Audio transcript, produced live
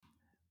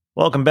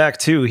Welcome back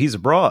to He's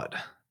Abroad.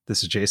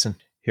 This is Jason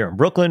here in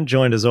Brooklyn,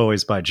 joined as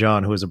always by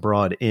John, who is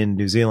abroad in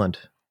New Zealand.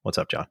 What's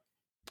up, John?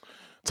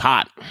 It's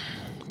hot.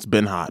 It's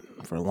been hot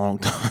for a long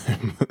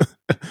time.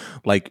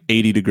 Like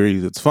 80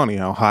 degrees. It's funny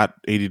how hot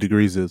 80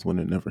 degrees is when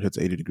it never hits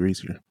 80 degrees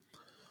here.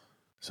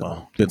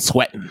 So, been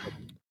sweating.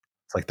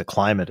 It's like the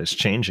climate is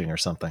changing or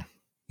something.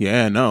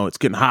 Yeah, no, it's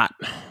getting hot.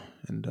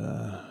 And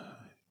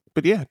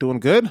but yeah,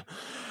 doing good.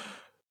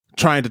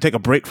 Trying to take a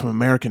break from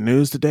American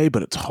news today,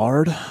 but it's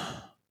hard.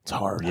 It's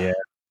hard. Yeah.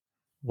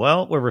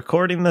 Well, we're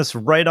recording this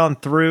right on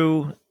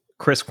through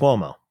Chris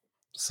Cuomo.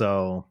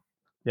 So,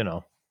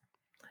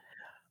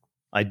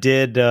 I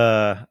did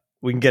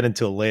we can get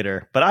into it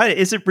later, but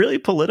is it really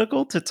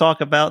political to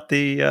talk about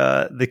the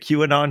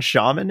QAnon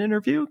shaman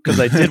interview? Because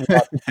I did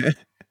watch it.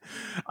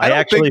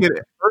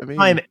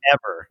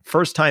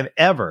 First time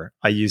ever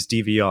I used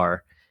DVR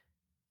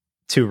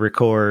to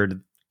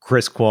record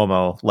Chris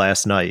Cuomo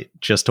last night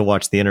just to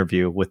watch the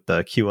interview with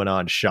the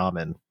QAnon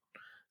shaman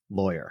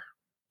lawyer.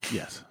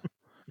 Yes.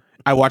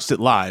 I watched it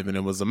live and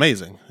it was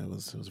amazing. It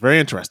was very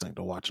interesting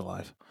to watch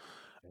live.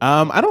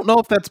 I don't know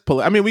if that's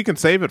we can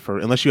save it for,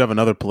 unless you have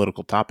another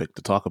political topic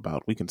to talk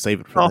about. We can save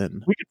it for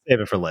then. We can save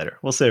it for later.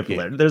 We'll save it for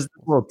later. There's a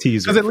little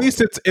teaser. Because at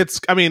least it's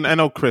I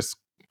know Chris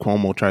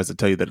Cuomo tries to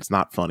tell you that it's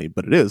not funny,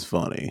 but it is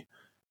funny.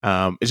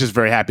 It's just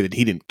very happy that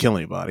he didn't kill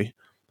anybody.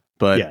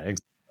 But yeah,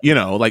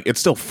 exactly.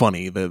 It's still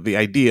funny. The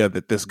idea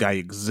that this guy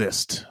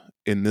exists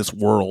in this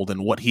world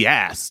and what he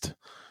asked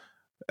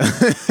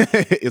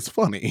is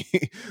funny.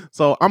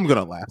 So I'm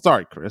gonna laugh.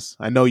 Sorry, Chris.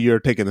 I know you're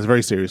taking this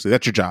very seriously.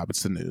 That's your job.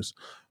 It's the news.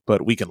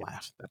 But we can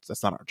laugh.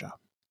 That's not our job.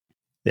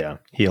 Yeah.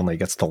 He only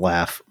gets to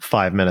laugh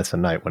 5 minutes a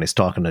night when he's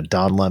talking to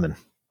Don Lemon.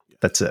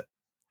 That's it.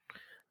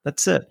 What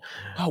is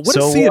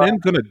CNN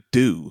gonna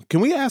do?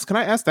 Can I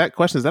ask that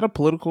question? Is that a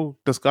political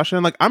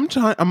discussion? Like I'm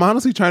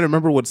honestly trying to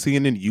remember what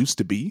CNN used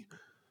to be.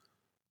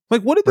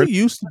 Like, what did they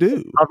used to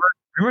do?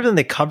 Remember when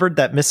they covered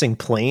that missing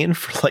plane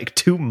for like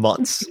 2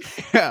 months?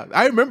 Yeah,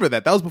 I remember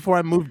that. That was before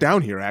I moved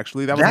down here,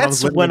 actually. That was when I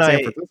was living in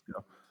San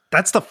Francisco.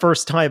 That's the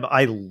first time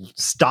I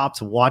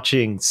stopped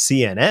watching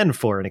CNN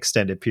for an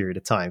extended period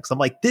of time. Because I'm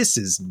like, this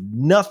is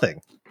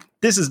nothing.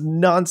 This is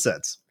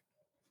nonsense.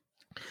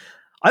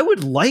 I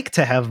would like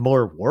to have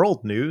more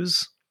world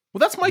news. Well,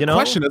 that's my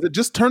question. Is it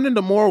just turned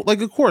into more, like,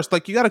 of course,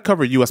 like, you got to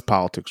cover U.S.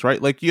 politics,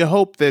 right? Like, you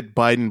hope that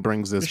Biden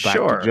brings this back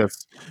to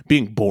just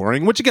being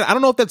boring, which, again, I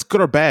don't know if that's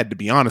good or bad, to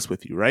be honest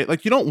with you, right?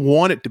 Like, you don't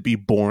want it to be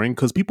boring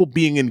because people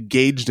being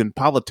engaged in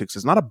politics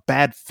is not a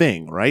bad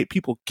thing, right?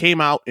 People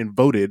came out and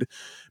voted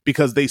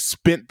because they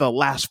spent the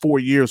last 4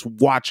 years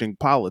watching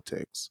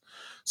politics.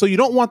 So you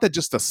don't want that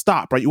just to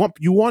stop, right?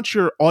 You want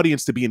your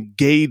audience to be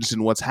engaged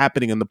in what's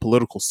happening in the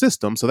political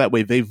system, so that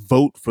way they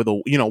vote for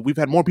we've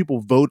had more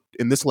people vote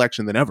in this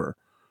election than ever,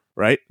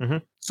 right? Mm-hmm.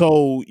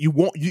 So you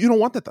don't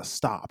want that to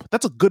stop.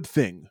 That's a good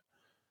thing.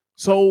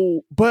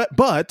 So, but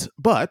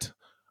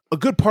a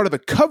good part of the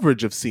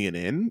coverage of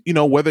CNN,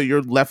 whether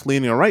you're left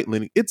leaning or right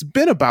leaning, it's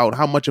been about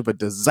how much of a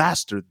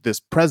disaster this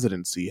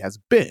presidency has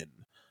been.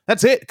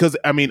 That's it. Because,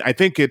 I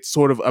think it's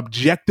sort of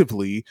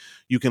objectively,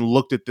 you can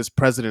look at this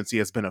presidency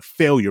as been a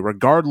failure,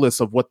 regardless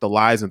of what the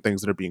lies and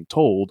things that are being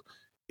told.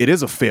 It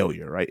is a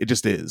failure, right? It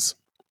just is.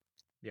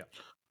 Yeah.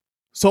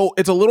 So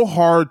it's a little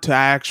hard to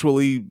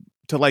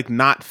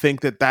not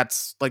think that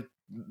that's like,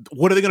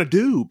 what are they going to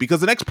do? Because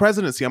the next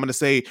presidency, I'm going to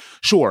say,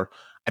 sure,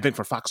 I think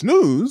for Fox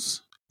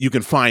News, you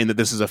can find that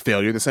this is a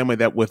failure the same way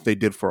that what they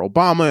did for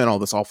Obama and all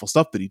this awful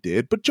stuff that he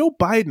did. But Joe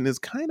Biden is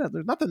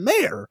there's nothing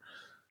there.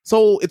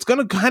 So it's going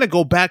to kind of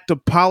go back to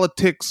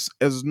politics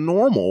as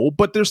normal,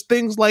 but there's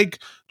things like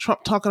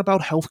Trump talking about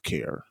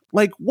healthcare.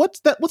 Like, what's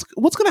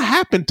going to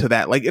happen to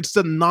that? Like, it's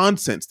the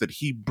nonsense that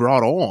he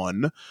brought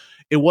on.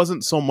 It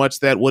wasn't so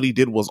much that what he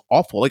did was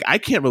awful. Like, I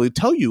can't really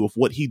tell you if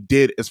what he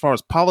did as far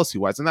as policy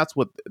wise, and that's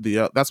what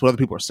other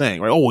people are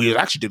saying, right? Oh, he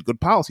actually did good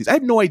policies. I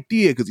have no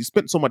idea because he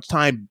spent so much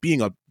time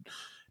being a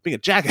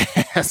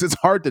jackass. It's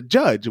hard to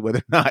judge whether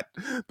or not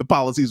the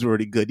policies were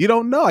already good. You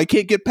don't know. I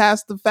can't get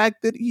past the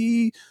fact that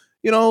he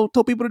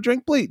told people to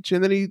drink bleach.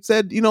 And then he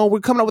said, we're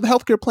coming up with a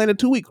healthcare plan in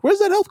 2 weeks. Where's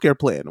that healthcare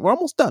plan? We're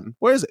almost done.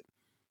 Where is it?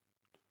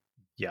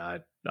 Yeah,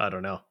 I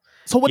don't know.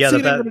 So what's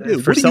CNN going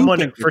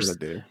to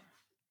do?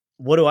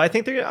 What do I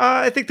think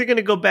I think they're going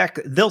to go back.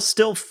 They'll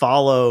still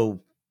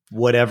follow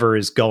whatever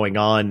is going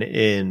on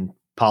in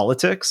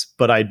politics,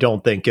 but I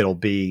don't think it'll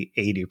be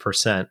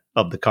 80%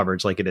 of the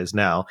coverage like it is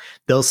now.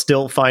 They'll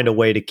still find a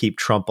way to keep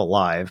Trump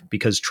alive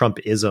because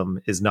Trumpism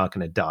is not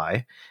going to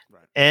die.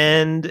 Right.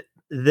 And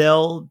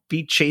they'll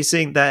be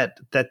chasing that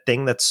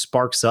thing that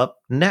sparks up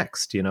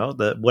next,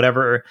 the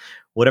whatever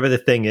the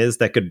thing is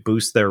that could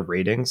boost their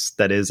ratings,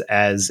 that is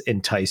as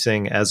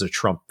enticing as a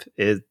Trump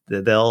is,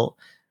 they'll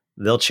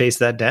chase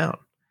that down.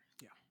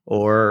 Yeah.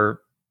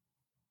 Or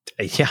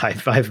I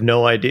have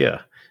no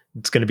idea.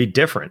 It's going to be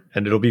different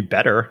and it'll be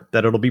better,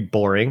 that it'll be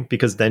boring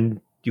because then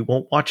you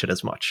won't watch it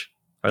as much.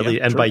 And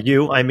true. By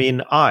you, I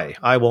mean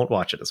I won't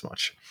watch it as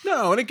much.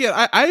 No, and again,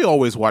 I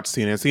always watch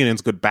CNN.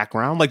 CNN's good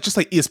background, like just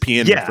like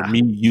ESPN for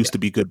me used to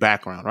be good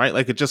background, right?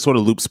 Like it just sort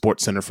of loops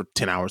Sports Center for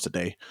 10 hours a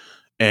day,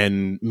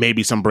 and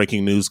maybe some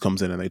breaking news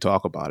comes in and they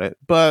talk about it.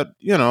 But,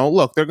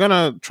 look,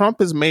 Trump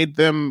has made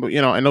them,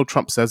 I know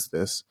Trump says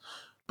this,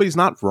 but he's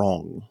not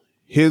wrong.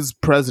 His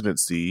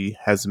presidency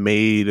has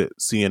made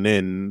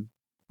CNN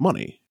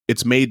money.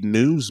 It's made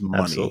news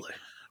money. Absolutely.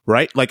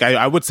 Right? Like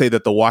I would say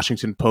that the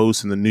Washington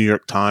Post and the New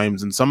York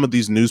Times and some of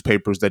these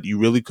newspapers that you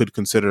really could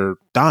consider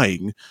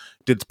dying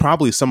did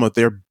probably some of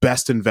their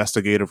best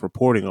investigative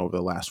reporting over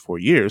the last 4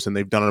 years, and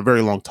they've done it a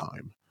very long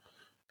time.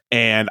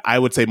 And I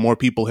would say more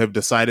people have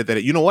decided that,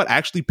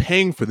 actually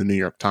paying for the New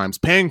York Times,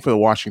 paying for the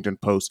Washington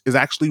Post is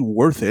actually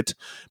worth it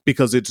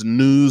because it's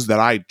news that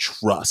I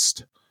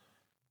trust.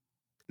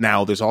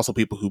 Now, there's also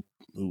people who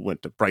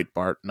went to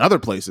Breitbart and other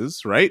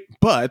places, right?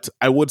 But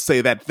I would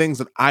say that things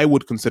that I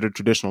would consider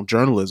traditional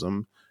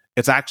journalism,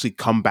 it's actually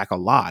come back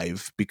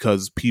alive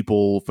because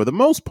people, for the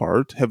most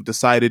part, have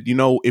decided,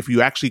 if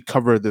you actually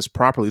cover this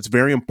properly, it's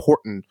very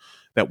important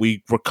that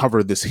we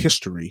recover this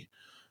history.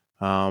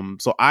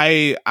 So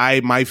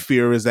my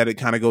fear is that it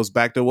kind of goes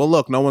back to, well,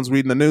 look, no one's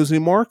reading the news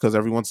anymore because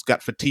everyone's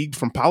got fatigued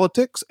from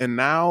politics. And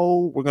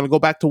now we're going to go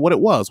back to what it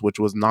was, which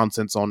was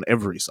nonsense on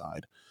every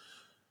side.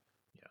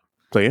 Yeah.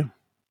 So, yeah.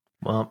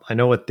 Well, I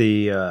know what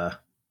the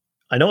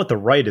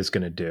right is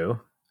going to do.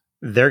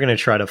 They're going to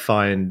try to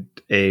find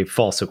a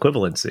false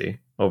equivalency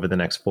over the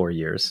next 4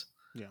 years.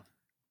 Yeah.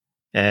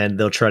 And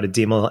they'll try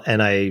to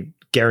and I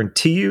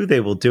guarantee you they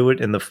will do it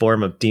in the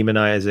form of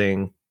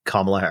demonizing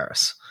Kamala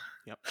Harris.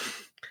 Yep.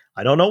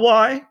 I don't know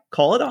why.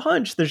 Call it a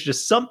hunch. There's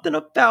just something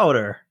about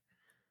her,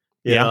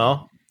 you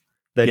know,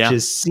 that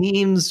just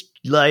seems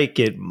like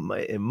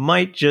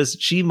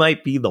she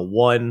might be the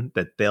one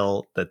that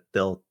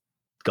they'll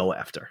go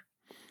after.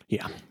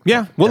 Yeah.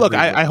 Yeah. Well, look,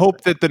 I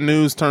hope that the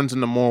news turns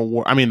into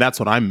more I mean, that's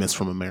what I miss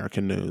from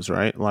American news,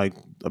 right? Like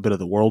a bit of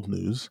the world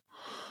news.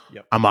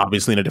 Yep. I'm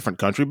obviously in a different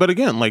country, but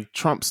again, like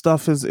Trump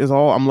stuff is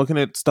all I'm looking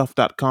at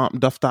stuff.com,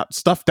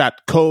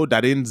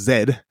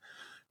 stuff.co.nz,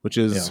 which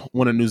is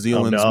one of New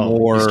Zealand's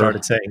more. You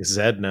started saying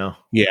Zed now.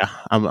 Yeah,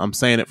 I'm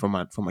saying it for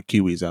my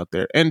Kiwis out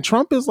there. And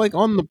Trump is like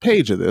on the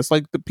page of this.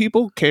 Like the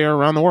people care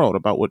around the world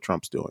about what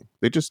Trump's doing.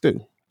 They just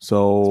do.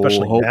 So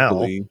especially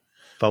hopefully now.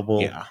 But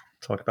we'll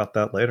talk about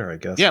that later, I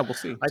guess. Yeah, we'll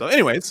see. So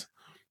anyways,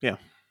 yeah.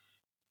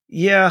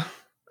 Yeah.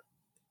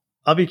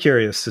 I'll be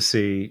curious to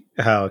see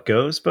how it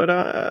goes, but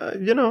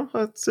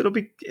it'll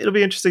be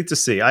interesting to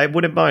see. I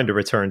wouldn't mind a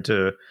return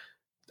to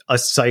a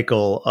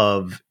cycle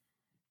of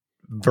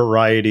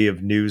variety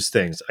of news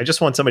things. I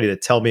just want somebody to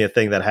tell me a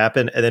thing that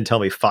happened and then tell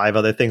me 5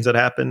 other things that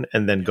happened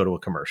and then go to a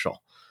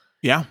commercial.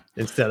 Yeah.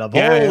 Instead of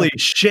holy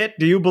shit,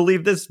 do you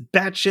believe this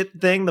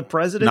batshit thing the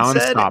president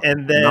said?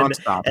 And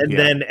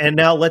then and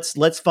now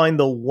let's find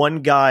the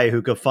one guy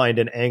who could find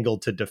an angle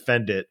to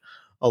defend it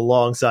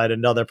alongside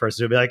another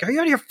person who'd be like, "Are you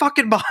out of your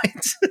fucking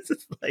minds?"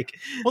 Like,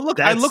 well,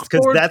 look, I look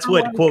because that's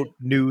what quote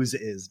news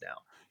is now.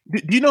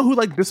 Do you know who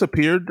like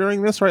disappeared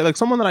during this? Right, like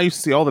someone that I used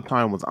to see all the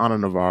time was Ana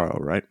Navarro.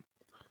 Right,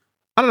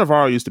 Ana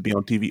Navarro used to be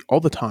on TV all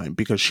the time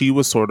because she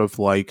was sort of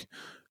like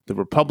the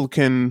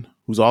Republican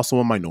who's also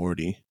a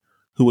minority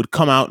who would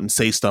come out and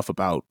say stuff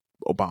about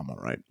Obama,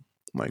 right?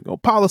 Like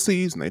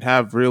policies, and they'd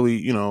have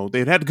really,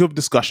 they'd had good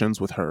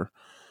discussions with her.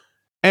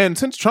 And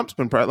since Trump's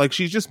been like,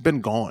 she's just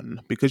been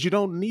gone because you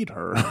don't need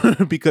her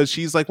because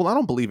she's like, well, I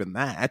don't believe in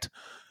that.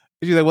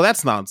 And she's like, well,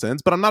 that's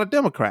nonsense, but I'm not a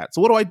Democrat.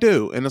 So what do I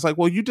do? And it's like,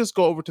 well, you just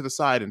go over to the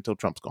side until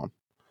Trump's gone.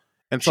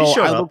 And so she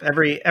showed up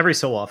every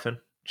so often.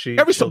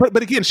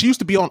 But again, she used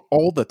to be on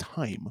all the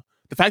time.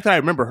 The fact that I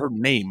remember her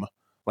name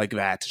like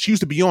that, she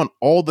used to be on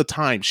all the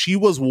time. She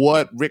was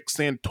what Rick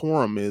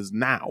Santorum is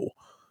now.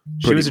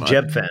 She was a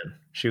Jeb fan.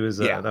 She was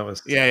yeah. That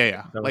was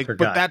like, her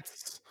but guy.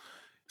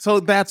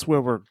 That's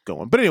where we're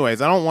going. But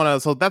anyways, I don't want to.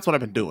 So that's what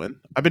I've been doing.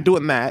 I've been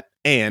doing that,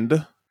 and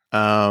if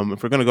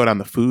we're going to go down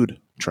the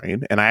food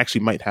train, and I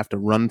actually might have to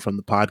run from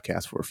the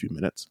podcast for a few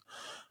minutes.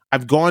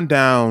 I've gone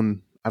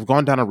down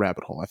a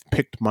rabbit hole. I've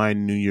picked my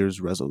New Year's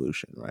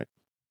resolution. Right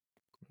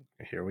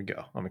here we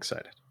go. I'm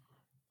excited.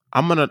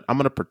 I'm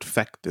gonna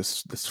perfect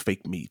this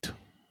fake meat,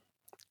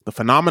 the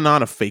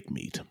phenomenon of fake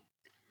meat.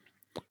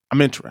 I'm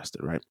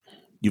interested. Right,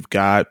 you've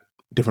got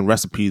different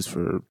recipes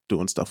for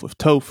doing stuff with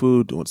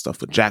tofu, doing stuff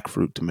with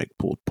jackfruit to make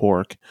pulled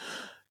pork,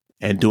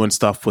 and doing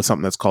stuff with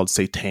something that's called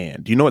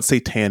seitan. Do you know what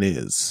seitan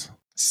is?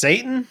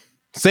 Satan?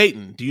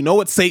 Satan. Do you know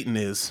what seitan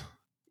is?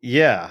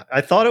 Yeah,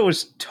 I thought it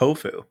was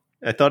tofu.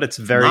 I thought it's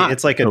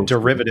like a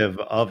derivative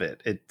of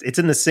it. It's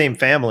in the same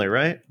family,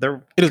 right?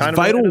 It is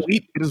vital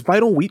wheat. It is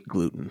vital wheat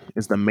gluten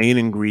is the main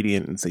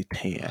ingredient in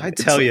seitan. I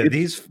tell you,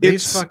 these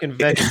fucking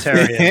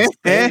vegetarians,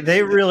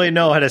 they really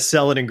know how to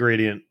sell an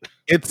ingredient.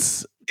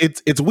 It's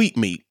wheat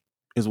meat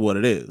is what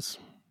it is.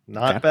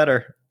 Not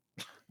better.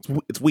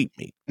 It's wheat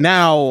meat.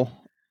 Now,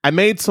 I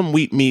made some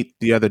wheat meat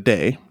the other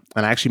day,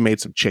 and I actually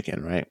made some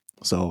chicken, right?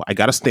 So I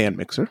got a stand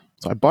mixer.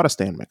 So I bought a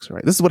stand mixer,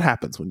 right? This is what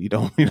happens when you're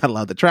not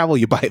allowed to travel,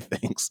 you buy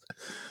things.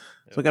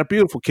 So I got a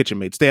beautiful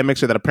kitchen-made stand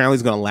mixer that apparently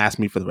is going to last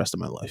me for the rest of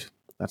my life.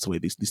 That's the way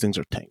these things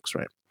are tanks,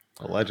 right?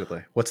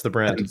 Allegedly. What's the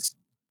brand?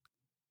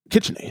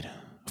 KitchenAid,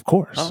 of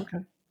course. Oh, okay.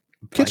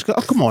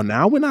 Oh, come on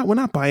now. We're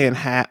not buying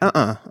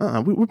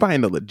we're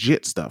buying the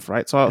legit stuff,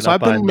 right? So I've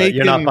been making.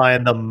 You're not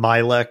buying the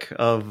Miele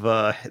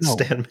of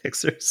stand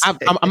mixers.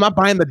 I'm not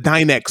buying the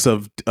Dynex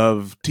of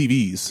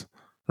TVs,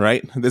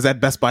 right? Is that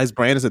Best Buy's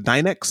brand? Is it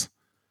Dynex?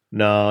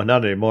 No,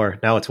 not anymore.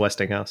 Now it's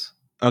Westinghouse.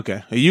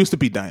 Okay, it used to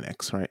be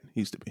Dynex, right? It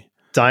used to be.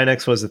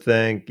 Dynex was a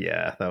thing.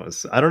 Yeah, that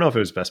was. I don't know if it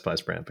was Best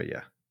Buy's brand, but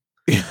yeah.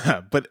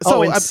 Yeah, but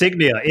so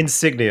Insignia.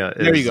 Insignia.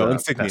 There you go.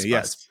 Insignia.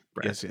 Yes.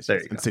 Yes.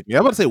 There you go. Insignia.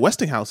 I'm about to say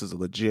Westinghouse is a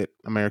legit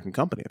American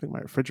company. I think my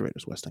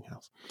refrigerator's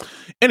Westinghouse.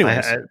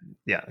 Anyways,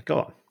 yeah, go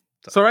on.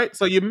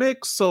 So you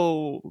mix.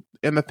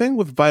 And the thing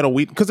with Vital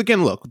Wheat, because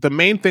again, look, the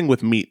main thing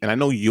with meat, and I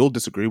know you'll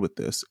disagree with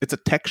this, it's a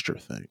texture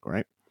thing,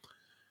 right?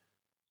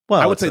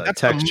 Well, I would say that's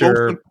texture,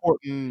 the most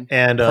important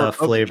and a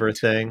flavor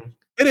thing.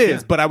 It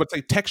is, but I would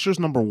say texture's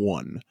number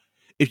one.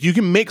 If you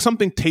can make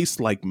something taste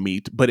like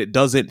meat, but it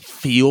doesn't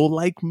feel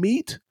like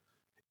meat,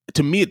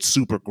 to me, it's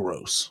super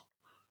gross,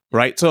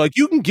 right? So, like,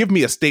 you can give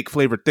me a steak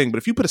flavored thing, but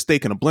if you put a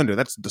steak in a blender,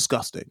 that's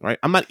disgusting, right?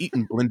 I'm not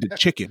eating blended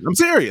chicken. I'm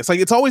serious. Like,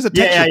 it's always a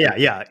texture.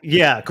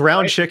 Yeah.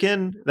 Ground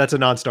chicken, that's a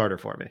non-starter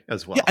for me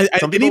as well. Yeah,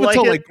 some people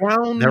like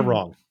ground. They're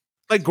wrong.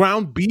 Like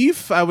ground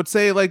beef, I would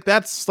say, like,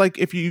 that's like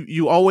if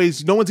you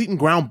always, no one's eating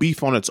ground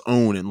beef on its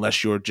own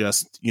unless you're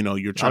just,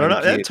 you're trying. I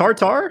don't know.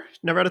 Tartare?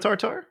 Never had a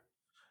tartare?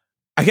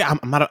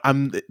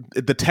 I'm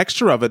the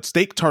texture of it.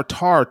 Steak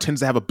tartare tends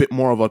to have a bit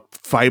more of a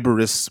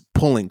fibrous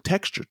pulling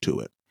texture to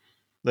it.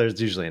 There's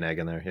usually an egg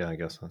in there. Yeah, I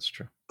guess that's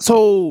true.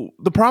 So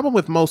the problem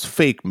with most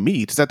fake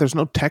meat is that there's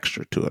no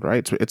texture to it,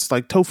 right? It's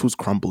like tofu's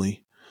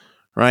crumbly,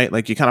 right?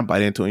 Like you kind of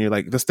bite into it and you're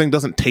like, this thing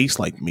doesn't taste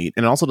like meat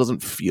and it also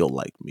doesn't feel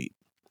like meat.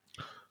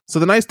 So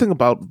the nice thing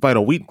about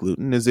Vital Wheat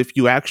gluten is if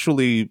you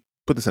actually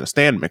put this in a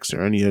stand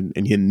mixer and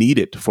you knead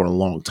it for a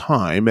long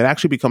time, it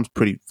actually becomes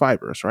pretty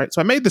fibrous, right?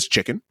 So I made this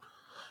chicken.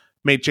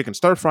 Made chicken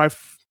stir fry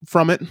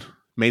from it.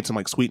 Made some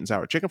like sweet and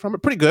sour chicken from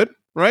it. Pretty good,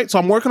 right? So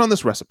I'm working on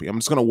this recipe. I'm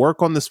just going to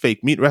work on this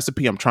fake meat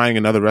recipe. I'm trying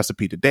another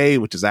recipe today,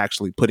 which is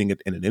actually putting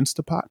it in an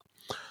Instapot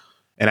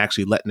and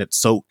actually letting it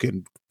soak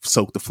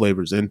the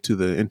flavors into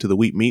the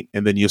wheat meat,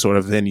 and then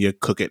you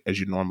cook it as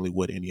you normally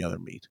would any other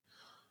meat.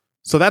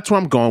 So that's where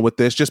I'm going with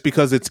this, just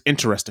because it's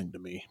interesting to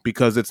me.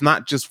 Because it's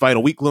not just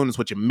Vital Wheat gluten; it's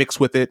what you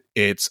mix with it.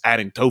 It's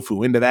adding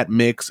tofu into that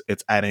mix.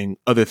 It's adding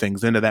other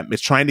things into that.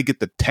 It's trying to get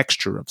the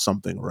texture of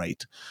something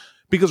right.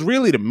 Because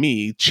really, to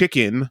me,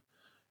 chicken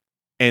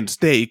and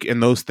steak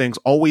and those things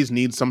always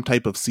need some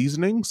type of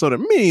seasoning. So to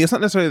me, it's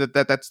not necessarily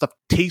that stuff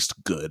tastes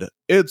good.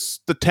 It's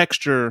the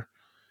texture.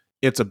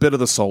 It's a bit of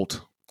the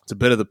salt. It's a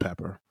bit of the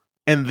pepper.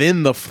 And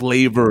then the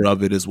flavor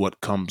of it is what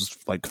comes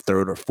like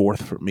third or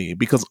fourth for me.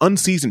 Because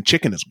unseasoned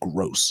chicken is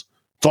gross.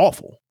 It's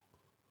awful.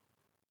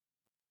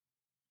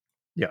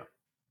 Yeah.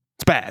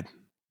 It's bad.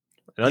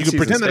 You can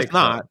pretend that it's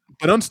not.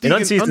 But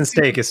unseasoned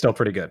steak is still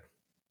pretty good.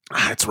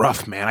 It's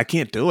rough, man. I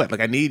can't do it. Like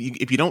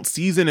if you don't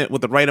season it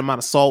with the right amount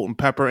of salt and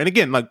pepper, and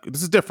again, like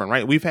this is different,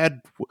 right? We've had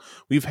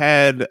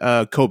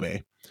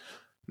Kobe.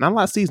 Not a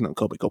lot of seasoning on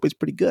Kobe. Kobe's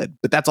pretty good,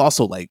 but that's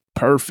also like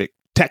perfect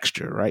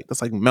texture, right?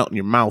 That's like melt in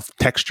your mouth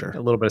texture.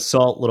 A little bit of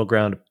salt,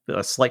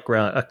 a slight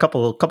ground, a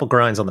couple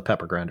grinds on the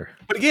pepper grinder.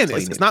 But again,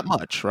 it's not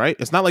much, right?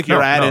 It's not like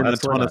you're adding a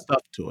ton of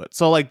stuff to it.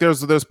 So like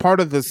there's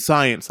part of the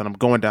science that I'm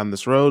going down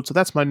this road. So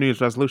that's my New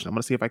Year's resolution. I'm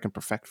going to see if I can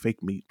perfect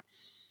fake meat.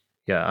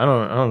 Yeah, I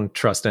don't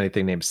trust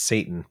anything named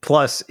Satan.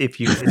 Plus, if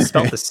it's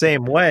spelled the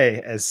same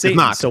way as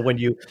Satan, so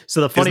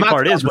the funny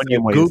part is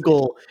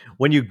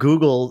when you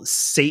Google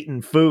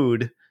Satan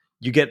food,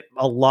 you get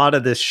a lot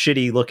of this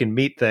shitty looking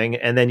meat thing,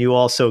 and then you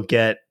also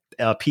get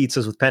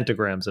pizzas with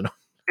pentagrams in them.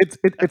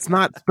 It's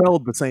not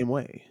spelled the same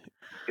way.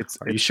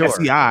 Are you sure?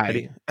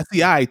 Seitan.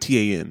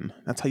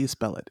 That's how you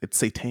spell it. It's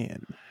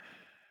Satan.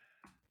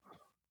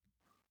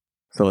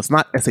 So it's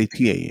not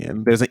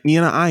Satan. There's an E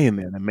and an I in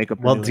there that make up.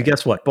 Well,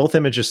 guess what? Both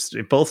images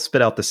both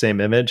spit out the same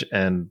image,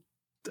 and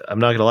I'm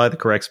not gonna lie, the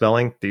correct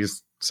spelling.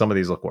 Some of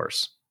these look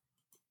worse.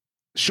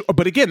 Sure,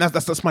 but again,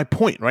 that's my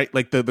point, right?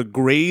 Like the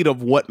grade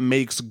of what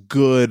makes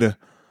good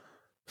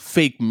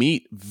fake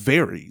meat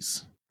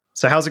varies.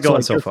 So how's it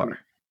going so far?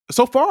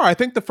 So far, I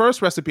think the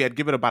first recipe I'd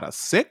give it about a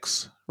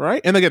 6,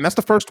 right? And again, that's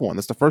the first one.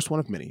 That's the first one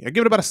of many. I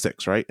give it about a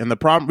 6, right? And the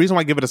reason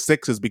why I give it a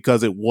 6 is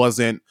because it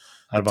wasn't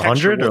out of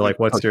 100, or like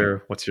what's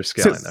your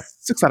scale in there?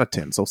 6 out of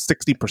 10, so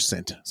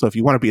 60%. So if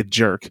you want to be a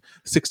jerk,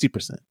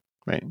 60%,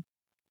 right?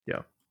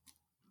 Yeah.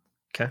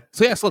 Okay.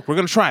 So yes, look, we're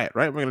gonna try it,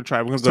 right? We're gonna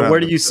try it. So where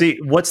do you see?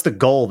 What's the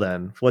goal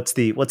then? What's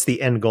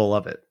the end goal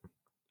of it?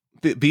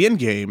 The end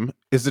game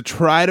is to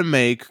try to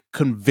make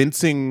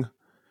convincing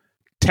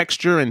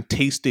texture and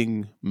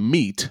tasting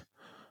meat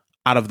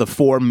out of the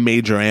 4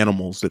 major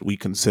animals that we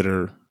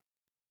consider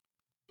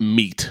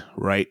meat,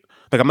 right?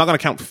 Like, I'm not going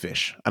to count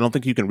fish. I don't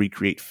think you can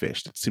recreate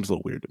fish. That seems a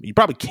little weird to me. You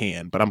probably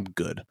can, but I'm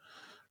good,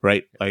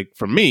 right? Like,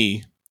 for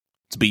me,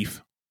 it's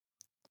beef.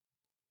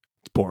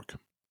 It's pork.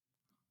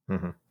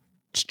 Mm-hmm.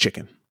 It's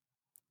chicken.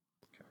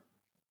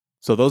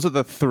 So those are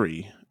the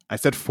 3. I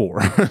said 4,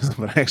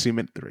 but I actually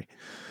meant 3.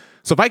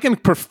 So if I can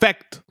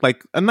perfect,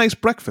 like, a nice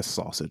breakfast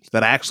sausage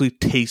that actually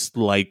tastes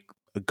like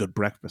a good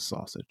breakfast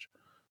sausage,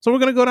 So we're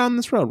going to go down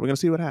this road. We're going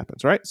to see what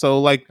happens, right? So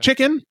like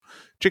chicken's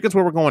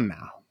where we're going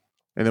now.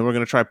 And then we're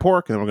going to try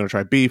pork, and then we're going to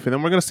try beef, and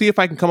then we're going to see if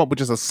I can come up with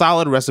just a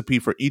solid recipe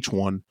for each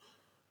one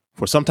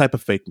for some type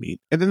of fake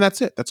meat. And then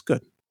that's it. That's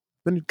good.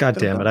 God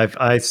damn it.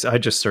 I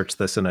just searched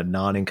this in a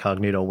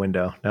non-incognito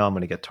window. Now I'm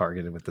going to get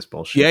targeted with this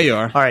bullshit. Yeah, you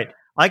are. All right.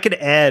 I could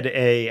add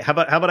how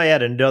about I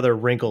add another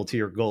wrinkle to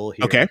your goal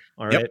here? Okay.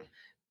 All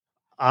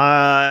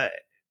right.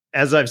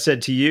 As I've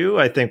said to you,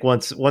 I think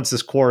once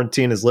this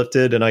quarantine is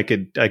lifted and I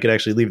could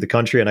actually leave the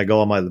country and I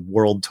go on my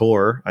world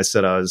tour, I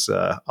said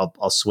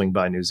I'll swing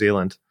by New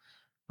Zealand,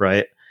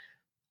 right?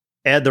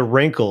 Add the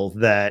wrinkle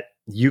that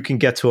you can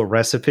get to a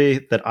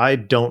recipe that I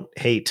don't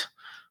hate.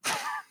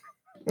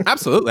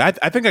 Absolutely.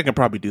 I think I can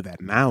probably do that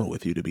now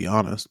with you, to be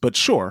honest. But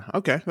sure.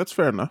 Okay. That's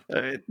fair enough.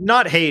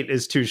 Not hate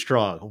is too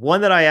strong.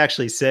 One that I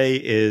actually say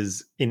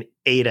is an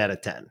 8 out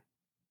of 10.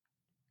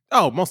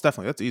 Oh, most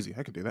definitely. That's easy.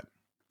 I can do that.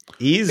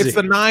 Easy. It's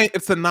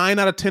the 9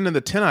 out of 10 and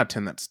the 10 out of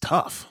 10 that's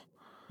tough.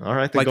 All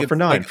right, then go for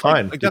 9.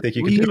 Fine. Do you think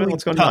you can do it?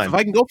 Let's go 9. If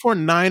I can go for a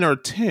 9 or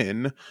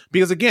 10,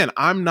 because again,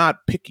 I'm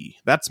not picky.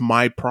 That's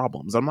my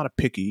problems. I'm not a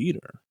picky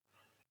eater.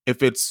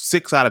 If it's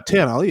 6 out of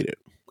 10, I'll eat it.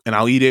 And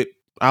I'll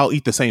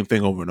eat the same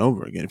thing over and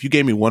over again. If you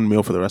gave me one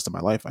meal for the rest of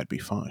my life, I'd be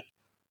fine.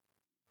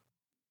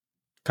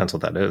 Depends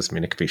what that is. I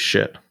mean, it could be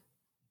shit.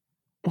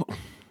 Well,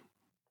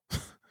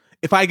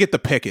 if I get to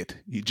pick it,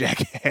 you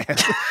jackass.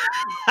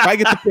 If I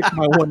get to pick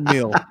my one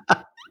meal.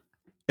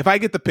 If I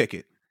get to pick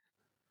it.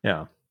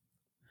 Yeah.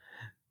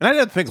 And I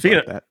didn't think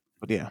about that.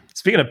 But yeah.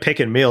 Speaking of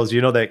picking meals,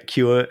 you know that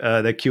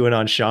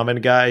QAnon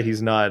shaman guy?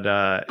 He's not.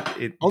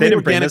 They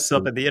didn't bring this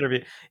up in the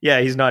interview. Yeah,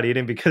 he's not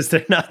eating because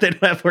they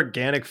don't have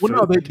organic food.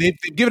 Well, no, they've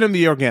given him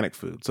the organic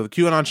food. So the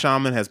QAnon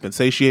shaman has been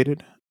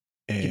satiated.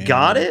 He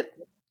got it?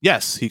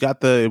 Yes, he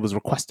got it was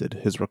requested.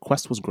 His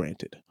request was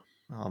granted.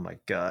 Oh my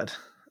God.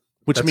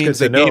 Which That's means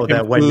they know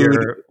that when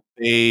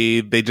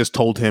they just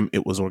told him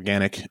it was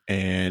organic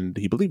and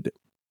he believed it.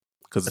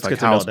 Because it's like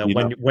how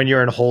that when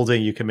you're in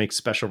holding, you can make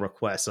special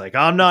requests. Like,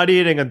 I'm not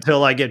eating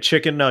until I get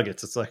chicken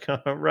nuggets. It's like,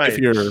 all right.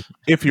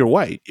 If you're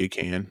white, you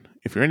can.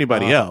 If you're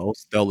anybody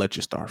else, they'll let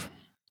you starve.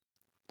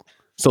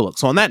 So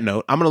look, on that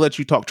note, I'm going to let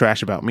you talk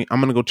trash about me.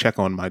 I'm going to go check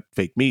on my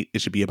fake meat.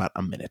 It should be about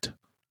a minute.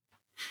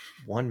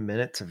 1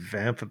 minute to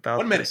vamp about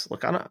 1 minute. This.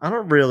 Look, I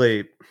don't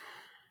really.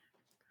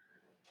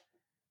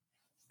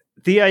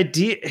 The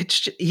idea,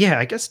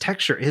 I guess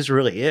texture is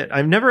really it.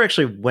 I've never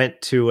actually went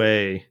to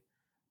a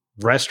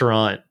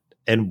restaurant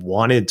and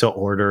wanted to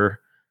order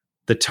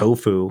the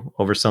tofu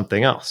over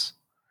something else.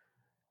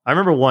 I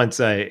remember once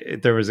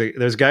there was a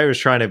guy who was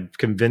trying to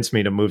convince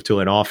me to move to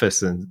an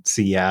office in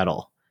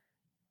Seattle,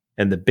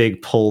 and the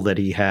big pull that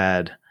he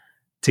had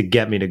to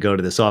get me to go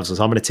to this office was,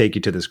 I'm going to take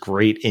you to this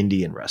great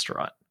Indian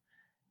restaurant.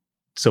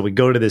 So we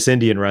go to this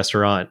Indian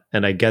restaurant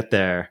and I get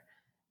there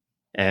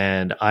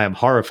and I am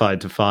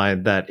horrified to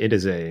find that it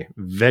is a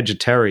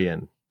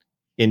vegetarian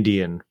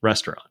Indian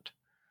restaurant.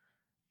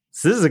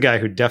 So this is a guy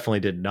who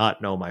definitely did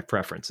not know my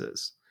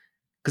preferences,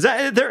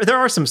 because there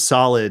are some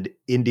solid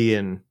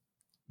Indian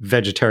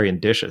vegetarian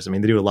dishes. I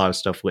mean, they do a lot of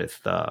stuff with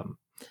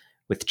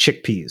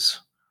chickpeas,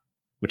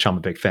 which I'm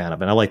a big fan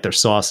of, and I like their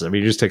sauces. I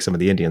mean, you just take some of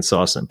the Indian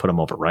sauce and put them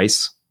over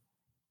rice,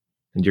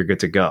 and you're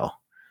good to go.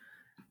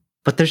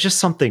 But there's just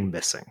something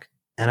missing,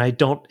 and I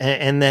don't.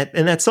 And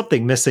that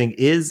something missing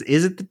is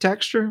it the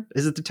texture?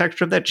 Is it the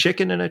texture of that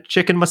chicken in a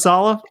chicken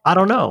masala? I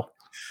don't know.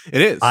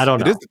 It is. I don't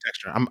know. It is the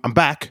texture. I'm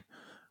back.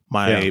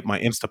 My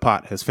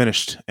Instapot has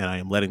finished, and I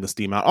am letting the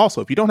steam out.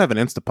 Also, if you don't have an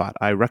Instapot,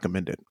 I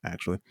recommend it,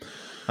 actually.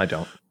 I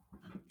don't.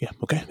 Yeah,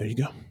 okay, there you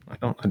go. I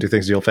don't. I do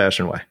things the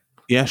old-fashioned way.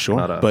 Yeah, sure.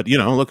 But,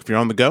 look, if you're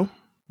on the go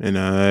and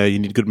you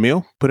need a good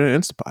meal, put it in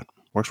an Instapot.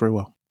 Works very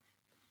well.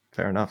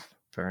 Fair enough.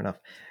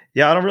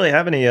 Yeah, I don't really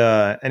have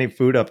any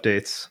food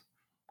updates.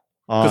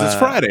 Because it's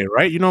Friday,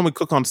 right? You normally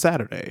cook on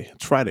Saturday.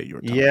 It's Friday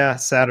your time. Yeah,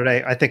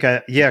 Saturday. I think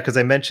because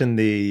I mentioned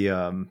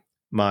the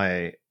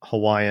my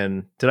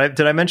Hawaiian.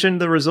 Did I mention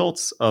the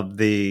results of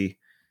the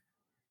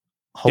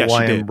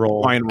Hawaiian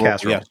roll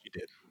casserole? Yes, you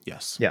did.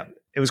 Yes. Yeah,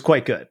 it was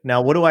quite good.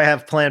 Now, what do I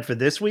have planned for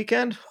this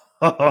weekend?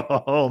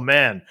 Oh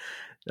man,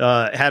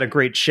 had a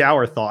great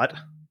shower thought.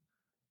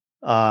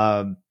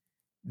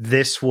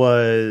 This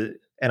was,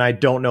 and I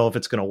don't know if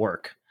it's going to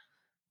work,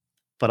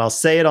 but I'll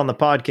say it on the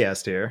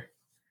podcast here,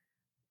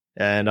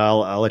 and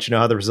I'll let you know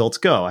how the results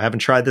go. I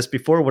haven't tried this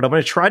before. What I'm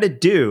going to try to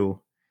do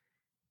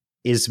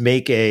is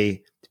make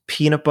a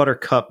peanut butter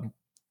cup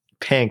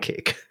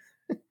pancake.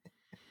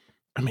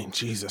 I mean,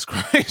 Jesus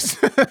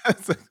Christ.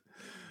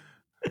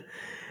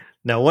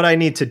 Now, what I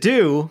need to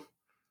do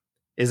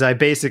is I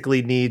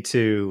basically need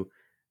to,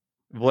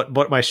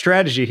 what my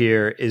strategy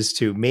here is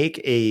to make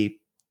a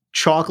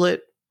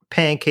chocolate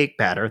pancake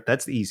batter.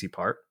 That's the easy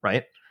part,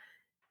 right?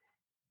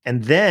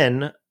 And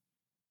then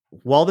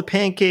while the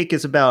pancake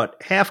is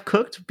about half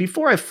cooked,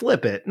 before I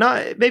flip it,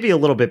 maybe a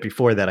little bit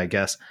before that, I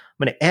guess,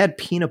 I'm going to add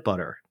peanut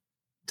butter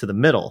to the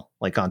middle,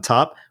 like on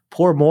top,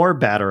 pour more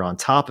batter on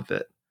top of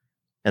it,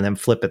 and then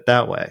flip it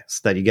that way so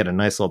that you get a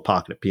nice little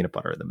pocket of peanut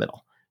butter in the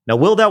middle. Now,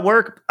 will that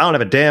work? I don't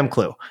have a damn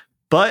clue,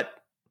 but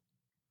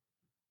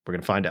we're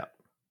going to find out.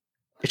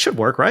 It should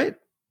work, right?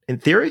 In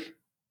theory?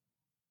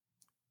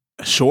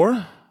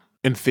 Sure.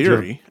 In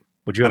theory.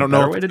 Would you have a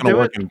better way to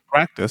do it? In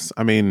practice.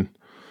 I mean,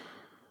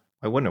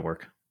 why wouldn't it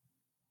work?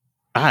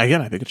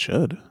 Again, I think it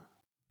should.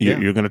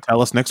 You're going to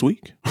tell us next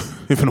week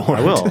if it works.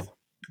 I will.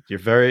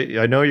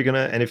 I know you're going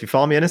to, and if you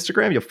follow me on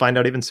Instagram, you'll find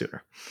out even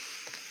sooner.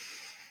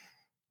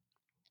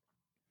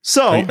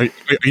 So, are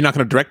you not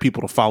going to direct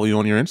people to follow you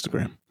on your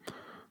Instagram?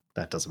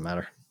 That doesn't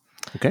matter.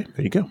 Okay,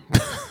 there you go.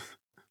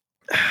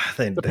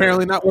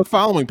 Apparently not worth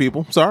following,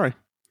 people. Sorry.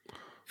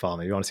 Follow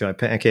me. You want to see my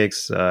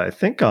pancakes? I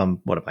think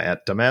what am I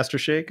at? Damaster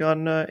Shake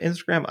on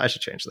Instagram. I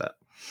should change that.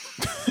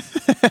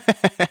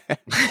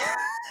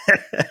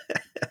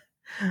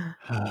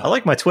 I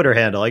like my Twitter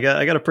handle. I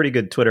got a pretty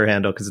good Twitter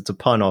handle because it's a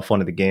pun off one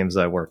of the games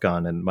I work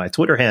on, and my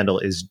Twitter handle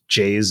is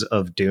Jays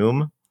of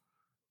Doom,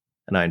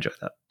 and I enjoy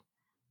that.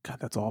 God,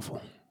 that's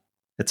awful.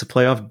 It's a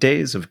play off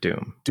Days of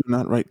Doom. Do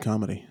not write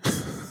comedy.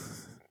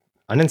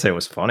 I didn't say it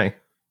was funny.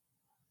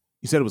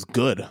 You said it was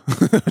good,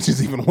 which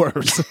is even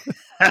worse.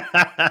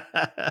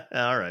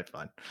 All right,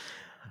 fine.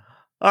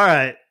 All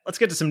right, let's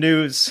get to some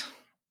news.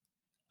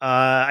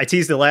 I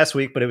teased it last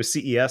week, but it was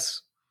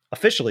CES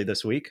officially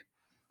this week.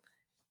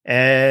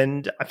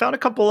 And I found a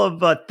couple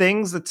of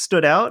things that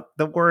stood out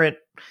that weren't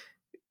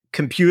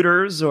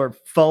computers or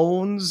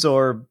phones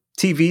or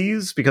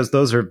TVs, because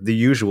those are the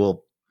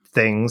usual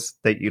things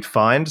that you'd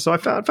find. So I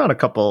found a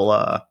couple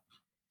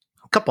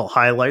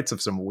highlights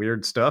of some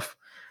weird stuff.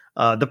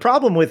 The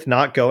problem with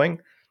not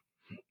going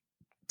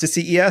to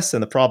CES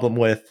and the problem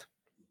with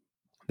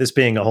this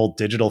being a whole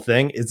digital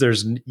thing is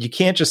you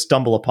can't just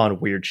stumble upon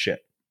weird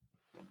shit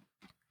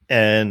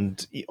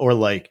or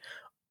like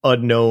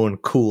unknown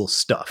cool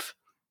stuff.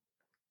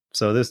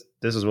 So this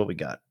is what we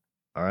got.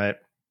 All right.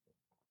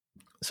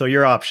 So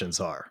your options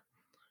are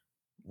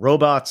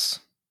robots,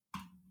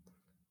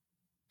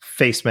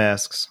 face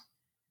masks,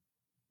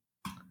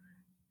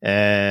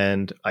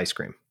 and ice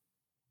cream.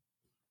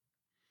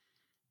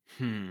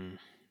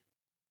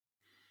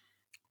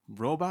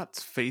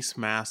 Robots, face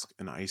mask,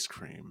 and ice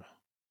cream.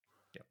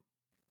 Yep.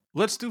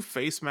 Let's do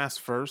face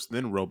mask first,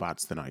 then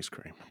robots, then ice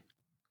cream.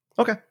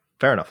 Okay,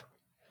 fair enough.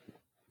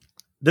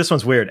 This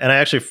one's weird, and I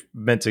actually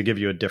meant to give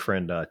you a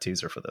different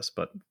teaser for this,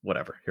 but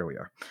whatever. Here we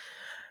are.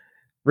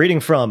 Reading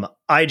from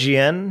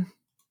IGN,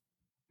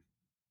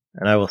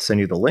 and I will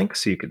send you the link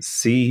so you can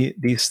see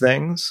these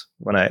things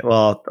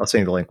I'll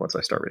send you the link once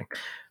I start reading.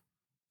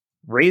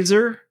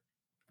 Razer,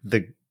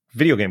 the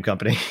video game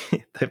company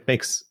that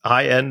makes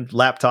high-end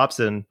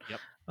laptops and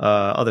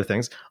other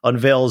things,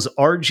 unveils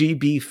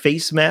RGB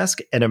face mask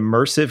and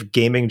immersive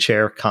gaming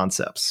chair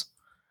concepts.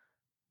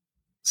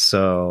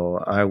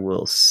 So I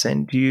will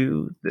send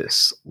you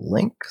this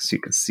link so you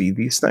can see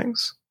these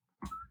things.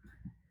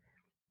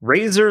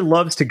 Razer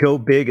loves to go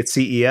big at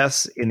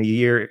CES.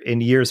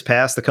 In years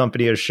past, the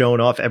company has shown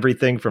off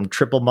everything from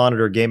triple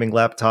monitor gaming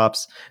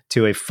laptops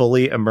to a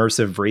fully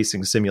immersive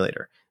racing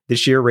simulator.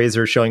 This year,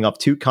 Razer is showing off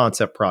two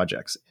concept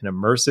projects, an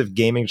immersive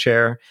gaming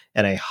chair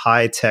and a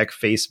high-tech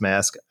face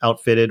mask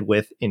outfitted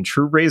with, in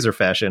true Razer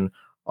fashion,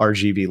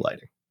 RGB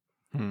lighting.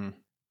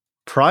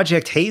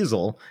 Project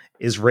Hazel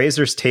is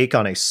Razer's take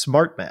on a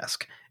smart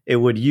mask. It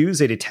would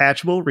use a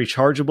detachable,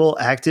 rechargeable,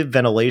 active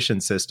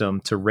ventilation system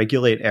to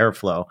regulate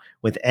airflow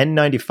with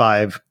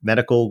N95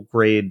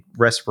 medical-grade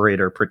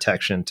respirator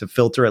protection to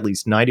filter at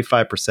least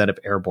 95% of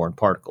airborne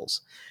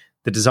particles.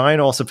 The design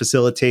also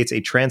facilitates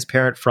a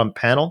transparent front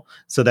panel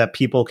so that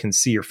people can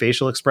see your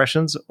facial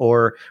expressions,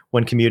 or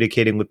when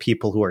communicating with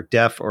people who are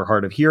deaf or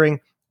hard of hearing,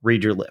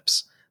 read your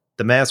lips.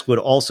 The mask would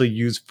also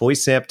use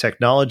voice amp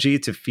technology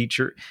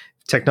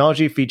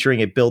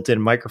featuring a built-in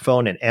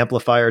microphone and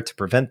amplifier to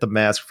prevent the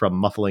mask from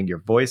muffling your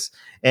voice.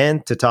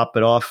 And to top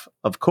it off,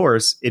 of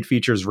course, it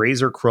features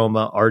Razer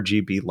Chroma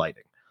RGB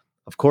lighting.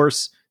 Of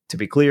course, to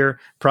be clear,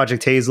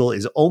 Project Hazel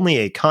is only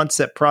a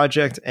concept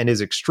project and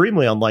is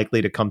extremely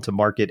unlikely to come to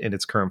market in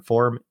its current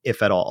form,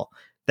 if at all.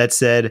 That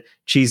said,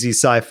 cheesy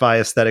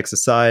sci-fi aesthetics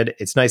aside,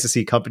 it's nice to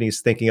see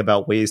companies thinking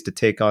about ways to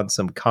take on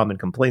some common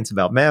complaints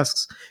about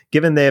masks,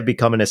 given they have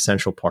become an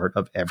essential part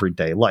of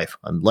everyday life,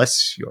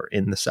 unless you're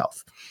in the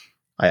South.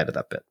 I added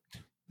that bit.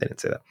 They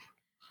didn't say that.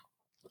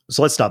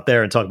 So let's stop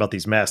there and talk about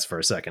these masks for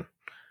a second.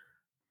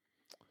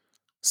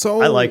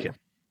 So I like it.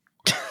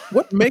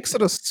 What makes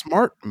it a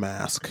smart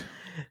mask?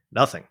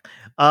 Nothing.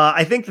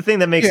 I think the thing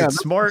that makes it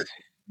smart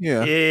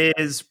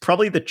is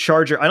probably the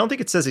charger. I don't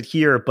think it says it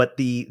here, but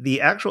the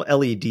actual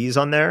LEDs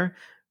on there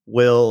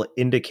will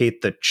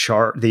indicate the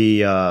charge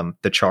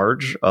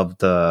of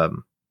the,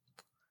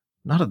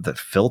 not of the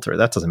filter.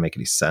 That doesn't make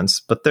any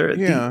sense, but they're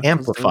the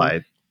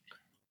amplified.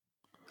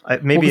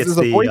 Maybe it's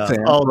the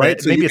right?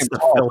 Maybe it's the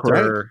talk,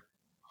 filter.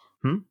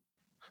 Right?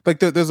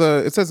 Like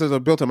it says there's a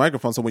built-in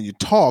microphone, so when you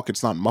talk,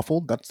 it's not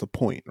muffled. That's the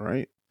point,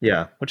 right?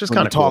 Yeah, which is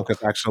kind of cool. Talk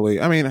is actually,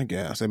 I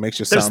guess it makes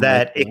you sound. There's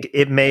that. Like,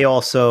 it may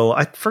also,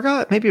 I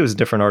forgot, maybe it was a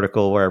different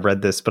article where I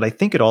read this, but I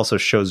think it also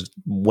shows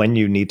when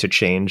you need to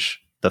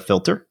change the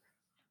filter.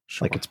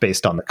 Sure. Like it's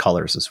based on the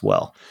colors as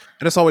well.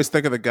 I just always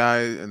think of the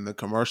guy in the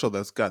commercial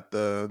that's got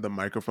the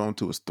microphone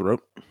to his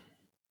throat.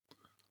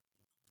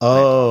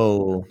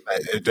 Oh,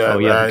 yeah,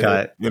 the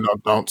guy.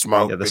 Don't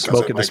smoke. Yeah, the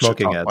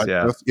smoking ads. Like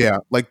yeah, this. Yeah,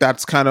 like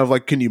that's kind of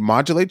like, can you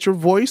modulate your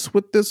voice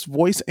with this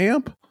voice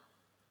amp?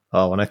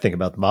 Oh, when I think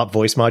about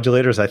voice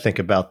modulators, I think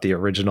about the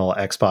original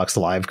Xbox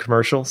Live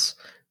commercials,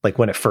 like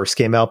when it first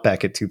came out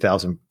back in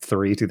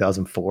 2003,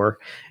 2004.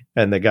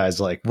 And the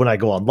guy's like, when I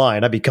go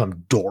online, I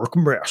become Dork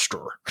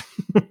Master.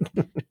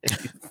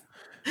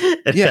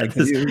 Yeah,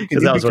 because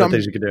that was one of the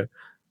things you could do.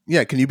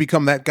 Yeah, can you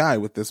become that guy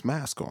with this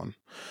mask on?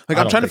 Like,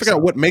 I'm trying to figure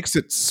out what makes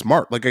it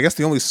smart. Like, I guess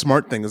the only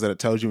smart thing is that it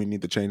tells you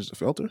need to change the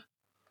filter.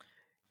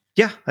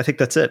 Yeah, I think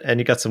that's it.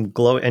 And you got some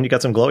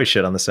glowy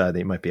shit on the side that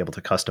you might be able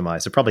to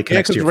customize. It probably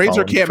connects to your phone.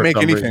 Razer can't make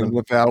anything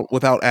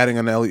without adding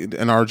an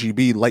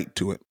RGB light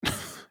to it.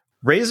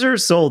 Razer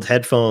sold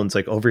headphones,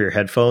 like over ear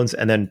headphones,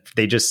 and then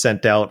they just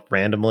sent out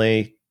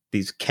randomly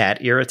these cat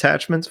ear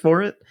attachments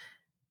for it.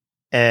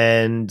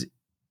 And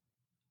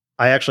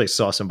I actually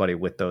saw somebody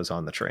with those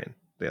on the train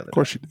the other day. Of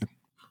course you did.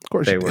 Of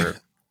course they were.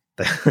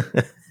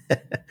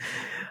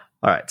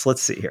 All right, so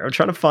let's see here. I'm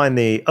trying to find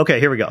okay,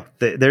 here we go.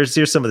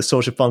 Here's some of the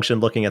social function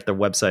looking at their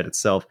website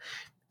itself.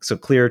 So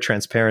clear,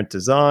 transparent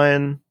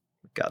design.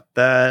 Got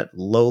that.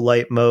 Low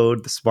light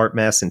mode. The smart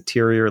mask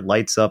interior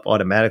lights up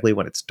automatically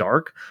when it's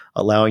dark,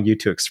 allowing you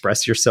to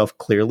express yourself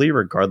clearly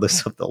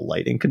regardless of the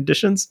lighting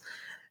conditions.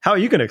 How are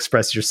you going to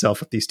express yourself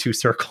with these two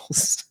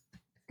circles?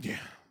 Yeah.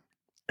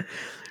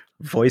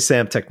 Voice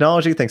amp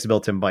technology. Thanks to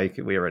built-in mic.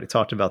 We already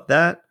talked about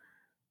that.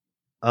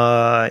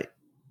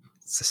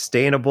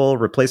 Sustainable,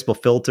 replaceable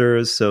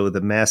filters. So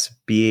the mass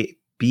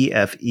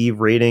BFE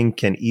rating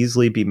can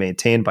easily be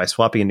maintained by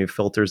swapping new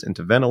filters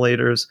into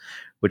ventilators,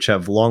 which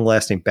have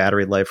long-lasting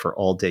battery life for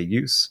all-day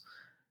use.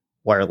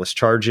 Wireless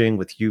charging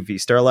with UV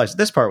sterilizer.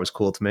 This part was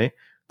cool to me.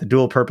 The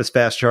dual-purpose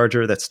fast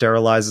charger that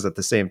sterilizes at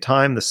the same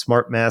time. The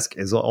smart mask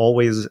is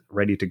always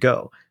ready to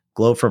go.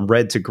 Glow from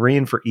red to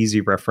green for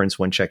easy reference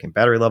when checking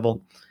battery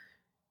level.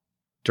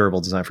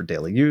 Durable design for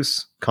daily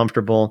use.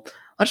 Comfortable.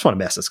 I just want a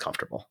mask that's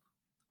comfortable.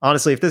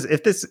 Honestly, if this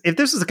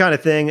is the kind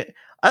of thing,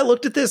 I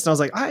looked at this and I was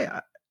like,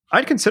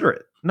 I'd consider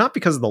it. Not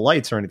because of the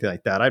lights or anything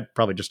like that. I'd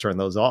probably just turn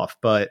those off.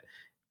 But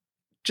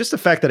just the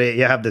fact that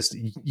you have this,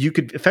 you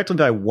could effectively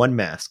buy one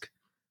mask,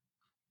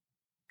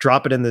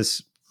 drop it in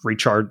this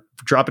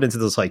drop it into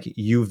this like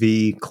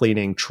UV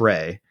cleaning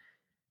tray,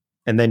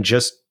 and then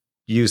just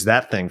use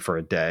that thing for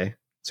a day.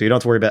 So you don't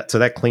have to worry about, so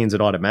that cleans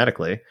it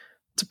automatically.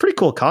 It's a pretty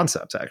cool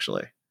concept,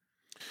 actually.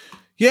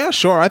 Yeah,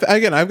 sure.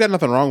 Again, I've got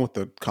nothing wrong with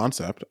the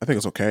concept. I think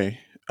it's okay.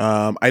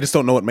 I just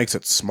don't know what makes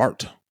it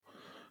smart.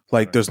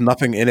 Like, there's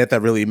nothing in it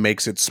that really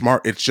makes it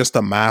smart. It's just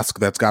a mask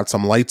that's got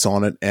some lights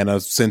on it and a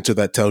sensor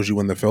that tells you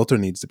when the filter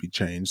needs to be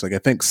changed. Like, I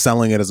think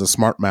selling it as a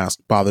smart mask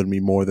bothered me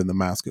more than the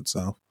mask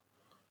itself.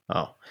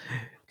 Oh.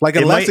 Like,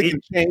 unless it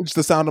can change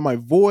the sound of my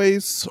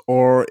voice,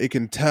 or it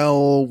can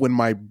tell when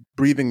my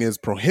breathing is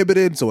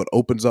prohibited, so it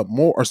opens up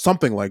more, or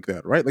something like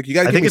that, right? Like, you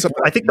got to.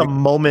 I think the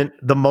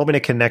moment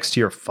it connects to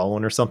your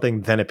phone or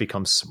something, then it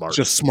becomes smart. It's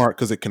just smart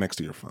because it connects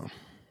to your phone.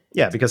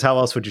 Yeah, because how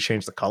else would you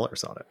change the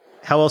colors on it?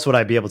 How else would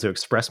I be able to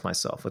express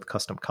myself with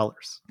custom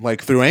colors?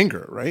 Like through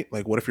anger, right?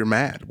 Like, what if you're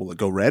mad? Will it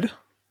go red?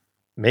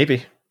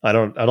 Maybe. I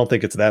don't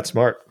think it's that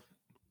smart.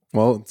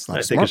 Well, it's not.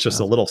 I think it's just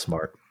a little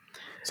smart.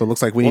 So it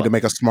looks like we need to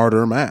make a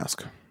smarter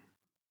mask.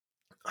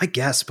 I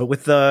guess, but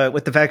with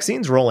the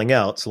vaccines rolling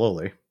out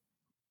slowly,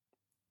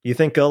 you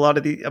think a lot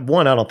of I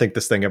don't think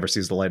this thing ever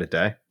sees the light of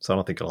day, so I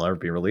don't think it'll ever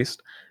be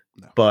released.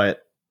 No.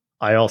 But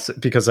I also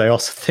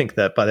think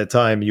that by the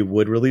time you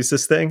would release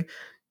this thing,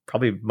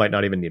 probably might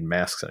not even need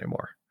masks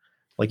anymore.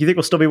 Like, you think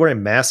we'll still be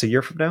wearing masks a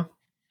year from now?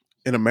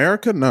 In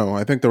America, no.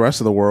 I think the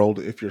rest of the world,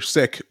 if you're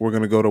sick, we're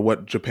going to go to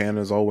what Japan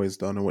has always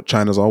done and what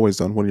China's always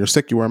done. When you're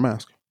sick, you wear a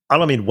mask. I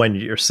don't mean when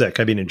you're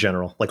sick. I mean in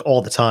general, like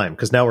all the time.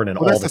 Because now we're in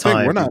all the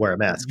time to wear a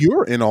mask.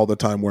 You're in all the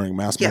time wearing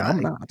masks. Yeah, I'm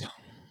not.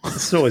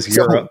 So is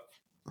Europe.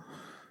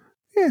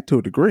 Yeah, to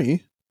a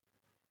degree.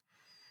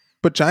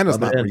 But China's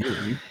not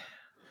really.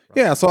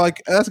 Yeah, so I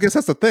guess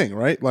that's the thing,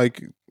 right?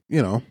 Like,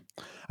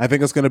 I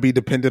think it's going to be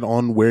dependent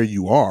on where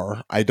you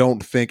are. I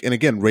don't think, and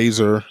again,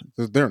 Razer,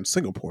 they're in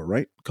Singapore,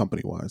 right?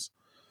 Company-wise.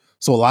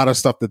 So a lot of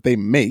stuff that they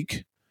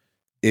make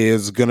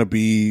is going to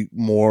be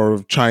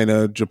more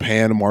China,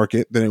 Japan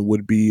market than it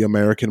would be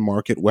American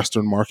market,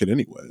 Western market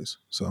anyways.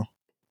 So.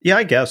 Yeah,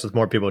 I guess with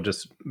more people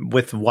just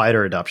with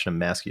wider adoption of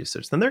mask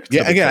usage, then they're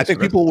I think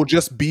people will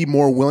just be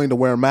more willing to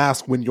wear a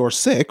mask when you're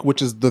sick,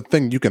 which is the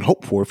thing you can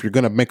hope for if you're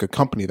going to make a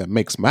company that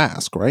makes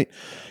masks, right?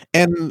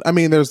 And I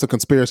mean, there's the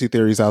conspiracy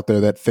theories out there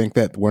that think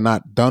that we're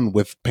not done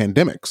with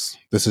pandemics.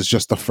 This is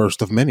just the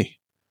first of many.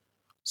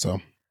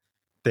 So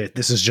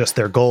this is just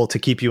their goal to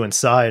keep you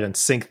inside and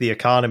sink the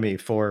economy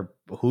for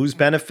whose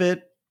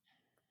benefit?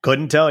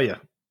 Couldn't tell you.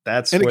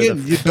 And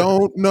again, you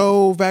don't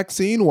know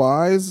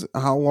vaccine-wise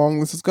how long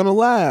this is going to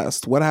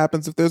last. What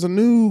happens if there's a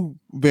new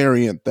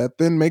variant that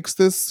then makes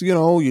this,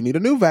 you need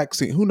a new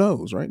vaccine? Who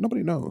knows, right?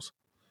 Nobody knows.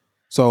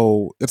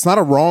 So it's not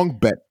a wrong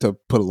bet to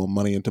put a little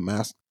money into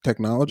mask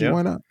technology. Yeah.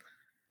 Why not?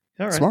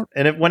 All right. Smart.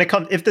 And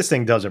if this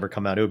thing does ever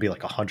come out, it would be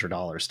like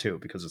 $100 too,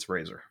 because it's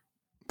Razer.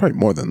 Probably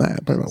more than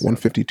that. Probably about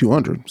 $150,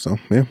 $200. So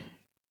yeah.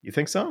 You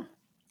think so?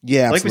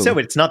 Yeah, like absolutely. we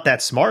said, it's not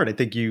that smart. I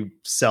think you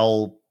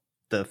sell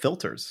the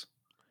filters.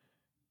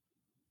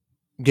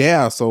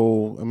 Yeah,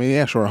 so I mean,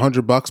 yeah, sure,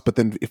 $100, but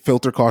then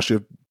filter costs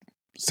you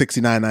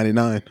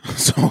 $69.99.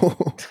 So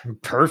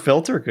per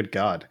filter, good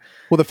God.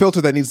 Well, the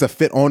filter that needs to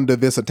fit onto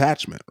this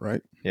attachment,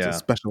 right? Yeah, it's a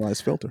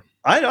specialized filter.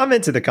 I'm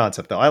into the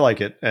concept though. I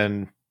like it,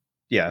 and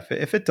yeah,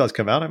 if it does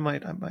come out, I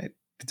might.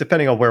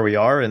 Depending on where we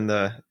are in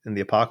the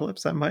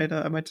apocalypse, I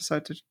might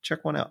decide to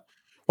check one out.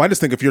 Well, I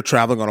just think if you're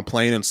traveling on a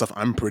plane and stuff,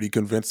 I'm pretty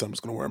convinced I'm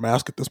just going to wear a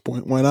mask at this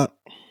point. Why not?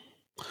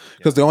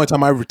 Because the only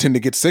time I tend to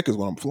get sick is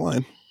when I'm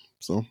flying.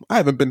 So I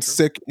haven't been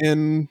sick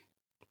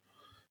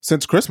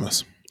since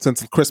Christmas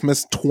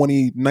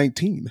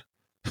 2019.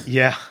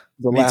 Yeah,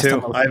 the me last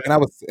too.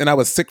 time I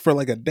was sick for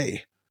like a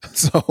day.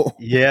 So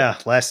yeah,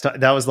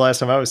 that was the last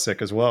time I was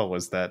sick as well.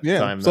 Was that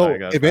time? So that I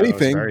got, if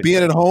anything,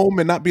 being sick at home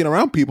and not being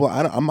around people,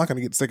 I'm not going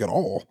to get sick at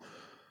all.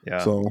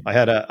 Yeah. So I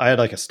had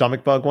like a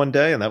stomach bug one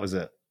day, and that was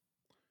it.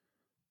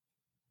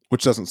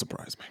 Which doesn't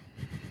surprise me.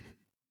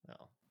 No.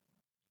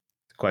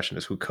 The question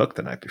is, who cooked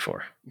the night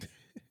before?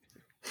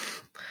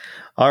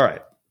 All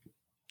right.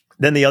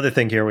 Then the other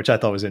thing here, which I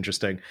thought was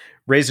interesting,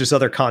 Razer's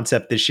other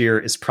concept this year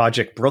is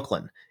Project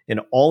Brooklyn, an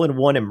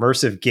all-in-one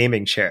immersive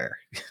gaming chair.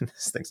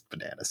 This thing's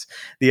bananas.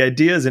 The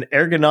idea is an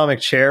ergonomic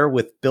chair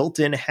with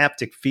built-in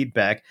haptic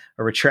feedback,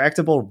 a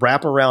retractable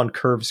wraparound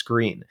curved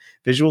screen.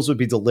 Visuals would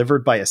be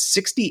delivered by a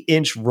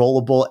 60-inch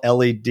rollable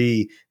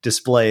LED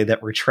display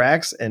that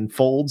retracts and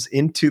folds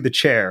into the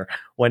chair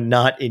when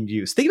not in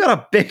use. Think about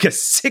how big a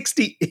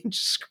 60-inch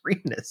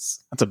screen is.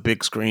 That's a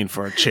big screen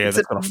for a chair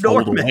that's going to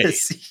fold away.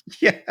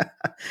 Yeah,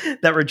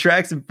 that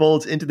retracts and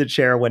folds into the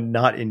chair when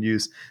not in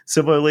use.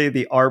 Similarly,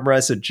 the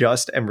armrests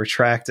adjust and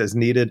retract as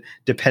needed,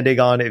 depending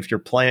on if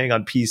you're playing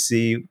on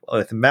PC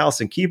with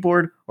mouse and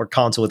keyboard or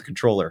console with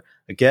controller.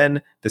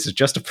 Again, this is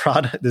just a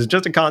product. This is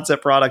just a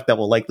concept product that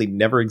will likely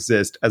never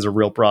exist as a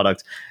real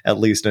product, at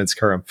least in its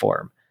current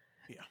form.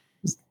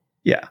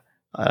 Yeah,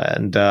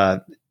 and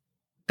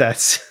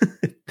that's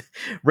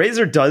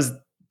Razer does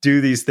do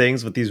these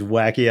things with these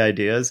wacky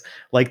ideas,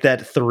 like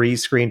that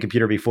 3-screen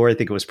computer before. I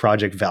think it was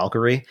Project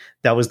Valkyrie.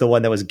 That was the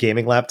one that was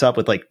gaming laptop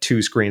with like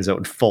 2 screens that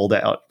would fold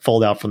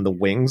out from the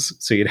wings,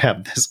 so you'd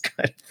have this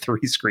kind of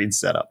 3-screen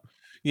setup.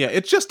 Yeah,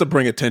 it's just to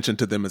bring attention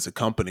to them as a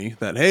company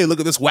that, hey, look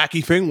at this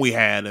wacky thing we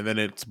had, and then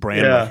it's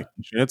brand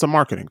recognition. It's a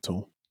marketing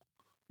tool.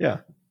 Yeah.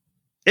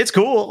 It's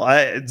cool.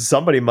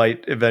 Somebody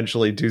might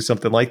eventually do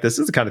something like this.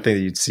 This is the kind of thing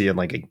that you'd see in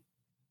like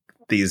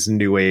these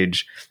new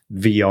age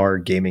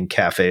VR gaming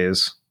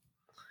cafes.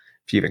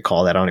 If you even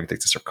call that, I don't even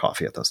think they serve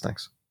coffee at those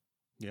things.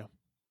 Yeah.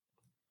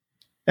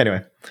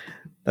 Anyway,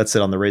 that's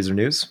it on the Razer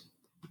news.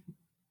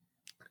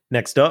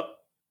 Next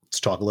up,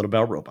 let's talk a little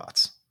about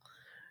robots.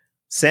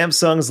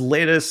 Samsung's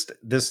latest,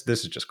 this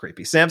is just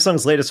creepy.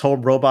 Samsung's latest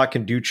home robot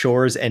can do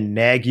chores and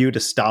nag you to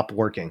stop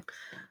working.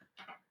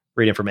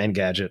 Reading from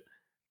Engadget.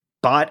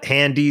 Bot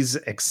Handy's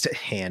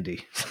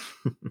Handy.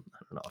 I don't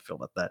know how I feel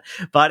about that.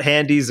 Bot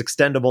Handy's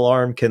extendable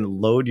arm can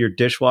load your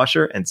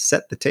dishwasher and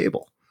set the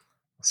table.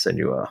 I'll send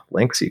you a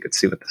link so you can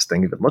see what this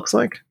thing even looks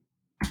like.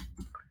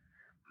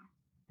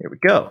 Here we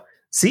go.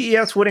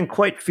 CES wouldn't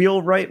quite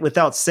feel right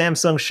without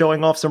Samsung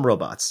showing off some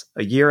robots.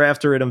 A year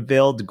after it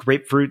unveiled the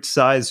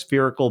grapefruit-sized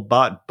spherical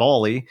bot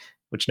Ballie,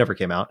 which never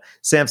came out,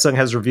 Samsung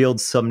has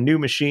revealed some new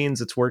machines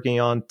it's working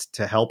on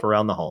to help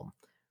around the home.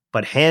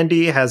 But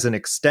Handy has an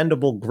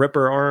extendable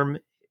gripper arm.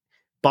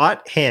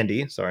 Bot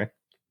Handy,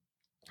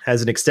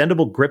 has an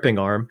extendable gripping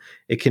arm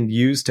it can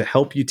use to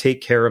help you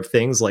take care of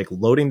things like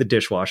loading the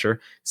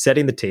dishwasher,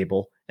 setting the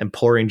table, and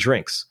pouring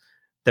drinks.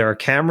 There are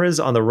cameras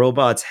on the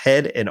robot's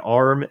head and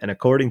arm, and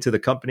according to the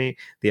company,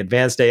 the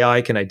advanced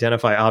AI can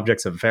identify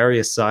objects of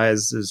various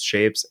sizes,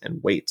 shapes,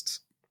 and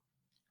weights.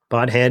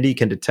 Bot Handy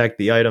can detect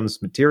the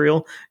item's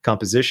material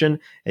composition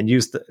and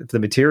use the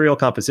material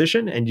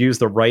composition and use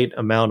the right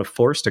amount of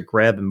force to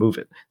grab and move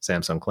it,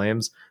 Samsung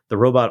claims. The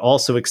robot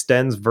also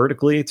extends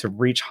vertically to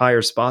reach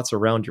higher spots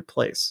around your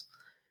place.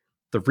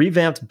 The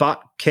revamped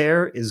Bot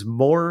Care is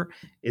more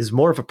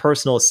of a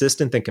personal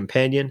assistant than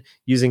companion.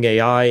 Using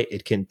AI,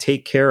 it can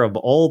take care of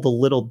all the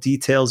little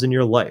details in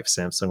your life,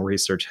 Samsung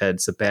research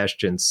head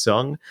Sebastian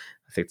Sung,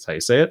 I think that's how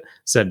you say it,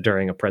 said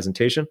during a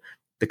presentation.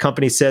 The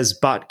company says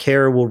Bot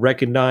Care will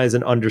recognize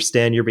and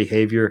understand your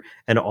behavior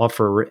and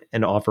offer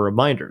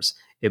reminders.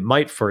 It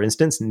might, for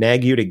instance,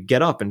 nag you to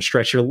get up and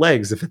stretch your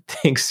legs if it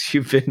thinks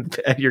you've been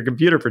at your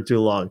computer for too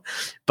long.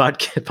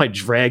 Bot might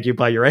drag you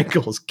by your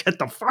ankles. Get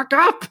the fuck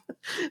up!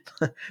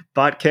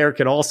 Bot Care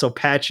can also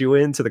patch you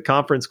into the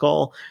conference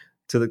call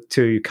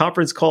to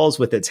conference calls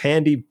with its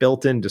handy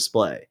built-in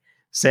display.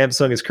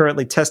 Samsung is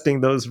currently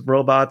testing those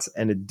robots,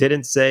 and it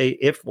didn't say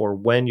if or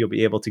when you'll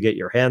be able to get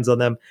your hands on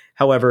them.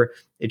 However,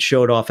 it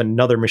showed off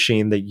another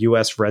machine that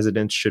U.S.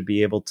 residents should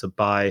be able to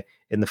buy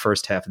in the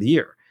first half of the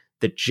year.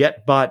 The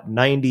JetBot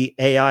 90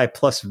 AI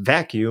Plus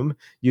vacuum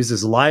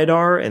uses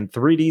LiDAR and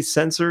 3D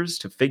sensors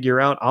to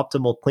figure out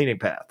optimal cleaning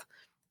path.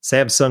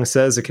 Samsung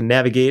says it can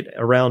navigate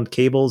around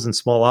cables and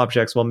small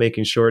objects while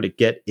making sure to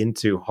get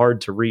into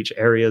hard-to-reach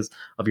areas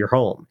of your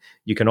home.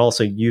 You can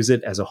also use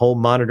it as a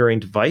home monitoring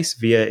device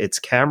via its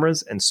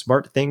cameras and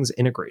SmartThings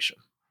integration.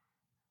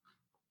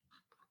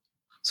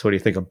 So what do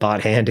you think of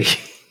Bot Handy?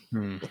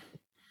 I'm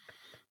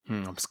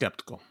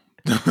skeptical.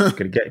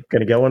 Gonna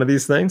get one of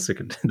these things? It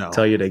could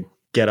tell you to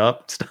get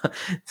up.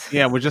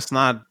 Yeah,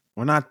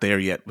 we're not there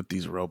yet with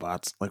these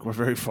robots. Like, we're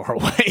very far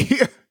away.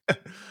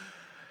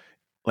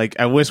 Like,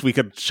 I wish we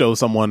could show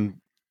someone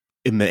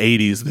in the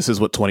 80s, this is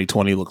what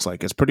 2020 looks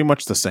like. It's pretty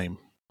much the same.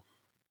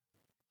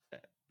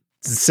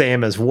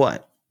 Same as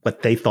what?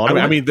 What they thought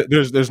I mean,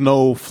 there's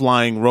no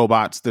flying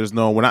robots. We're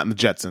not in the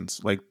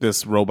Jetsons. Like,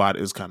 this robot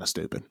is kind of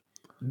stupid.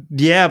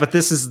 Yeah, but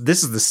this is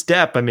the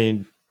step. I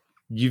mean,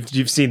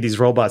 you've seen these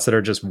robots that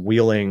are just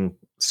wheeling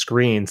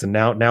screens, and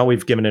now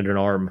we've given it an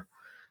arm,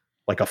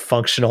 like a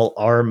functional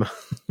arm.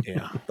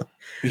 Yeah,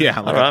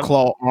 like a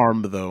claw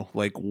arm, though.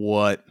 Like,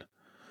 what?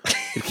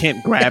 It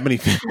can't grab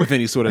anything with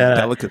any sort of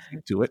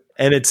delicacy to it,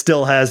 and it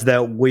still has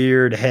that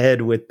weird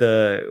head with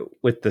the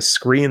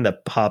screen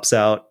that pops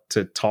out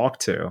to talk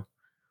to.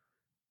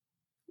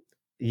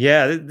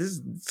 Yeah, this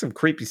is some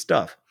creepy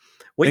stuff.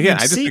 What you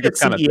see at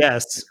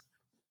CES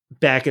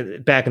back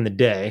in the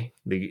day,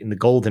 in the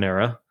golden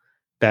era,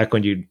 back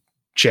when you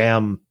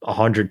jam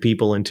 100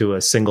 people into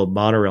a single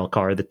monorail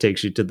car that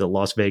takes you to the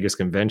Las Vegas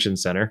Convention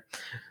Center,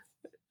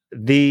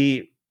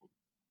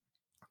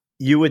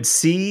 you would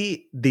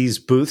see these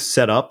booths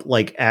set up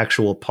like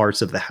actual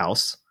parts of the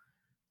house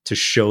to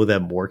show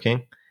them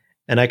working.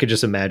 And I could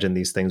just imagine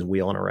these things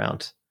wheeling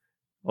around,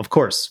 of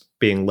course,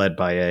 being led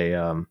by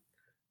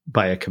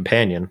a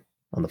companion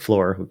on the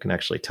floor who can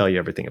actually tell you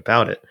everything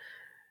about it.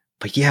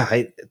 But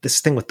yeah, this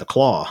thing with the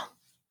claw,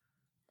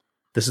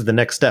 this is the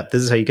next step.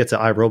 This is how you get to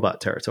iRobot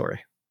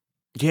territory.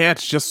 Yeah,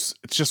 it's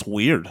just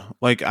weird.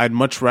 Like, I'd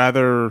much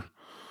rather...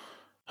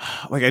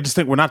 Like, I just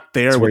think we're not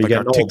there with like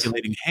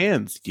articulating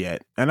hands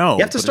yet. I know.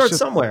 You have to start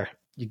somewhere.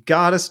 You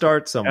got to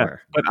start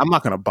somewhere. Yeah, but I'm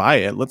not going to buy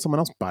it. Let someone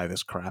else buy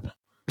this crap.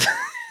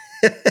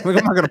 Like,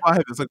 I'm not going to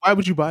buy this. Like, why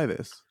would you buy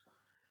this?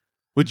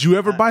 Would you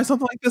ever buy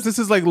something like this? This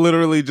is like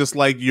literally just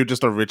like you're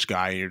just a rich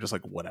guy and you're just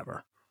like,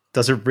 whatever.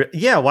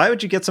 Yeah, why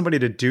would you get somebody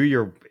to do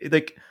your...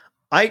 Like,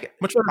 I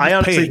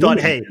honestly thought,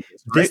 hey,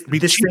 this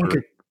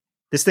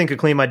thing could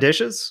clean my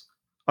dishes.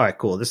 All right,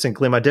 cool. This thing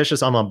clean my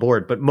dishes. I'm on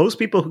board. But most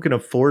people who can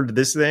afford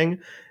this thing,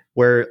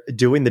 where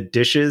doing the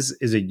dishes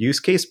is a use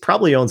case,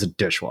 probably owns a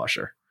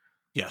dishwasher.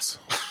 Yes.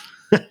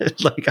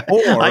 Like,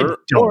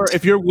 or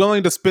if you're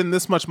willing to spend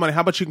this much money,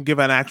 how about you can give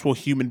an actual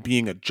human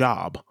being a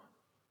job?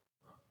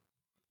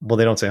 Well,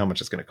 they don't say how much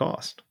it's going to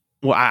cost.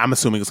 Well, I'm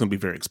assuming it's going to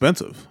be very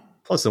expensive.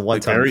 Plus the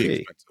one-time fee.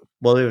 Expensive.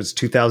 Well, it was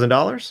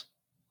 $2,000.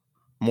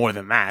 More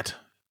than that.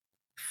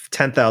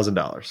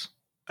 $10,000.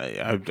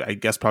 I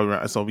guess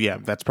probably. So yeah,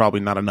 that's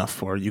probably not enough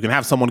for you. Can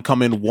have someone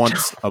come in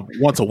once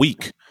a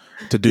week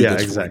to do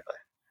this. Exactly.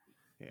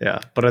 Yeah,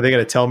 but are they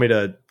going to tell me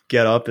to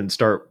get up and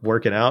start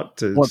working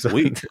out once a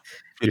week?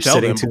 You tell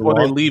them before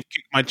they leave,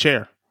 kick my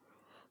chair.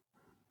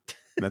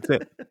 That's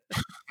it.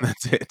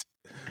 That's it.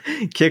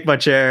 Kick my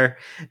chair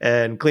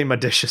and clean my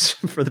dishes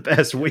for the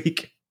past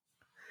week.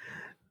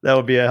 That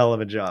would be a hell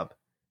of a job.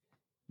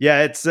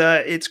 Yeah,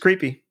 it's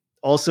creepy.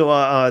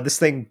 Also, this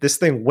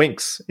thing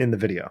winks in the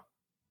video.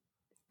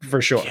 For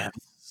sure. Yeah,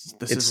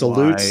 it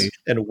salutes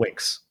and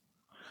winks.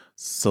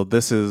 So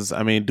this is,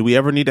 I mean, do we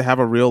ever need to have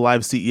a real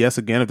live CES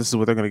again if this is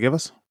what they're going to give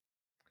us?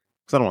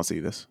 Because I don't want to see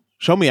this.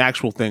 Show me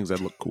actual things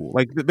that look cool.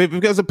 Like,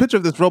 there's a picture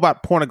of this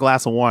robot pouring a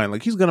glass of wine.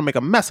 Like, he's going to make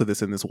a mess of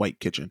this in this white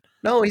kitchen.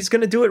 No, he's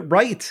going to do it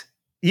right.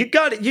 You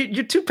got it.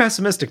 You're too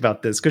pessimistic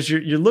about this because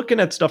you're looking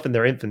at stuff in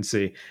their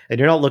infancy and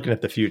you're not looking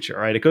at the future,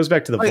 right? It goes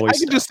back to the voice. I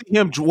can just see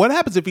him. What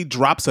happens if he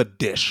drops a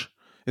dish?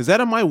 Is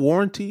that in my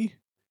warranty?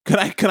 Can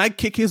I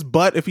kick his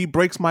butt if he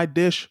breaks my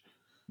dish?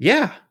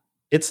 Yeah,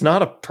 it's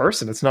not a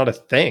person. It's not a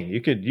thing. You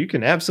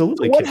can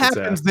absolutely. So what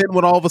happens then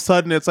when all of a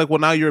sudden it's like, well,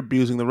 now you're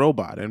abusing the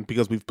robot, and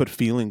because we've put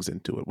feelings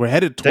into it, we're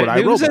headed toward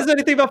iRobot. Who says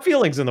anything about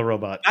feelings in the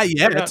robot? Not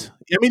yet.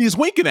 I mean, he's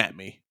winking at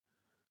me.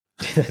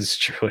 That's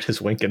true. It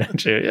is winking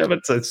at you. Yeah, but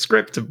it's a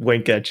script to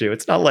wink at you.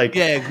 It's not like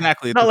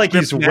exactly. It's not like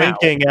he's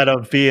winking at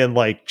him being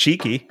like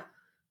cheeky.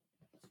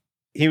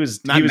 He was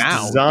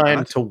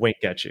designed to wink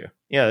at you.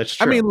 Yeah, that's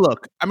true.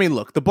 I mean,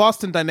 look. The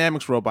Boston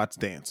Dynamics robots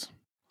dance.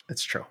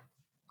 That's true.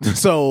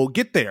 So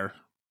get there.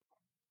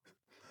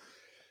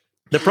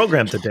 They're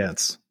programmed to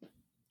dance.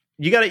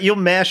 You'll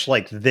mash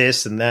like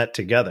this and that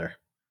together.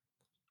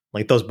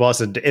 Like those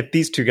Boston. If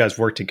these two guys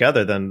work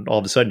together, then all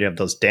of a sudden you have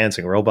those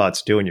dancing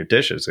robots doing your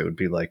dishes. It would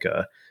be like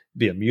a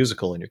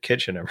musical in your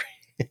kitchen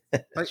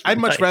I'd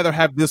much rather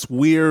have this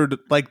weird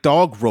like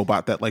dog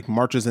robot that like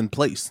marches in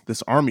place.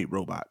 This army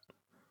robot.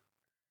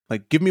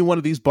 Like, give me one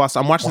of these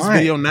Boston. I'm watching this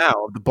video now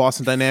of the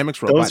Boston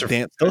Dynamics robot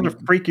dance. Those are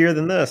freakier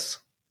than this.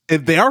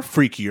 They are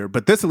freakier,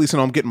 but this at least I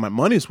know I'm getting my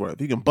money's worth.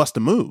 You can bust a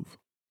move.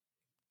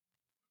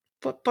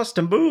 But bust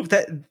a move?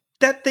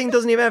 That thing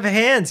doesn't even have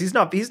hands. He's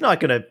not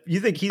gonna. You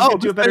think he's gonna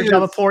do a better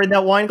job of pouring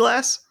that wine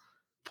glass?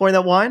 Pouring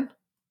that wine?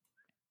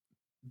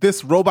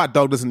 this robot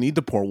dog doesn't need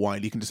to pour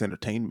wine. He can just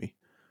entertain me.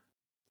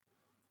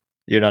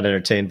 You're not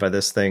entertained by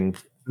this thing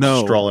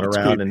strolling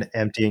around and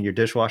emptying your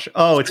dishwasher?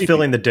 Oh, it's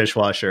filling the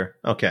dishwasher.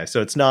 Okay,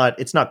 so it's not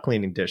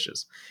cleaning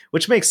dishes,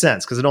 which makes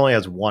sense because it only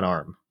has one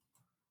arm.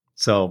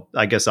 So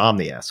I guess I'm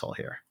the asshole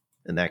here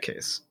in that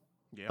case.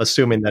 Yeah.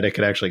 Assuming that it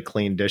could actually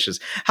clean dishes.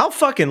 How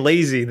fucking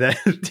lazy that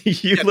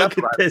you look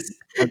at this.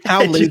 Like,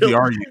 how lazy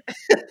are you?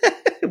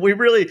 we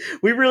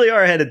really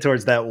are headed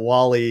towards that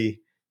WALL-E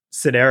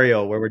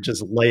scenario where we're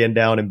just laying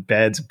down in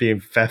beds, being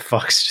fat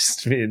fucks,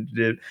 just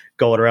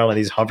going around on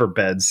these hover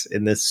beds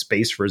in this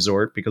space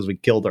resort because we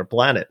killed our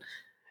planet.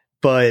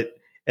 And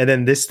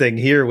then this thing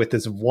here with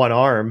this one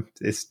arm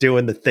is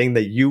doing the thing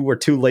that you were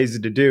too lazy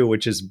to do,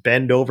 which is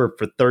bend over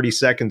for 30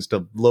 seconds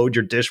to load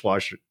your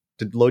dishwasher.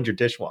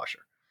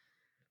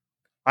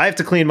 I have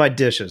to clean my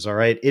dishes. All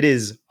right. It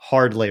is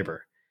hard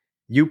labor.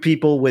 You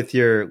people with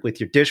your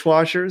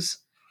dishwashers,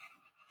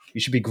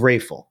 you should be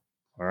grateful.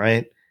 All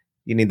right.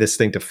 You need this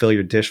thing to fill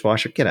your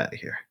dishwasher. Get out of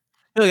here.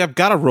 Like, I've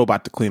got a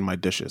robot to clean my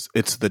dishes.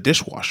 It's the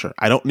dishwasher.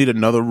 I don't need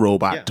another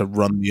robot to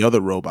run the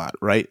other robot,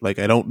 right? Like,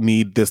 I don't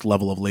need this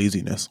level of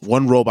laziness.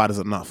 One robot is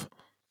enough.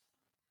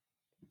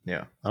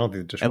 Yeah, I don't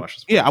think the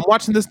dishwasher's... I'm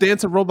watching this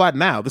dancing robot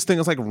now. This thing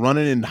is like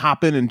running and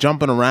hopping and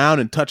jumping around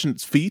and touching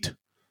its feet.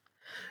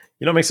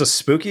 You know what makes us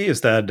spooky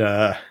is that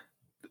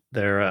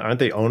they're aren't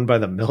they owned by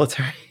the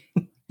military?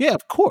 Yeah,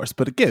 of course.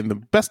 But again, the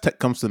best tech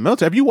comes to the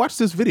military. Have you watched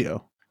this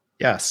video?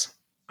 Yes.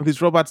 Of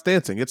these robots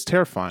dancing. It's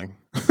terrifying.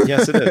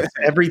 Yes, it is.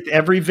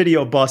 Every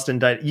video Boston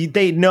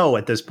they know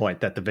at this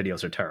point that the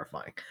videos are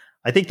terrifying.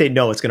 I think they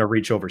know it's going to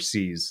reach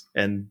overseas,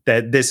 and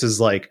that this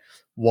is like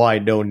why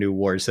no new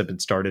wars have been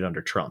started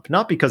under Trump.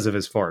 Not because of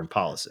his foreign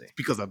policy,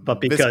 because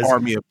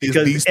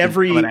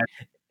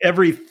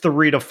every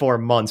 3 to 4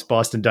 months,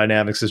 Boston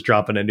Dynamics is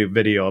dropping a new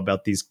video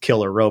about these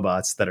killer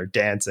robots that are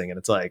dancing, and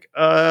it's like,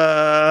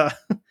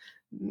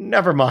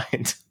 never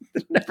mind.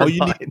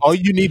 All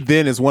you need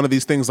then is one of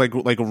these things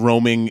like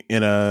roaming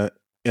in a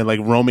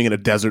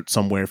desert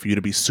somewhere for you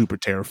to be super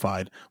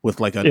terrified with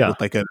an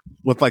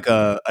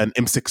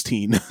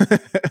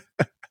M16.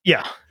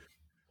 Yeah,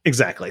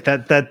 exactly.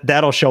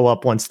 That'll show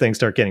up once things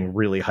start getting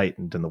really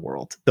heightened in the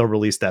world. They'll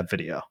release that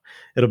video.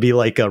 It'll be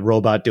like a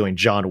robot doing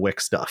John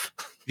Wick stuff.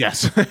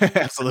 Yes,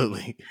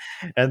 absolutely.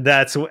 And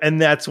that's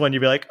when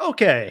you'll be like,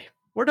 okay,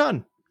 we're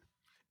done.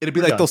 It'd be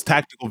like those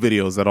tactical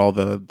videos that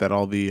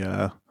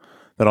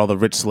all the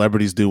rich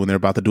celebrities do when they're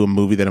about to do a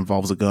movie that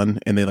involves a gun,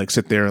 and they like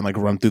sit there and like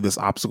run through this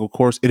obstacle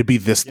course. It'd be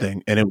this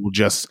thing, and it will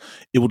just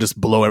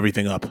blow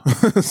everything up.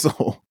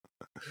 So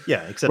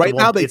yeah, except right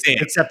now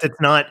except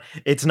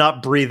it's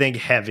not breathing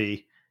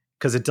heavy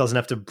because it doesn't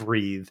have to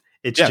breathe.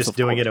 It's just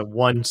doing it in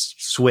one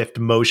swift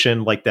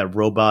motion, like that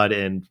robot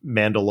in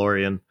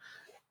Mandalorian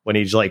when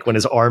his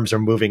arms are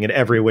moving in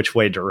every which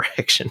way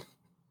direction.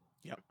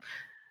 Yep.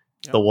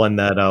 The one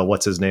that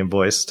what's his name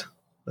voiced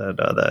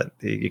the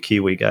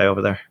Kiwi guy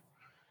over there.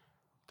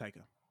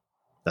 Taika.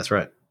 That's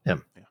right.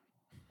 Him. Yeah.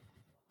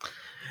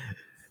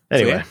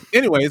 Anyway. So,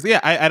 anyways,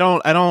 I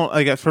don't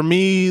like, for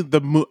me,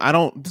 this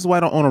is why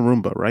I don't own a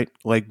Roomba, right?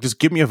 Like, just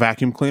give me a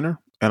vacuum cleaner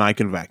and I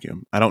can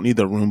vacuum. I don't need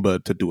the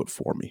Roomba to do it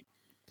for me.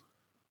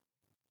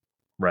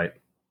 Right.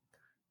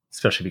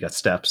 Especially if you got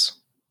steps.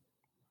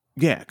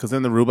 Yeah, because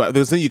then the Roomba,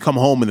 then you come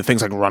home and the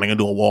thing's like running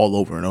into a wall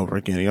over and over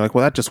again. You're like,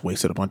 well, that just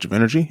wasted a bunch of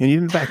energy and you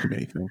didn't vacuum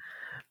anything.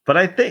 But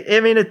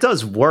it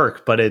does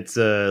work, but it's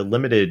a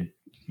limited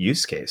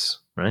use case,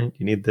 right?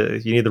 You need the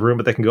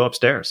Roomba that can go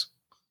upstairs.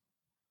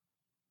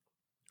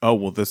 Oh,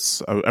 well,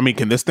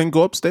 can this thing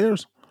go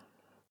upstairs?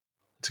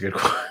 That's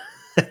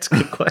a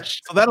good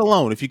question. So that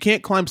alone, if you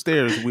can't climb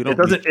stairs,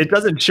 it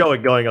doesn't show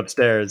it going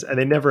upstairs, and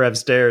they never have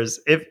stairs.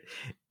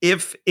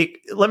 If it,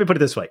 let me put it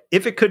this way,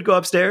 if it could go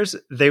upstairs,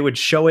 they would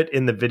show it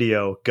in the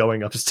video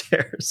going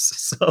upstairs.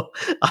 So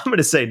I'm going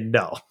to say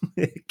no,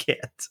 it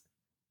can't.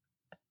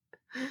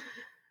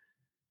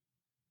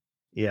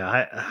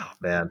 Yeah,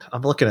 man,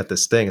 I'm looking at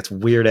this thing. It's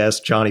weird ass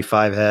Johnny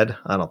Five head.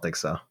 I don't think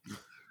so.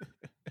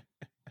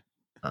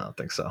 All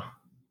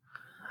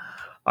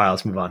right,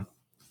 let's move on.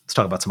 Let's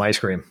talk about some ice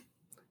cream.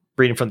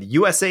 Reading from the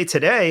USA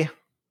Today,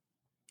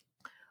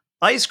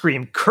 ice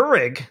cream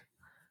Keurig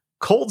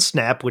Cold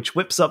Snap, which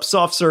whips up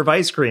soft serve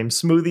ice cream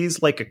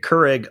smoothies like a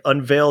Keurig,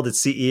 unveiled at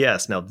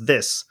CES. Now,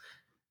 this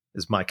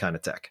is my kind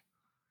of tech.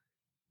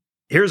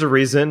 Here's a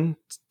reason.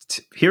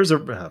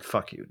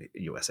 Fuck you,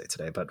 USA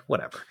Today, but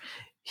whatever.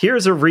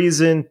 Here's a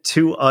reason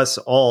to us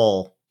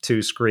all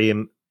to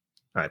scream.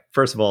 All right,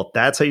 first of all,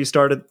 that's how you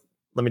started.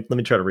 Let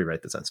me try to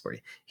rewrite the sentence for you.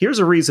 Here's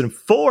a reason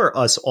for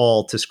us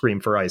all to scream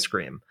for ice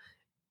cream.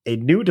 A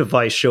new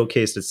device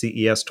showcased at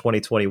CES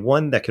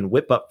 2021 that can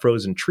whip up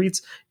frozen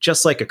treats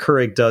just like a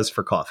Keurig does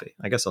for coffee.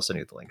 I guess I'll send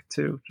you the link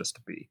too, just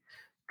to be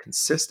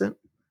consistent.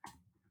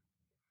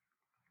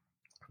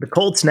 The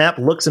Cold Snap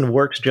looks and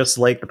works just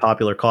like the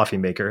popular coffee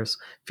makers,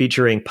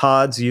 featuring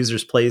pods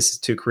users place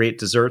to create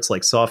desserts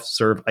like soft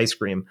serve ice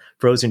cream,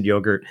 frozen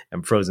yogurt,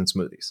 and frozen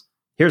smoothies.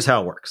 Here's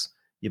how it works.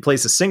 You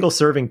place a single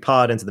serving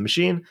pod into the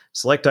machine,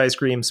 select ice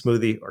cream,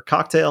 smoothie, or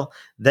cocktail,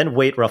 then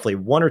wait roughly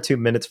 1 or 2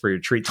 minutes for your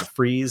treat to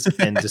freeze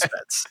and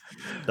dispense.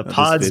 The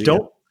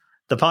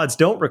pods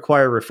don't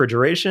require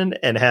refrigeration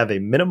and have a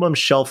minimum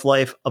shelf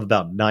life of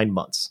about 9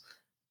 months.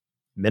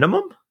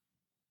 Minimum?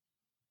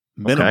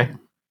 Okay.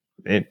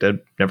 I've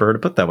never heard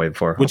it put that way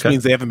before. Which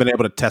means they haven't been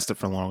able to test it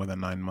for longer than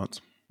 9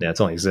 months. Yeah,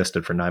 it's only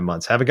existed for 9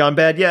 months. Haven't gone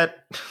bad yet.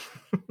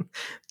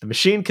 The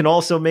machine can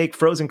also make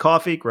frozen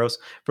coffee,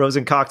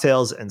 frozen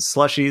cocktails, and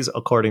slushies,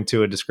 according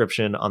to a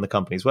description on the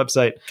company's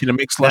website. Can it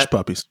make slush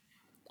puppies?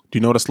 Do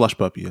you know what a slush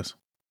puppy is?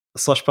 A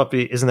slush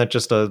puppy, isn't that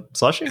just a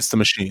slushie? It's the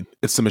machine.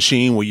 It's the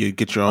machine where you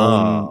get your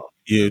own,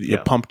 you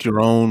pumped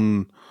your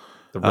own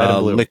the red and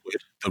blue. liquid,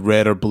 the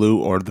red or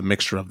blue, or the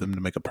mixture of them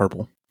to make a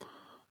purple.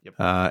 Yep.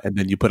 And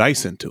then you put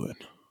ice into it.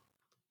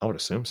 I would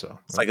assume so.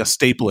 It's like a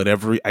staple at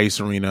every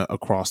ice arena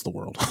across the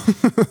world.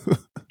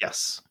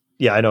 Yes.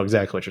 Yeah, I know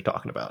exactly what you're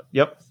talking about.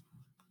 Yep.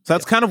 So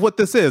that's kind of what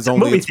this is.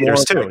 Only movie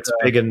theaters too. Like it's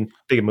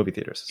big in movie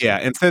theaters. Yeah.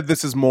 Instead,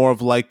 this is more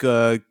of like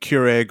a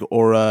Keurig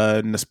or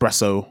a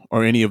Nespresso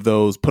or any of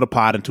those. Put a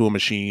pod into a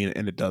machine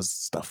and it does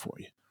stuff for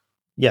you.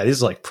 Yeah,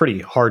 these are like pretty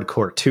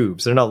hardcore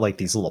tubes. They're not like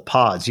these little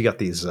pods. You got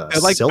these they're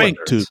like cylinders.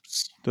 Bank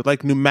tubes. They're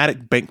like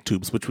pneumatic bank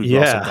tubes, which we've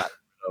also gotten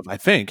rid of, I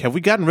think. Have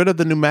we gotten rid of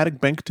the pneumatic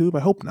bank tube?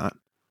 I hope not.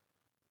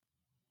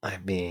 I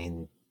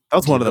mean, that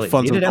was one of the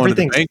funs of going to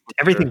the bank.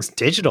 Everything's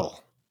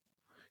digital.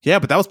 Yeah,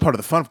 but that was part of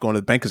the fun of going to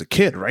the bank as a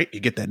kid, right? You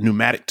get that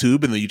pneumatic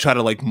tube and then you try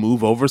to like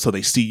move over so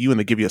they see you and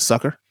they give you a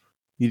sucker.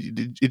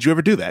 Did you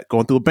ever do that?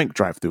 Going through a bank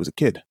drive-through as a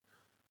kid?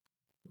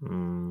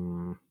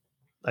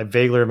 I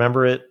vaguely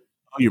remember it.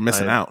 Oh, you're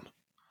missing out.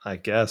 I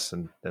guess,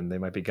 and then they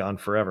might be gone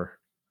forever.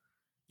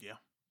 Yeah.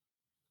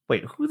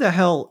 Wait, who the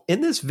hell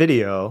in this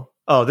video?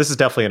 Oh, this is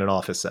definitely in an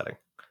office setting.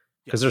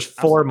 Because there's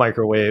 4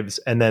 microwaves,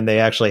 and then they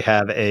actually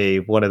have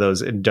one of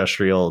those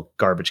industrial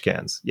garbage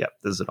cans. Yep,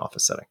 this is an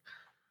office setting.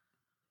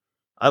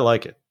 I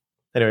like it.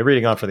 Anyway,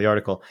 reading on from the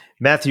article,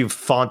 Matthew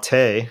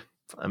Fonte,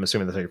 I'm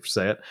assuming that's how you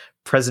say it,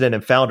 president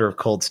and founder of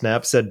Cold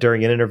Snap, said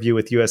during an interview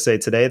with USA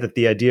Today that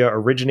the idea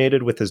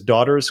originated with his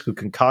daughters, who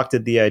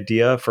concocted the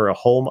idea for a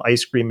home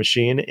ice cream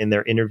machine in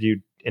their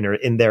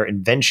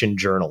invention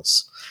journnly.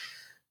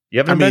 You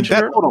have an invention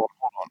journal?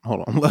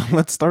 Hold on.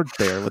 Let's start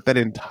there with that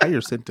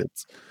entire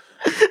sentence.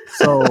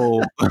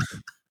 So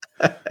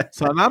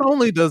not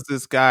only does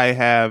this guy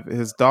have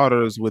his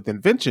daughters with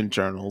invention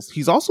journals,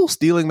 he's also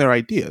stealing their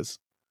ideas.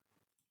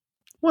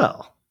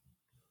 Well,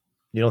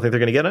 you don't think they're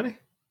going to get any?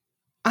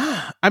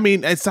 I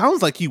mean, it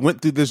sounds like he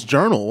went through this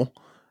journal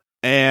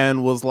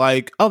and was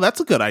like, oh, that's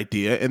a good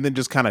idea, and then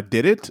just kind of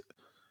did it.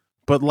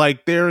 But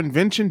like their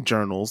invention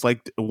journals,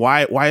 like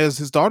why is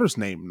his daughter's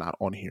name not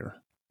on here?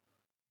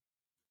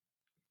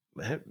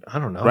 I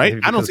don't know. Right?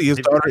 I don't see his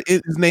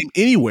name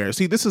anywhere.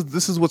 See, this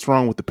is what's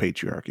wrong with the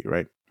patriarchy,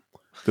 right?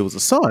 If there was a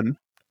son,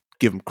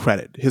 give him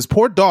credit. His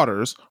poor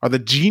daughters are the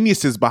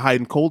geniuses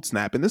behind Cold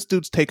Snap, and this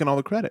dude's taking all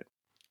the credit.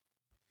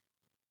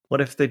 What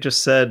if they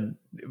just said,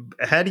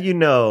 how do you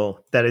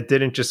know that it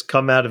didn't just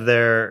come out of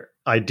their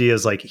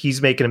ideas? Like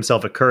he's making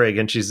himself a Keurig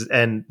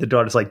and the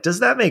daughter's like, does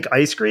that make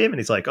ice cream?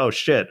 And he's like, oh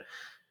shit,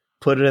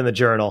 put it in the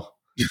journal.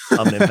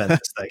 I'm going to invent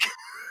this thing.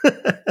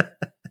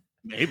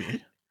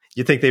 Maybe.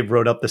 You think they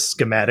wrote up the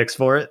schematics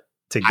for it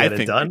to get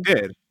it done? They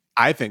did.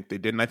 I think they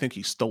did, and I think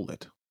he stole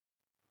it.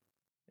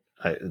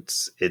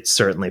 It's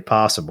certainly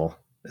possible.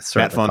 It's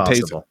certainly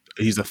possible.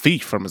 He's a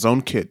thief from his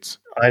own kids.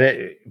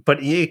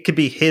 But it could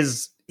be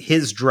his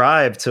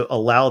drive to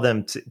allow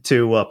them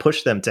to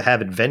push them to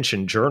have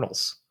invention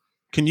journals.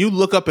 Can you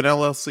look up an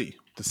LLC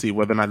to see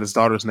whether or not his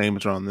daughter's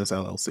names are on this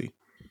LLC?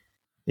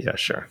 Yeah,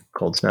 sure.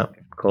 Cold Snap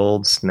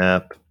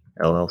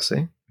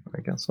LLC,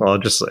 I guess. Well, I'll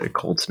just say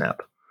Cold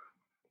Snap.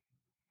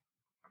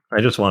 I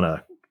just want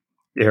to.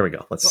 Here we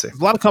go. Let's see. There's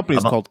a lot of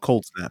companies called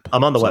Cold Snap.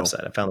 I'm on the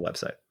website. I found the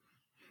website.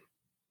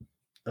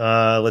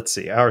 Let's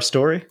see. Our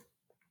story.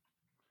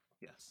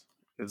 Yes.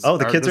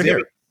 The kids are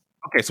here.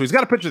 Okay, so he's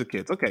got a picture of the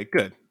kids. Okay,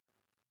 good.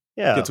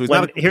 Yeah. Good,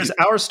 so here's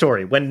our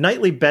story. When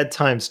nightly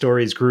bedtime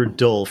stories grew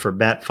dull for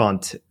Matt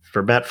Fonte,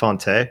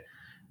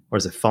 or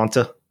is it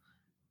Fonte?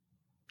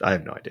 I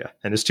have no idea.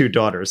 And his 2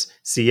 daughters,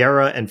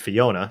 Sierra and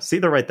Fiona. See,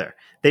 they're right there.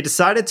 They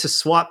decided to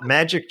swap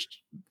magic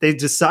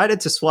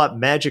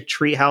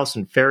treehouse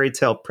and fairy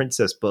tale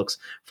princess books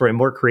for a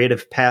more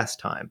creative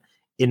pastime,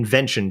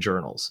 invention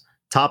journals.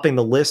 Topping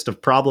the list of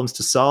problems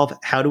to solve,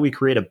 how do we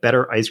create a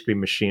better ice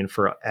cream machine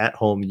for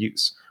at-home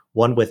use,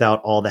 one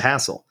without all the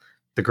hassle?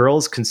 The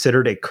girls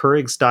considered a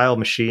Keurig-style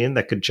machine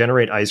that could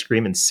generate ice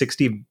cream in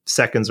 60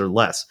 seconds or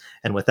less,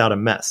 and without a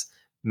mess.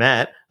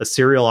 Matt, a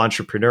serial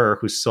entrepreneur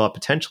who saw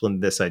potential in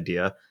this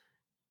idea.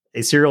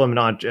 In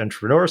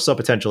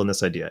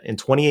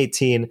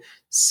 2018,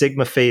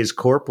 Sigma Phase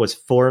Corp was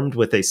formed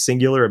with a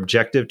singular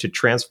objective to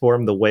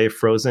transform the way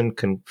frozen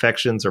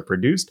confections are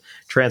produced,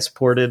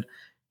 transported,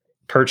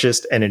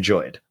 purchased, and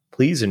enjoyed.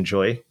 Please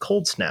enjoy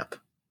Cold Snap.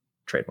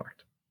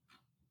 Trademarked.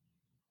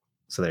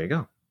 So there you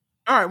go.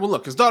 All right. Well,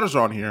 look, his daughters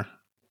are on here.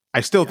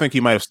 I still think he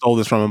might have stole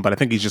this from him, but I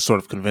think he's just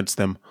sort of convinced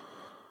them.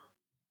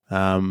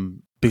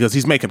 because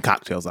he's making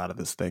cocktails out of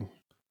this thing.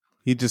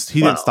 He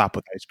didn't stop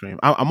with ice cream.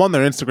 I'm on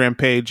their Instagram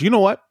page. You know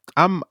what?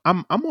 I'm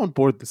on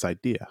board with this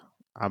idea.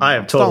 I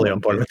am totally on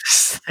board with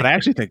this thing. But I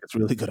actually think it's a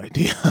really good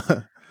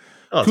idea.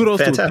 Kudos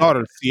to his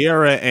daughter,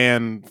 Sierra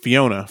and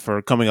Fiona,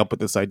 for coming up with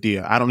this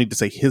idea. I don't need to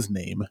say his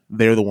name.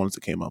 They're the ones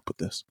that came up with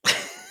this.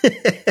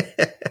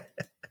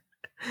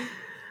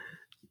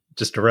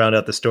 Just to round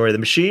out the story, the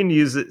machine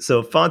uses...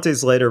 So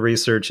Fonte's later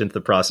research into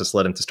the process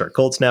led him to start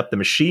Cold Snap. The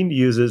machine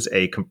uses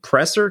a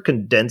compressor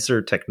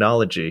condenser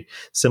technology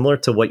similar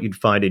to what you'd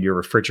find in your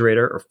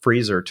refrigerator or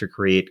freezer to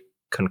create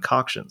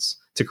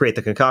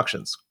the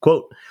concoctions.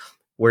 Quote,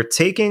 we're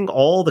taking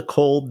all the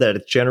cold that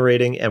it's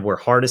generating and we're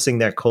harnessing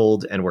that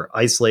cold and we're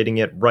isolating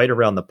it right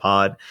around the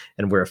pod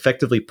and we're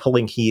effectively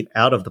pulling heat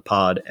out of the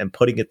pod and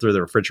putting it through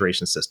the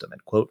refrigeration system,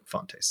 end quote,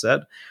 Fonte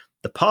said.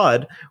 The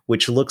pod,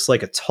 which looks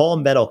like a tall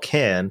metal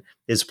can,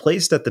 is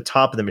placed at the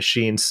top of the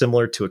machine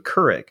similar to a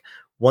Keurig.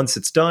 Once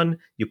it's done,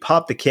 you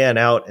pop the can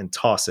out and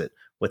toss it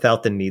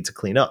without the need to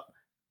clean up.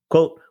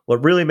 Quote,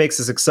 what really makes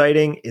this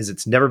exciting is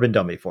it's never been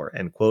done before,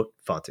 end quote,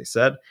 Fonte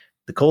said.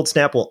 The Cold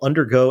Snap will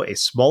undergo a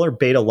smaller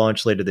beta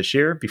launch later this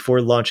year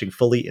before launching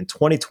fully in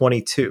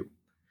 2022.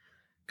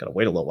 Gotta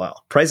wait a little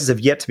while. Prices have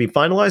yet to be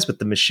finalized, but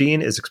the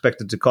machine is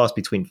expected to cost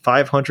between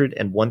 $500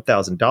 and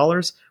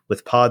 $1,000,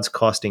 with pods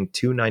costing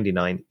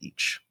 $299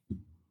 each.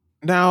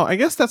 Now, I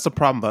guess that's the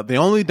problem. Though. The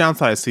only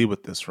downside I see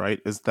with this, right,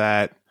 is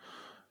that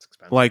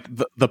like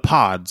the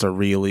pods are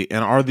really,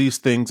 and are these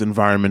things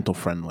environmental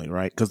friendly,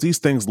 right? Because these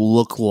things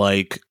look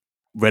like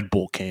Red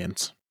Bull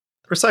cans.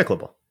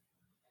 Recyclable.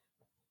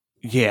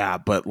 Yeah,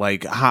 but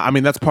like, I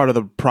mean, that's part of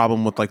the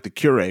problem with like the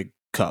Keurig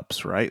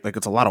cups, right? Like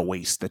it's a lot of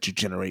waste that you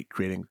generate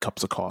creating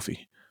cups of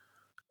coffee.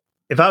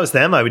 If I was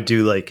them, I would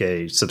do like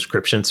a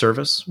subscription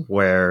service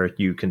where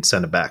you can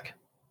send it back.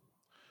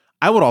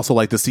 I would also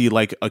like to see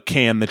like a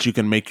can that you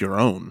can make your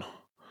own.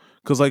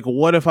 Because like,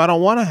 what if I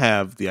don't want to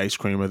have the ice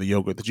cream or the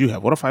yogurt that you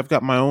have? What if I've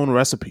got my own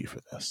recipe for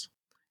this?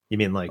 You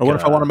mean like... Or what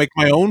if I want to make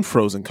my own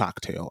frozen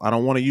cocktail? I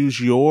don't want to use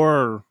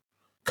your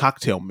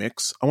cocktail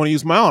mix. I want to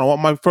use my own. I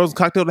want my frozen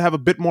cocktail to have a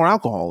bit more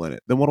alcohol in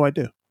it. Then what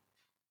do?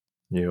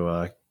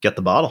 You get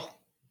the bottle.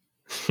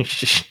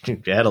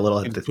 You add a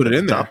little... Put it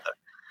in there.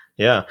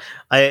 Yeah.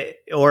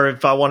 Or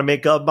if I want to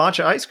make a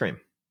matcha ice cream,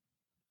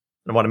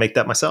 I want to make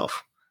that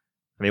myself.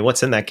 I mean,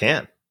 what's in that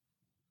can?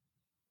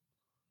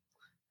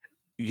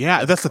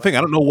 Yeah, that's the thing.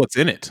 I don't know what's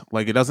in it.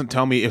 Like, it doesn't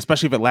tell me,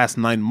 especially if it lasts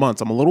 9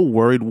 months. I'm a little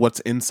worried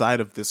what's inside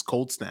of this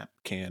Cold Snap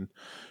can.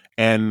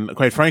 And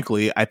quite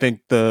frankly, I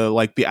think the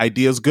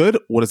idea is good.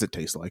 What does it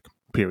taste like?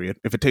 Period.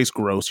 If it tastes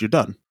gross, you're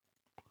done.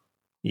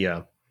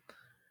 Yeah.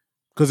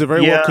 Because it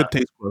very well could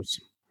taste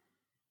gross.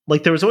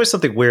 Like, there was always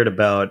something weird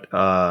about,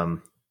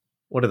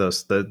 what are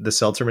those? The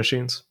seltzer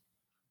machines?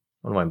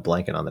 What am I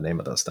blanking on the name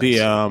of those things?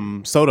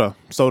 The soda,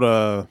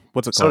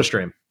 what's it called?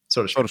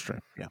 Soda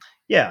Stream. Yeah.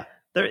 Yeah.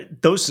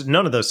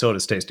 None of those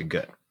sodas tasted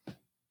good.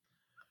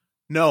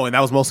 No, and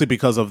that was mostly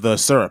because of the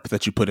syrup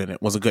that you put in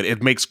it. Wasn't good.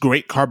 It makes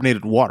great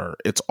carbonated water.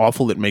 It's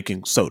awful at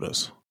making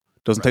sodas.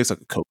 Doesn't taste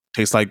like a Coke.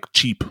 Tastes like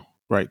cheap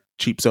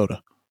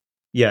soda.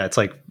 Yeah,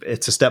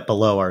 it's a step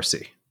below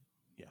RC.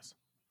 Yes.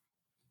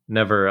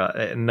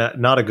 Never,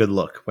 not a good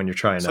look when you're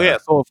trying to. So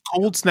if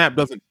Cold Snap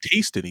doesn't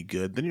taste any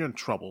good, then you're in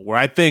trouble. Where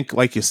I think,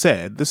 like you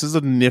said, this is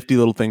a nifty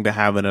little thing to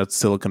have in a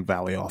Silicon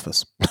Valley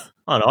office.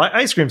 I don't know.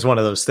 Ice cream's one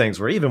of those things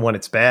where even when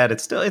it's bad,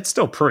 it's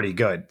still pretty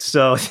good.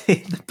 So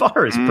the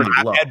bar is pretty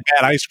low. I've had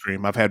bad ice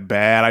cream. I've had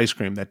bad ice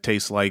cream that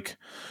tastes like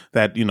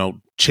that,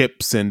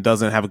 chips and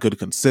doesn't have a good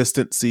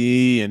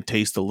consistency and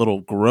tastes a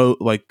little gross,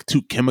 like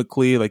too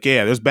chemically. Like,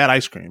 yeah, there's bad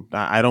ice cream.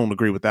 I don't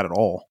agree with that at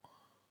all.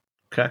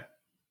 Okay,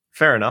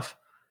 fair enough.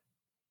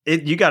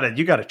 You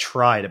gotta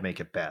try to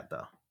make it bad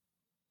though.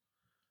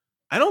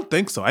 I don't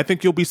think so. I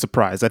think you'll be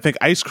surprised. I think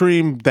ice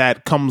cream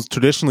that comes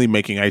traditionally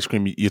making ice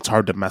cream, it's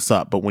hard to mess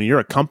up. But when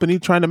you're a company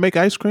trying to make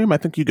ice cream, I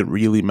think you can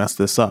really mess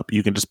this up.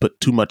 You can just put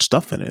too much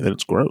stuff in it and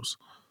it's gross.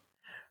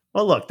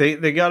 Well, look,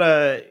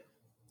 they're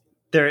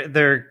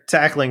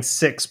tackling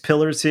 6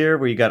 pillars here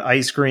where you got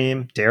ice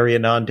cream, dairy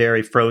and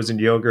non-dairy, frozen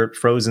yogurt,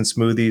 frozen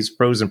smoothies,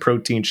 frozen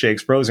protein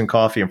shakes, frozen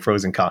coffee, and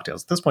frozen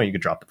cocktails. At this point, you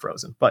could drop the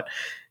frozen. But,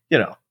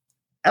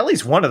 at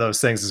least one of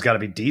those things has got to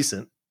be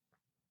decent.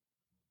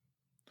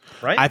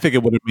 Right? I think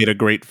it would have made a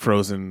great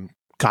frozen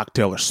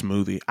cocktail or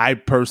smoothie. I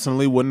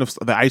personally wouldn't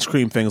have. The ice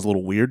cream thing is a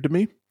little weird to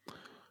me.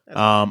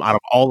 Out of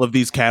all of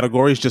these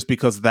categories, just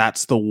because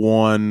that's the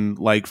one,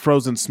 like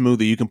frozen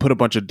smoothie, you can put a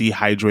bunch of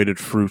dehydrated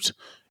fruit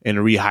and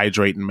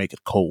rehydrate and make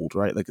it cold,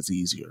 right? Like it's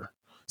easier.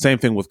 Same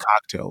thing with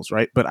cocktails,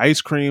 right? But ice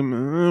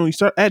cream, you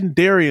start adding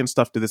dairy and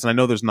stuff to this, and I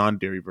know there's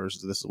non-dairy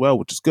versions of this as well,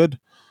 which is good.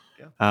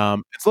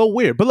 It's a little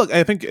weird, but look,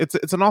 I think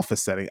it's an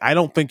office setting. I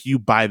don't think you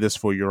buy this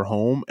for your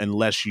home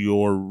unless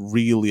you're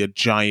really a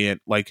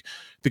giant, like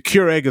the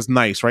Keurig is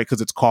nice, right? Because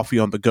it's coffee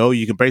on the go.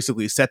 You can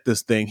basically set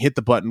this thing, hit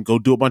the button, go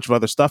do a bunch of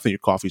other stuff, and your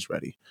coffee's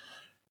ready.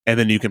 And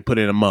then you can put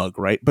in a mug,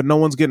 right? But no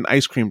one's getting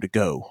ice cream to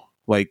go.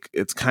 Like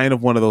it's kind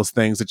of one of those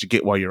things that you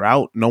get while you're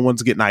out. No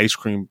one's getting an ice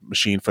cream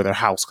machine for their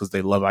house because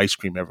they love ice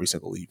cream every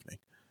single evening.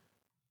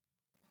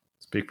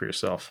 Speak for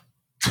yourself.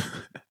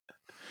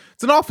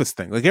 It's an office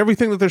thing. Like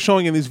everything that they're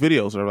showing in these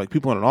videos are like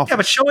people in an office. Yeah,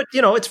 but show it.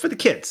 It's for the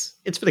kids.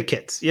 It's for the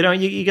kids. You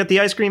get the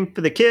ice cream for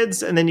the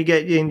kids, and then you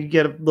get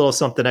a little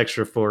something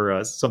extra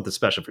for something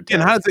special for.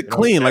 And how does it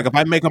clean? Like if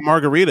I make a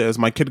margarita, is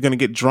my kid going to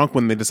get drunk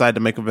when they decide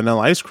to make a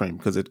vanilla ice cream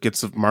because it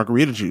gets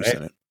margarita juice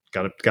in it?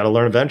 Got to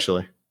learn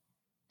eventually.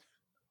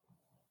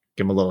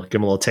 Give them a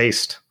little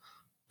taste.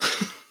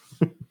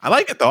 I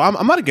like it though.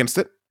 I'm not against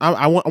it.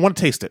 I want to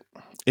taste it.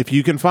 If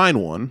you can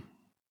find one.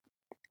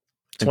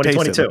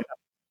 2022.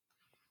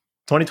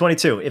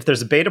 2022. If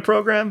there's a beta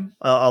program,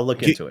 I'll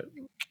look into it.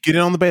 Get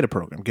in on the beta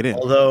program. Get in.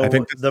 Although I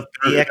think the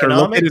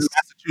economics, in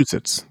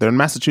Massachusetts. They're in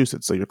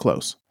Massachusetts, so you're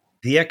close.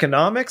 The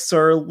economics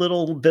are a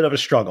little bit of a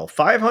struggle.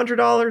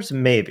 $500,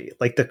 maybe.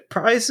 Like the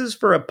prices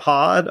for a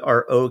pod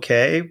are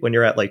okay when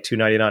you're at like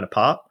 $299 a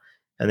pop,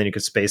 and then you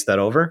could space that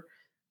over,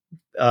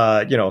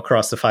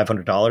 across the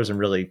 $500 and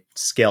really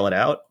scale it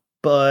out.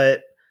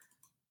 But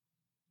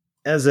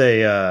as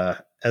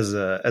a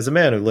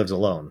man who lives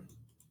alone,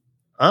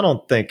 I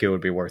don't think it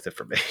would be worth it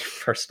for me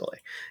personally.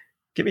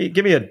 Give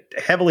me a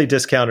heavily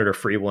discounted or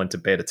free one to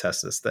beta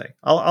test this thing.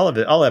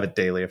 I'll have it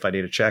daily if I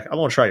need to check. I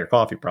won't try your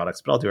coffee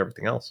products, but I'll do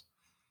everything else.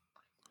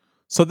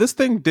 So this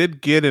thing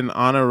did get an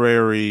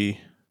honorary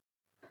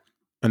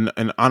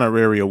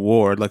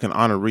award, like an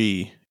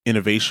honorary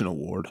innovation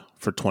award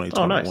for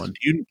 2021. Oh, nice.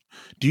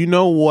 Do you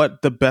know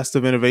what the best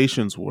of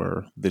innovations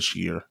were this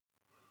year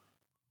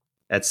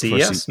at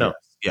CES? No.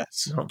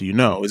 Yes. No. Do you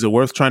know? Is it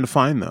worth trying to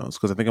find those?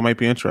 Because I think it might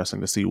be interesting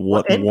to see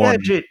what one.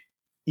 Engadget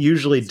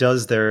usually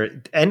does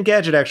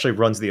Engadget actually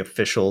runs the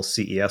official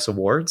CES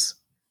awards,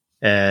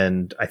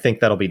 and I think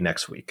that'll be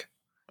next week.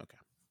 Okay.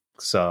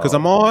 So because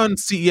I'm on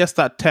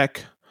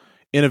CES.tech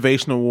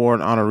Innovation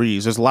Award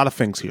honorees. There's a lot of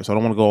things here, so I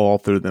don't want to go all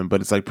through them,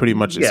 but it's like pretty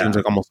much it seems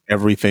like almost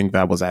everything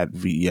that was at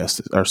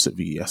CES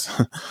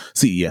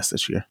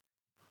this year.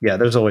 Yeah,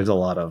 there's always a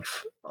lot of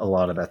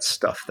that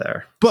stuff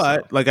there.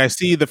 But like I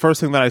see the first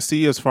thing that I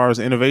see as far as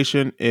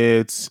innovation,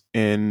 it's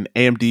an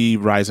AMD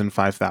Ryzen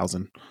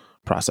 5000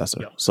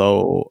 processor. Yeah.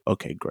 So,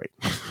 okay, great.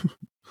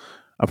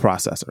 A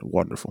processor.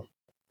 Wonderful.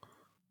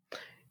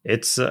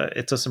 It's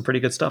does some pretty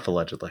good stuff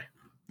allegedly.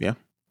 Yeah.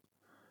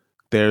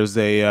 There's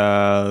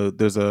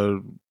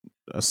a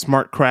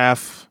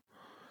SmartCraft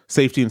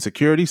safety and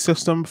security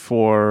system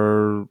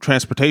for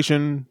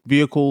transportation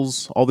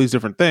vehicles, all these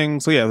different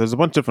things. So yeah, there's a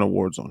bunch of different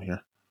awards on here.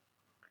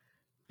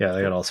 Yeah,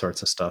 they got all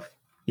sorts of stuff.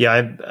 Yeah,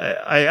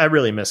 I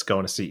really miss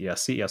going to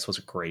CES. CES was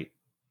it's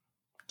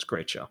a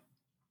great show.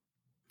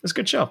 It's a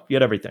good show. You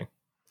had everything.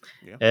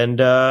 Yeah. And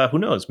who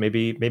knows?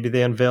 Maybe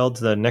they unveiled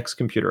the next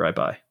computer I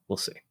buy. We'll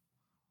see.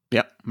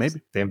 Yeah,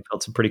 maybe. They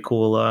unveiled some pretty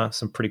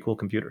cool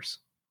computers.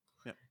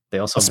 Yeah. They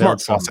also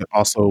smart faucet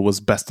also was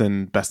best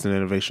in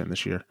innovation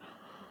this year.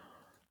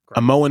 Great.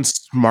 A Moen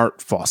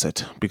smart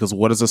faucet, because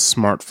what does a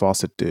smart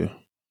faucet do?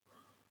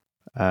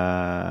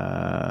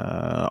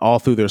 All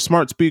through their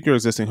smart speaker,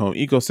 existing home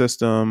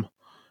ecosystem,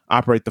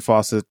 operate the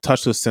faucet,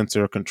 touchless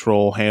sensor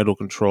control, handle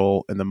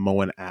control, and the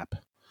Moen app.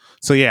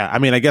 So yeah, I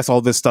mean, I guess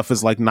all this stuff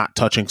is like not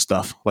touching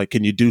stuff. Like,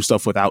 can you do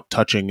stuff without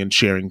touching and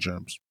sharing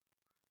germs?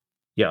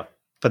 Yeah,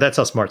 but that's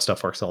how smart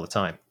stuff works all the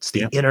time. It's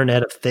the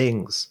Internet of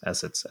Things,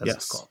 as it's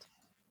called.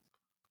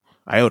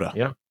 IOTA.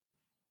 Yeah.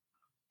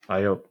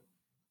 IOTA.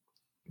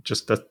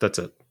 Just that's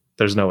it.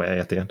 There's no A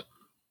at the end.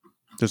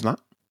 There's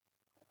not?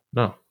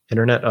 No.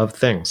 Internet of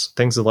Things.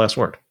 Things is the last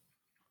word.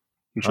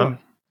 Sure?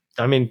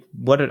 I mean,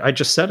 I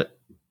just said it.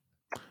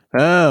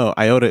 Oh,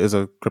 IOTA is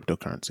a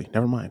cryptocurrency.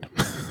 Never mind.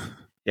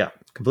 Yeah,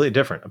 completely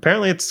different.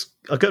 Apparently it's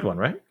a good one,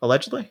 right?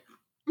 Allegedly?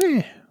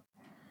 Yeah.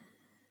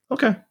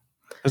 Okay.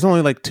 There's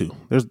only like 2.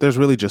 There's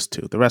really just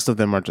 2. The rest of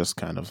them are just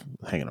kind of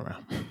hanging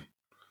around.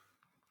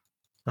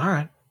 All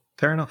right.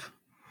 Fair enough.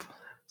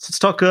 So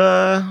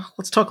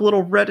let's talk a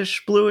little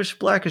reddish, bluish,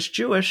 blackish,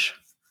 Jewish.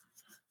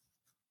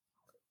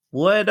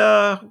 What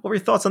were your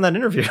thoughts on that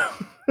interview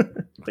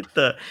with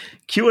the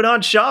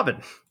QAnon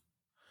shaman?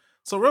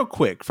 So real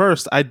quick,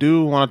 first, I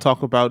do want to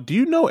talk about, do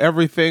you know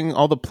everything,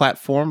 all the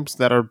platforms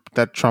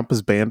that Trump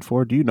is banned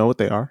for? Do you know what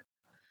they are?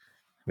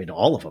 I mean,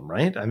 all of them,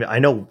 right? I mean, I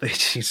know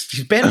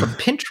he's banned from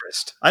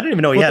Pinterest. I didn't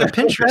even know he had a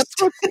Pinterest.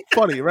 That's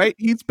funny, right?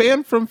 He's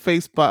banned from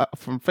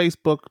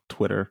Facebook,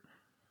 Twitter,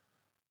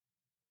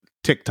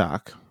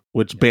 TikTok,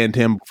 which banned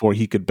him before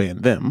he could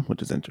ban them,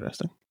 which is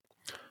interesting.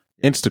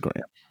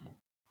 Instagram.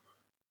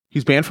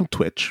 He's banned from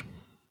Twitch.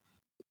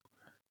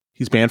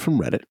 He's banned from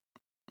Reddit.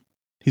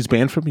 He's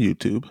banned from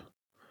YouTube.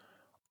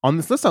 On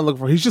this list I'm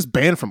looking for, he's just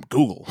banned from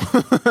Google.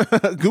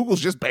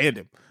 Google's just banned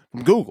him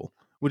from Google,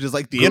 which is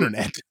like the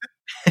internet.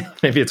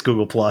 Maybe it's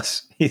Google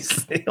Plus. He's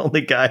the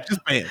only guy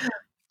just banned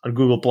on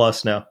Google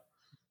Plus now.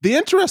 The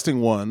interesting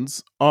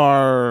ones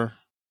are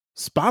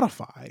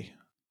Spotify.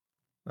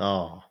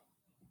 Oh.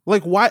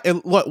 Like, why?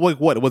 Like,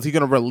 what? Was he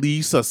going to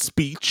release a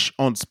speech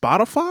on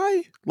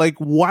Spotify? Like,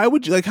 why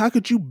would you? Like, how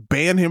could you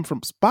ban him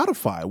from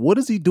Spotify? What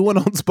is he doing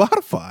on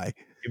Spotify?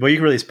 Well, you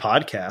can release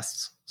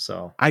podcasts,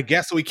 so I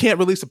guess so. We can't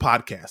release a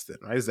podcast, then,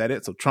 right? Is that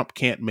it? So Trump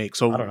can't make.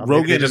 So I don't know.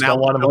 Rogan just don't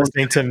want him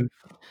listening to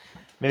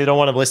Maybe they don't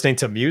want him listening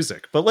to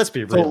music. But let's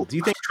be real. Do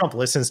you think Trump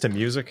listens to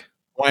music?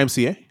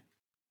 YMCA?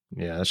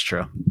 Yeah, that's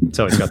true.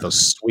 So he's got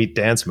those sweet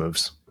dance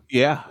moves.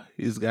 Yeah,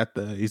 he's got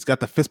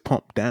the fist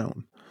pump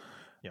down.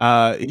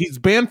 Yep. He's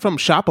banned from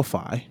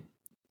Shopify.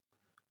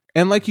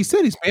 And like he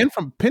said, he's banned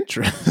from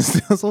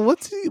Pinterest. So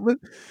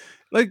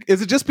like,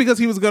 is it just because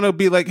he was going to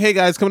be like, hey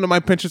guys, come to my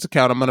Pinterest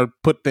account. I'm going to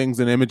put things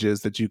in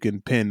images that you can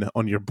pin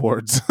on your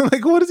boards.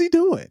 Like, what is he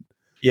doing?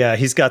 Yeah,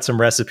 he's got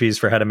some recipes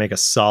for how to make a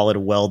solid,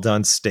 well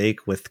done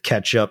steak with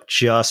ketchup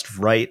just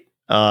right.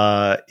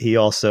 He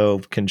also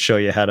can show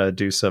you how to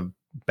do some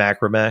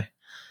macrame.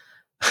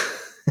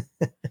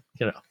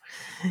 You know,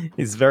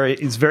 he's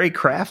very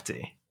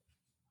crafty.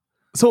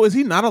 So is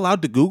he not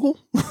allowed to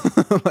Google?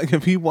 Like,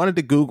 if he wanted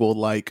to Google,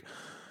 like,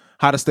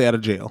 how to stay out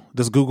of jail,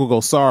 does Google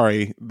go,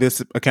 sorry,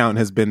 this account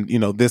has been,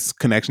 this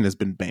connection has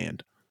been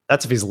banned?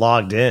 That's if he's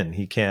logged in.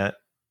 He can't.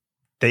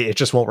 It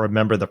just won't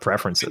remember the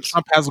preferences.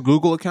 Trump has a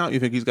Google account. You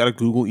think he's got a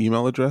Google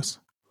email address?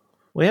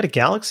 Well, he had a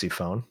Galaxy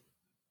phone,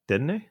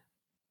 didn't he?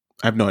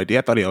 I have no idea.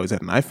 I thought he always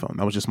had an iPhone.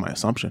 That was just my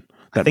assumption.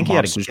 I think he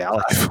had a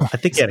Galaxy. I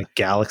think he had a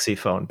Galaxy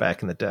phone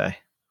back in the day.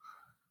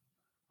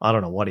 I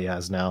don't know what he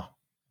has now.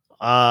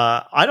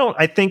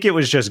 I think it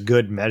was just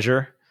good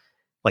measure.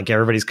 Like,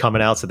 everybody's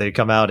coming out, so they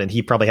come out, and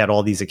he probably had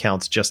all these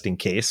accounts just in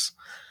case.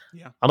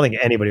 Yeah. I don't think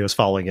anybody was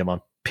following him on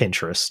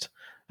Pinterest.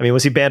 I mean,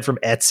 was he banned from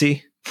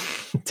Etsy?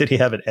 Did he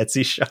have an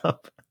Etsy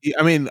shop?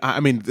 I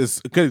mean, this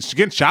again,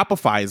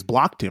 Shopify has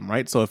blocked him,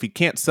 right? So if he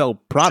can't sell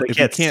products, if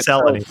he can't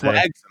sell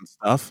flags and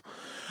stuff,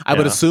 I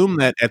would assume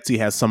that Etsy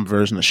has some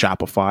version of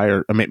Shopify,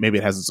 or maybe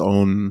it has its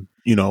own,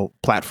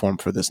 platform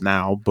for this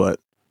now. But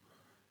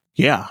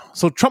yeah,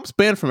 so Trump's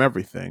banned from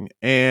everything,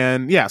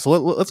 and yeah, so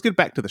let's get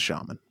back to the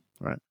shaman,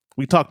 right?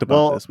 We talked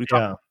about this. We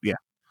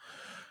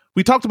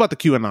talked about the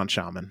QAnon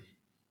shaman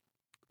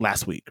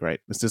last week,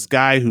 right? It's this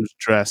guy who's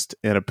dressed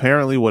in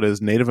apparently what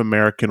is Native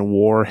American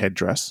war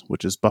headdress,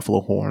 which is buffalo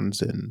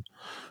horns and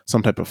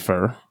some type of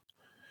fur.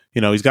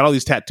 He's got all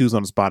these tattoos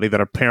on his body that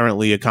are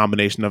apparently a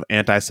combination of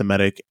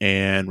anti-Semitic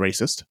and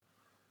racist.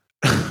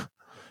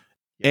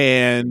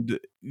 And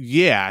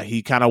yeah,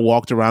 he kind of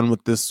walked around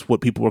with this,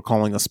 what people were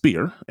calling a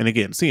spear. And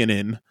again,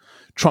 CNN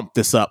trumped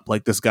this up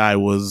like this guy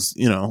was,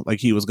 like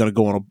he was going to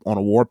go on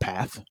a war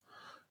path.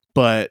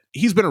 But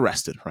he's been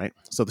arrested, right?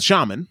 So the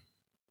shaman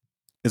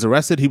is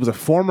arrested. He was a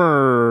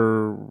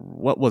former,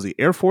 what was he?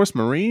 Air Force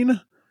Marine? He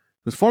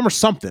was former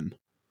something.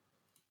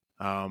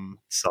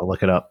 So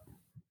look it up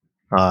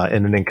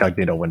in an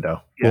incognito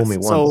window. Yes.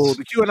 So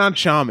the QAnon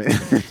shaman,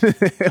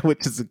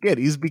 which is, again,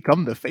 he's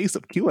become the face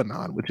of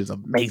QAnon, which is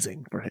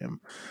amazing for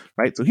him,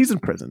 right? So he's in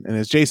prison. And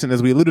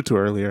as we alluded to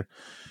earlier,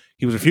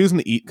 he was refusing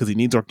to eat because he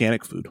needs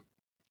organic food.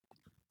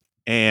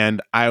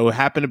 And I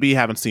happened to be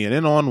having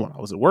CNN on when I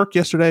was at work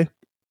yesterday.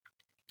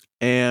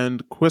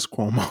 And Chris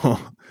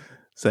Cuomo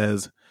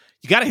says,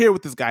 you got to hear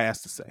what this guy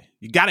has to say.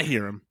 You got to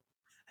hear him.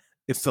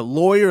 It's the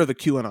lawyer of the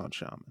QAnon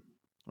shaman,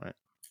 right?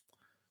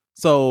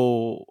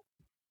 So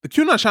the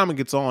QAnon shaman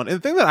gets on. And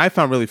the thing that I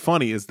found really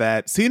funny is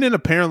that CNN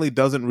apparently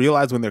doesn't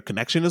realize when their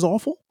connection is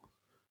awful.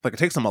 Like, it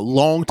takes them a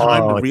long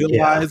time to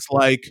realize,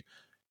 like,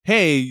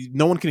 hey,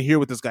 no one can hear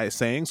what this guy is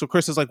saying. So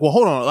Chris is like, well,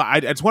 hold on. I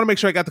just want to make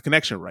sure I got the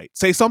connection right.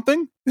 Say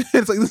something.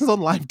 It's like, this is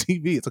on live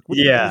TV. It's like,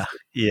 yeah.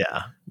 It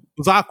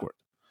was awkward.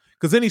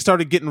 Because then he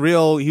started getting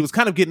real. He was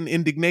kind of getting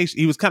indignation.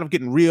 He was kind of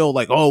getting real,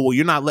 like, oh, well,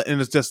 you're not letting.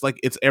 And it's just like,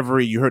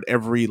 you heard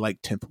every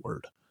like 10th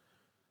word.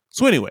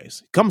 So anyways,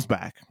 he comes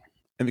back.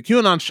 And the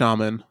QAnon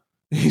shaman,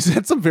 he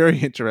said some very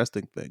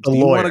interesting things. The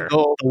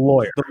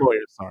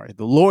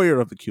lawyer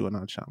of the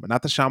QAnon shaman,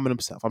 not the shaman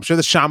himself. I'm sure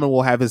the shaman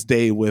will have his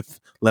day with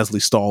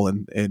Leslie Stahl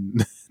and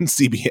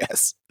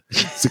CBS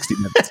 60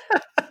 Minutes.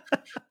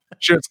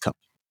 Sure, it's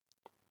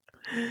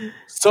coming.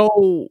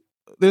 So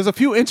there's a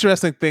few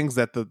interesting things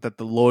that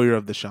the lawyer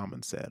of the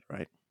shaman said,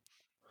 right?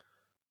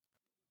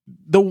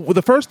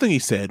 The first thing he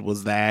said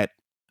was that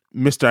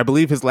Mr. I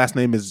believe his last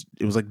name was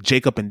like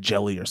Jacob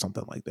Angeli or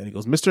something like that. He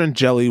goes, Mr.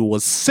 Angeli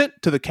was sent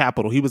to the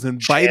Capitol. He was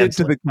invited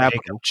to the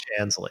Capitol.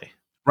 Chansley.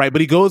 Right,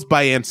 but he goes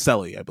by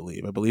Anselli, I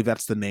believe. I believe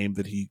that's the name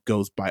that he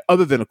goes by,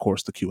 other than, of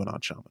course, the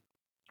QAnon shaman.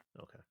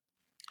 Okay.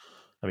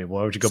 I mean,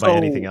 why would you go by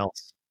anything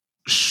else?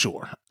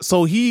 Sure.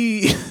 So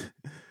he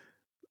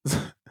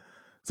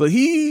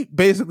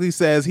basically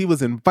says he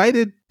was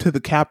invited to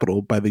the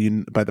Capitol by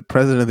the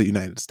President of the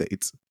United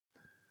States.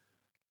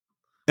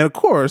 And of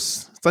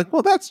course, it's like,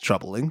 well, that's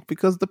troubling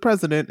because the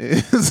president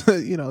is,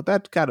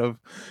 that kind of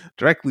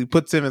directly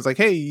puts him as like,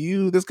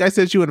 hey, this guy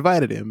says you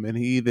invited him, and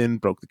he then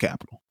broke the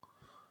Capitol.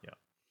 Yeah.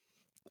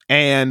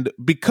 And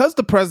because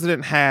the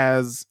president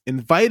has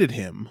invited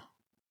him,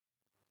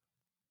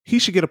 he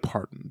should get a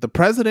pardon. The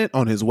president,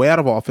 on his way out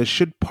of office,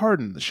 should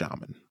pardon the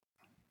shaman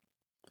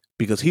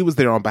because he was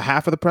there on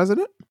behalf of the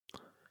president.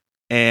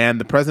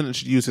 And the president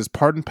should use his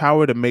pardon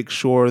power to make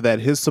sure that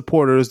his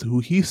supporters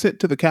who he sent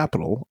to the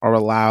Capitol are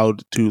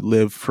allowed to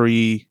live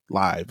free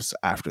lives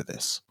after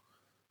this.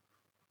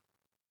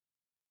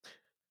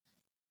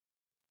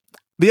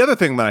 The other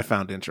thing that I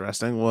found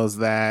interesting was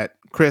that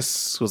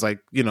Chris was like,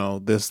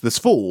 this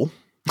fool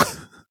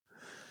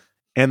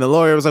And the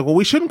lawyer was like, well,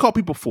 we shouldn't call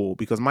people fool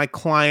because my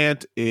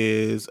client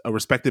is a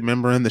respected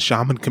member in the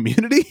shaman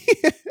community.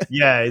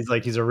 Yeah,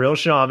 he's a real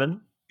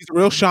shaman. He's a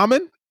real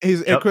shaman.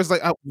 And Chris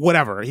like,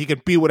 whatever. He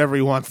can be whatever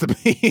he wants to be.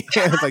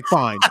 It's like,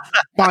 fine,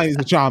 he's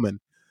a shaman.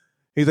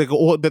 He's like,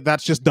 well,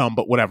 that's just dumb,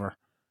 but whatever.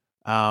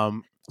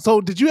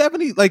 So did you have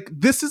any, like,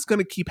 this is going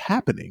to keep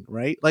happening,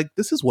 right? Like,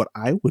 this is what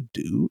I would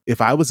do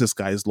if I was this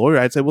guy's lawyer.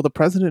 I'd say, well, the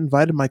president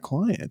invited my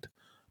client.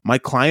 My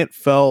client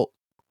felt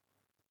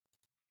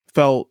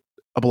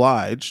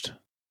obliged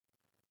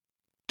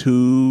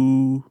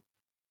to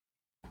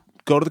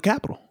go to the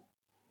Capitol.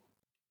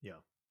 Yeah.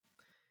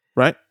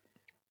 Right?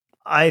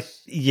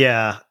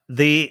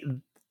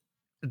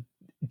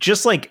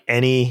 Just like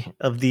any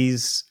of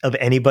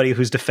anybody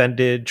who's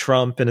defended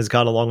Trump and has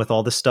gone along with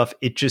all this stuff,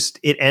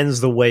 it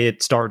ends the way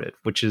it started,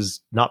 which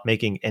is not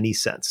making any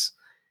sense.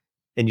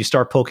 And you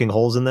start poking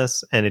holes in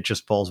this and it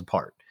just falls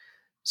apart.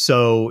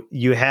 So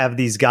you have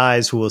these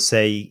guys who will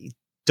say,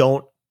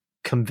 don't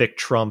convict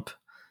Trump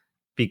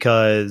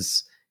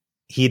because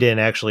he didn't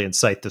actually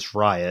incite this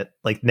riot.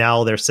 Like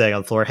now they're saying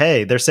on the floor,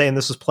 hey, they're saying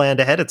this was planned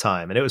ahead of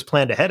time and it was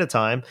planned ahead of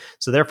time.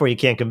 So therefore you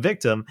can't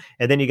convict him.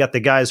 And then you got the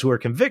guys who are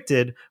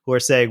convicted who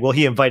are saying, well,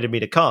 he invited me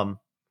to come.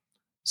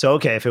 So,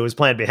 okay, if it was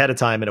planned ahead of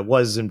time and it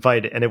was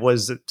invited and it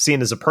was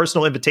seen as a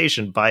personal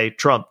invitation by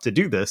Trump to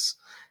do this,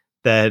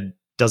 then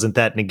doesn't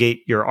that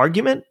negate your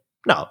argument?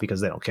 No,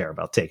 because they don't care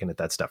about taking it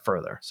that step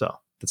further. So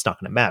that's not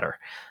going to matter.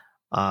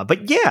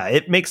 But yeah,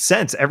 it makes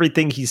sense.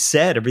 Everything he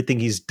said, everything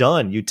he's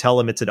done, you tell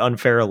him it's an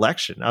unfair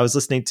election. I was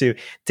listening to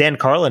Dan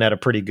Carlin had a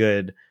pretty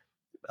good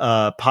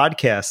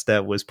podcast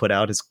that was put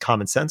out, his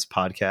Common Sense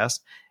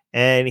podcast.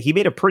 And he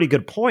made a pretty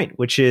good point,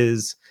 which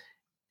is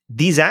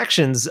these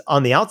actions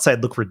on the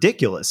outside look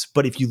ridiculous.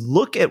 But if you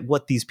look at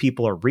what these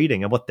people are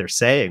reading and what they're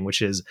saying,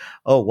 which is,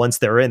 oh, once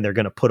they're in, they're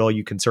going to put all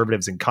you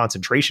conservatives in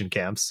concentration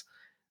camps,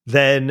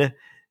 then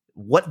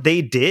what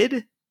they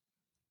did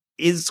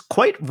is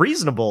quite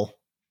reasonable.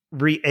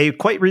 A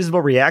quite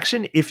reasonable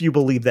reaction if you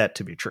believe that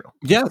to be true.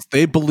 Yes,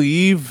 they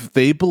believe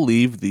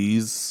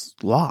these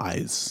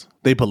lies.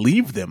 They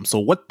believe them. So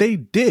what they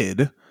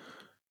did,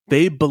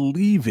 they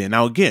believe in.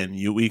 Now again,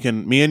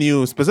 me and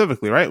you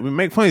specifically, right? We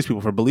make fun of these people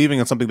for believing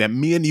in something that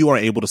me and you are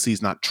able to see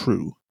is not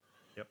true.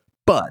 Yep.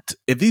 But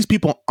if these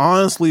people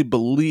honestly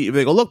believe,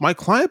 they go, look, my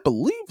client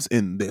believes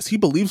in this. He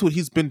believes what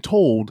he's been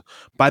told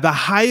by the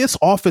highest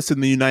office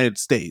in the United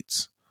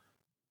States.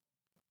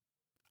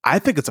 I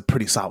think it's a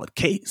pretty solid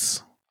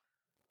case.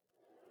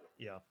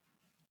 Yeah.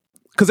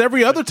 Because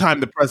every other time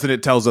the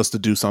president tells us to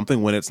do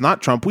something when it's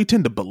not Trump, we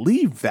tend to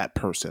believe that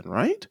person,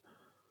 right?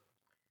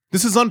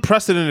 This is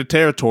unprecedented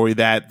territory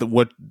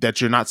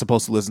that you're not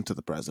supposed to listen to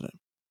the president.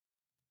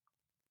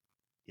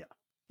 Yeah.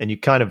 And you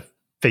kind of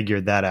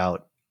figured that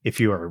out. If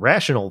you are a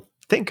rational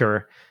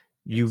thinker,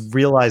 you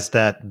realize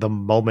that the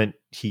moment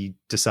he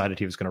decided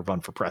he was going to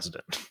run for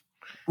president.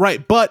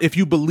 Right, but if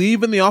you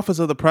believe in the office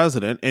of the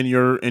president and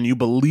you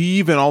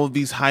believe in all of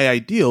these high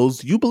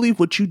ideals, you believe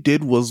what you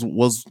did was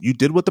you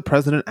did what the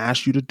president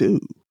asked you to do.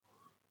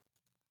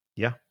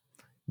 Yeah.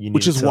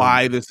 Which is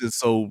why this is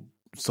so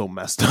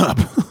messed up.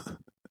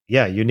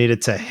 Yeah, you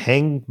needed to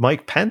hang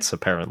Mike Pence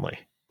apparently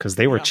because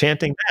they were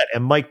chanting that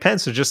and Mike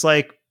Pence was just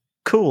like,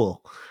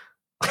 cool.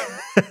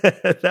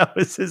 That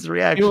was his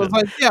reaction. He was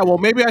like, yeah, well,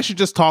 maybe I should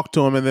just talk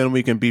to him and then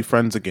we can be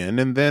friends again.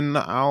 And then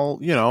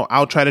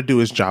I'll try to do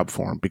his job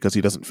for him because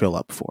he doesn't feel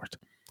up for it.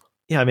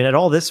 Yeah, I mean, at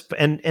all this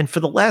and for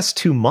the last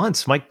 2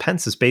 months, Mike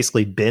Pence has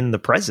basically been the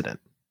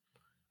president.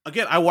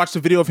 Again, I watched a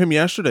video of him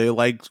yesterday,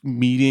 like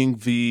meeting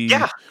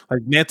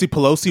like Nancy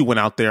Pelosi went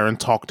out there and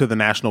talked to the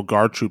National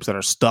Guard troops that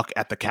are stuck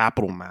at the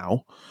Capitol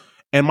now.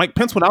 And Mike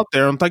Pence went out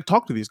there and like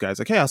talked to these guys.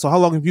 Like, hey, so how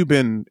long have you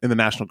been in the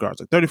National Guard?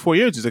 Like 34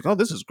 years. He's like, oh,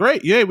 this is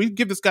great. Yeah, we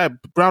give this guy a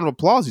round of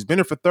applause. He's been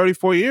here for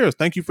 34 years.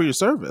 Thank you for your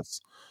service.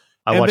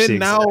 I watched the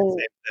exact same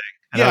thing.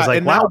 And I was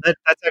like, wow,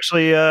 that's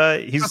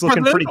actually, he's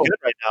looking pretty good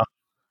right now.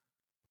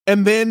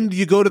 And then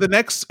you go to the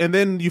next, and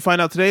then you find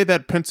out today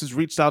that Pence has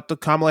reached out to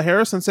Kamala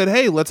Harris and said,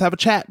 hey, let's have a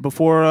chat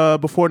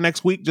before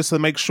next week, just to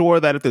make sure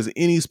that if there's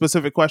any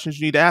specific questions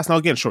you need to ask. Now,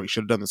 again, sure, he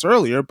should have done this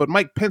earlier, but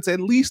Mike Pence, at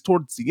least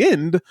towards the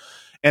end,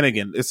 and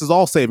again, this is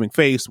all saving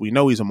face. We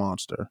know he's a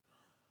monster.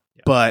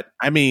 Yeah. But,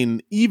 I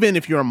mean, even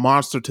if you're a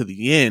monster to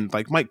the end,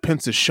 like Mike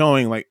Pence is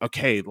showing, like,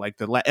 okay, like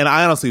and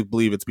I honestly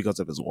believe it's because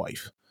of his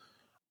wife.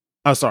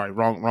 Oh, sorry,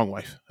 wrong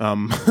wife.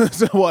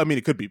 Well, I mean,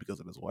 it could be because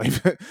of his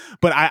wife,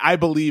 but I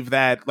believe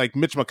that, like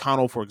Mitch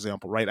McConnell, for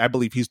example, right? I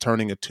believe he's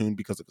turning a tune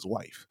because of his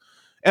wife.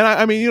 And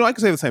I mean, I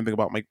can say the same thing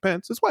about Mike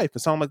Pence, his wife. It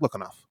sounds like, look,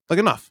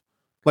 enough.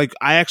 Like,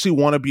 I actually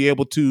want to be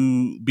able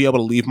to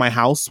leave my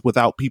house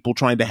without people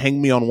trying to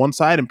hang me on one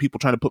side and people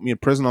trying to put me in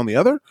prison on the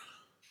other.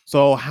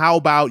 So how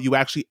about you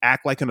actually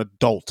act like an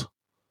adult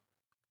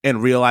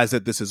and realize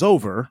that this is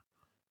over,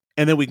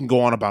 and then we can go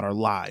on about our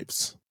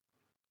lives.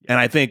 And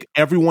I think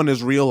everyone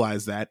has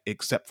realized that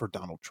except for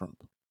Donald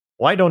Trump.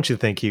 Why don't you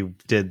think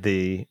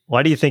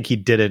why do you think he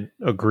didn't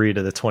agree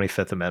to the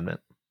 25th Amendment?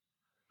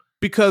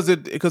 Because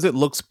it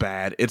looks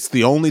bad. It's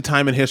the only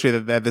time in history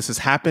that this has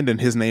happened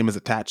and his name is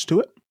attached to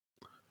it.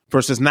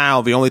 Versus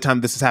now, the only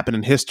time this has happened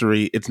in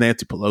history, it's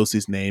Nancy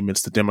Pelosi's name,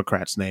 it's the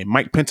Democrats' name.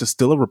 Mike Pence is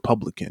still a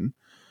Republican.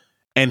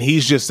 And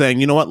he's just saying,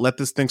 you know what, let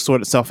this thing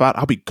sort itself out.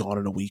 I'll be gone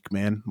in a week,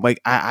 man.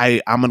 Like,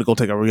 I'm going to go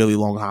take a really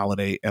long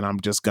holiday, and I'm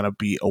just going to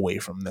be away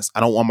from this.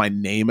 I don't want my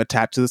name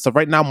attached to this stuff.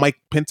 Right now,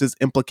 Mike Pence is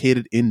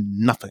implicated in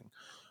nothing.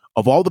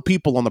 Of all the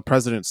people on the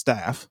president's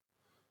staff,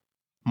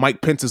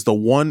 Mike Pence is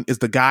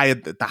the guy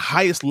at the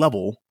highest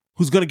level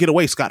who's going to get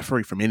away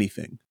scot-free from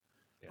anything,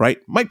 right?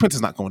 Mike Pence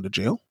is not going to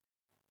jail.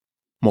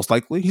 Most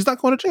likely, he's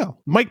not going to jail.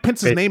 Mike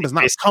Pence's name has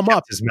not come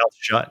up. His mouth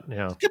shut.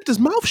 Yeah, he kept his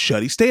mouth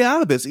shut. He stayed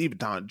out of this. Even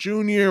Don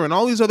Jr. and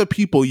all these other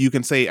people you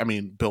can say. I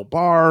mean, Bill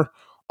Barr.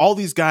 All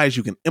these guys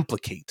you can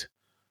implicate.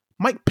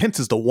 Mike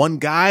Pence is the one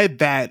guy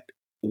that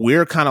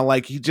we're kind of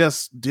like he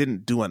just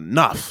didn't do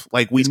enough.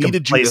 Like we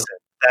needed you.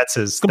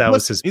 That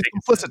was his. He's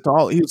complicit to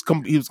all. He was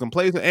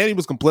complacent and he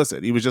was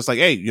complicit. He was just like,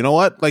 hey, you know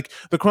what? Like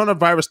the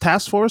coronavirus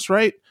task force,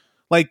 right?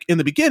 Like in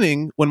the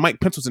beginning, when Mike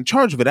Pence was in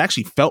charge of it,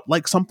 actually felt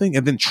like something.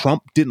 And then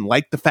Trump didn't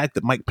like the fact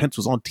that Mike Pence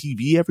was on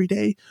TV every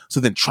day. So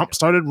then Trump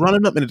started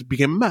running up and it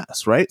became a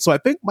mess, right? So I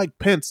think Mike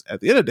Pence,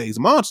 at the end of the day, he's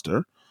a monster.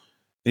 And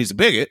he's a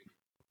bigot.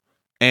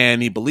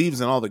 And he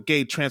believes in all the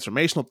gay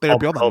transformational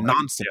therapy, all the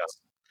nonsense,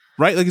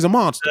 right? Like he's a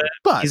monster.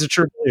 But he's a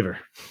true believer.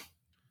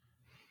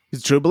 He's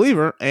a true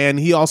believer. And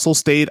he also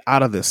stayed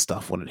out of this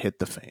stuff when it hit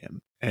the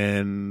fan.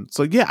 And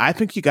so, yeah, I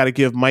think you got to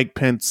give Mike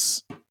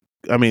Pence...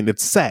 I mean,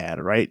 it's sad,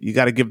 right? You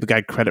got to give the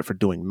guy credit for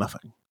doing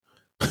nothing.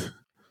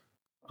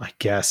 I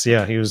guess,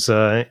 yeah. He was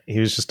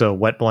just a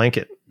wet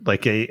blanket.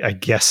 Like, I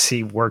guess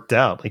he worked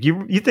out. Like,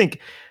 you think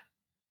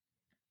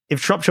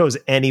if Trump chose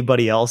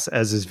anybody else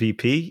as his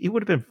VP, he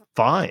would have been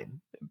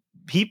fine.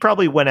 He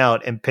probably went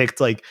out and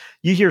picked, like,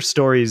 you hear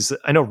stories.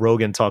 I know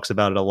Rogan talks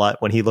about it a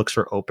lot when he looks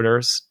for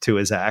openers to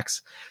his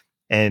acts.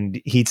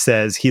 And he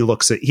says he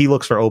looks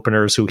for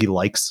openers who he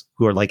likes,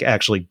 who are like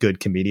actually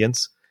good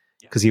comedians.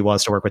 Because he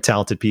wants to work with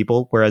talented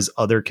people, whereas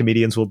other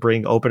comedians will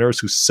bring openers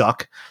who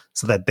suck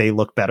so that they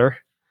look better.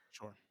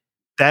 Sure.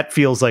 That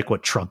feels like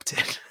what Trump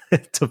did.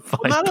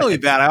 Not only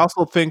that, I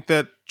also think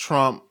that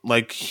Trump,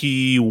 like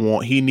he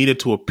needed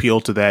to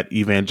appeal to that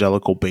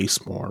evangelical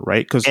base more,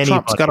 right? Because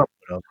Trump's got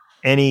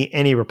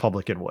any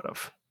Republican would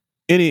have.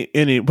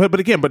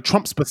 But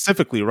Trump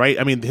specifically, right?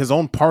 I mean, his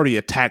own party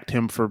attacked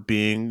him for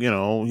being,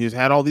 he's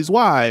had all these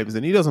wives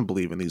and he doesn't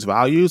believe in these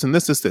values and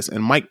this.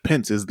 And Mike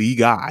Pence is the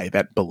guy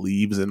that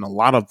believes in a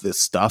lot of this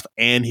stuff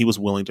and he was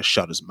willing to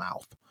shut his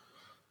mouth.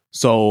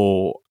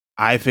 So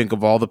I think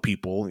of all the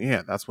people,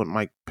 that's what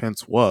Mike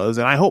Pence was.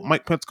 And I hope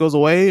Mike Pence goes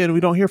away and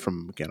we don't hear from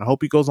him again. I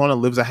hope he goes on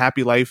and lives a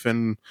happy life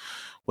in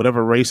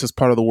whatever racist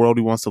part of the world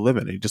he wants to live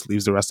in. And he just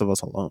leaves the rest of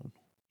us alone.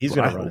 He's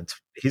going to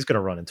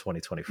run in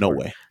 2024. No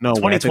way.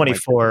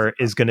 2024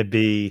 is going to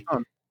be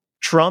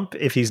Trump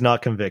if he's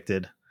not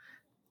convicted.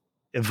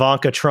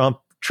 Ivanka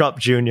Trump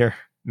Jr.,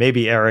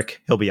 maybe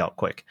Eric, he'll be out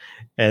quick.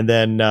 And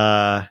then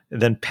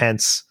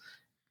Pence,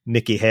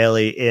 Nikki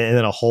Haley, and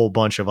then a whole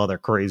bunch of other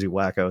crazy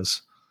wackos.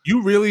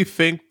 You really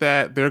think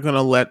that they're going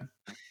to let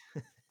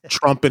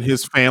Trump and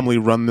his family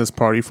run this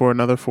party for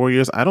another 4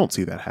 years? I don't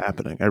see that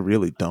happening. I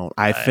really don't.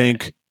 I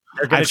think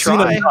they're going to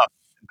try.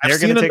 They're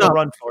going to take a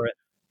run for it.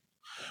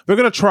 They're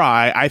going to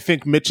try. I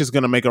think Mitch is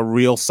going to make a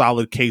real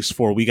solid case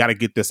for we got to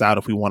get this out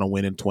if we want to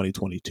win in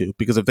 2022.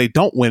 Because if they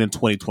don't win in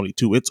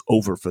 2022, it's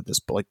over for this,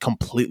 like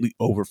completely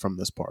over from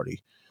this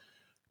party.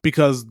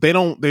 Because they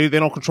don't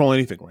control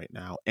anything right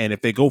now. And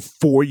if they go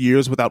 4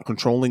 years without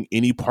controlling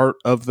any part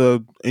of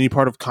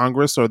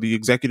Congress or the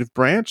executive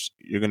branch,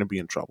 you're going to be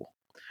in trouble.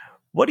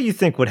 What do you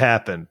think would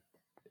happen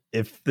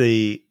if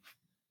the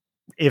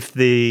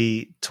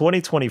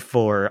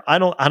 2024? I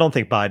don't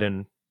think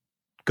Biden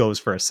goes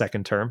for a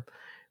second term.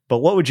 But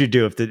what would you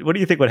do what do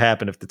you think would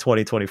happen if the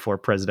 2024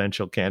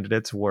 presidential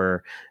candidates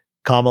were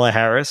Kamala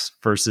Harris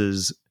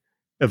versus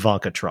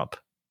Ivanka Trump?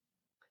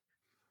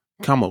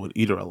 Kamala would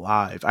eat her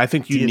alive. I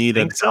think you need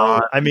think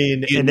so? I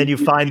mean, and then you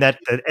find that,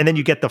 and then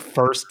you get the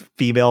first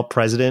female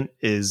president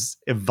is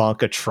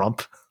Ivanka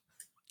Trump.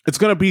 It's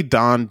going to be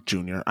Don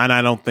Jr. And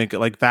I don't think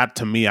like that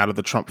to me out of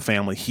the Trump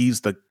family. He's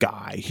the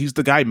guy. He's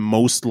the guy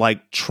most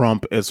like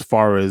Trump as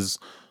far as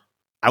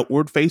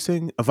outward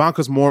facing.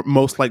 Ivanka's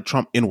most like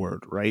Trump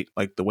inward, right?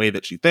 Like the way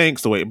that she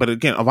thinks, but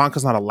again,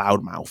 Ivanka's not a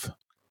loudmouth.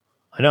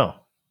 I know.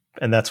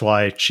 And that's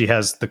why she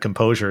has the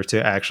composure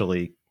to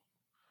actually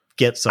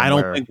get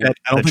somewhere. I don't think that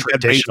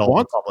base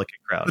wants Republican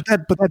crowd.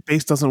 But that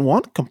base doesn't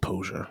want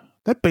composure.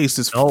 That base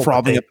is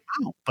frothing at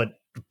the mouth.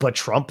 But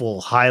Trump will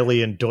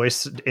highly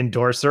endorse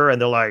her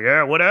and they're like,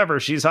 yeah,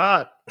 whatever, she's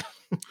hot.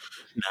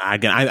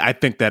 Again, I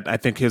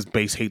think his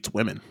base hates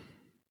women.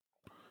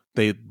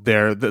 They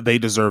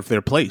deserve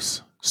their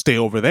place. Stay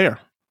over there.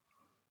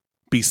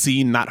 Be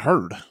seen, not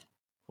heard.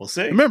 We'll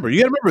see. Remember,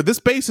 you got to remember this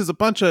base is a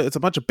bunch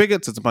of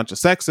bigots. It's a bunch of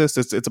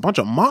sexists. It's a bunch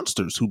of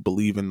monsters who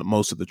believe in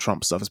most of the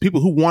Trump stuff. It's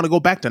people who want to go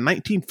back to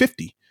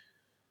 1950.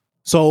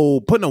 So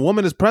putting a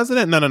woman as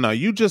president, no.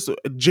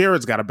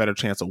 Jared's got a better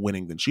chance of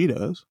winning than she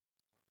does.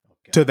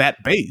 to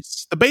that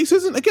base. The base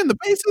isn't, again, the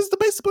base is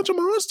a bunch of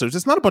monsters.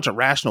 It's not a bunch of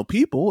rational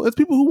people. It's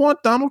people who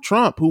want Donald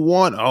Trump, who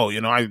want,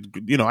 I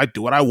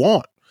do what I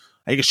want.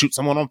 I can shoot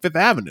someone on Fifth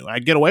Avenue. I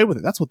get away with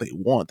it. That's what they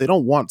want. They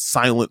don't want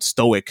silent,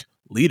 stoic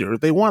leader.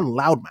 They want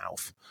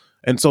loudmouth.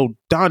 And so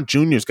Don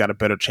Jr.'s got a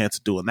better chance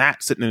of doing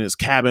that, sitting in his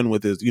cabin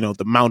with his,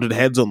 the mounted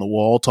heads on the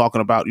wall,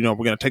 talking about, we're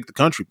going to take the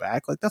country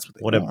back. Like, that's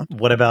what they want.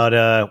 What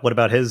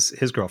about his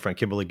girlfriend,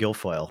 Kimberly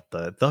Guilfoyle?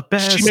 The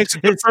best. She makes a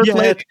good first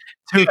lady.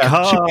 To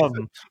come.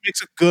 She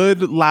makes a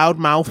good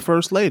loudmouth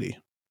first lady.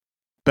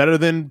 Better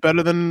than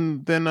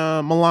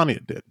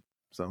Melania did.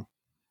 So,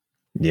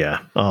 yeah.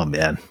 Oh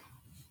man.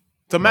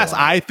 It's a mess.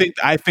 I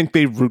think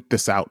they root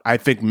this out. I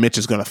think Mitch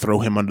is going to throw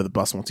him under the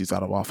bus once he's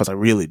out of office. I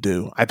really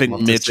do. I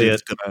think Mitch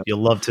is going to.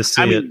 You'll love to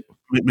see it.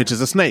 Mitch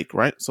is a snake,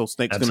 right? So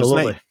snake's going to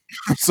snake.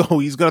 So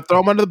he's going to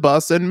throw him under the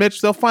bus, and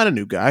Mitch, they'll find a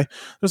new guy.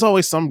 There's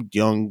always some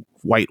young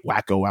white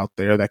wacko out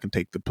there that can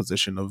take the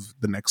position of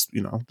the next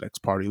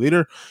party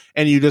leader.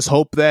 And you just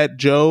hope that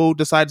Joe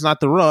decides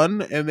not to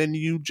run, and then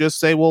you just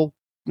say, well,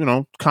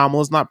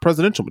 Kamala's not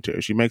presidential material.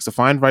 She makes a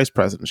fine vice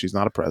president. She's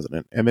not a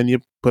president. And then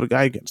you put a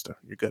guy against her.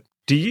 You're good.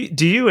 Do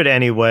you in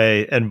any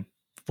way, and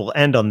we'll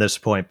end on this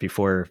point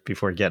before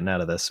getting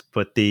out of this,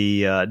 but do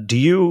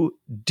you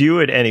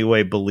in any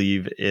way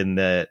believe in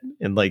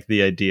like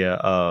the idea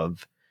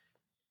of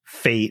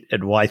fate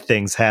and why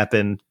things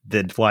happen,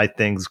 then why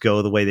things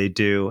go the way they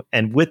do?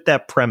 And with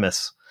that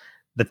premise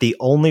that the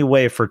only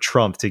way for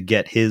Trump to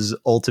get his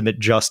ultimate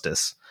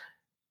justice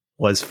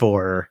was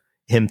for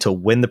him to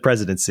win the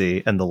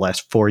presidency and the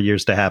last 4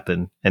 years to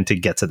happen and to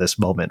get to this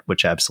moment,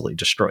 which absolutely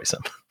destroys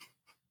him.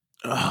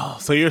 Oh,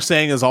 so you're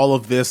saying is all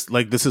of this,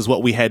 like, this is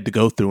what we had to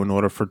go through in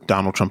order for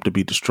Donald Trump to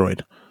be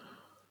destroyed?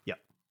 Yeah.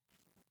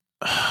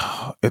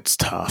 It's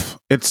tough.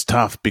 It's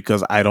tough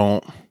because I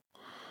don't.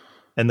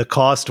 And the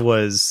cost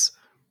was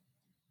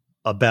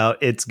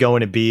it's going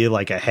to be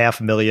like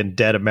 500,000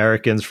 dead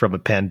Americans from a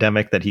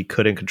pandemic that he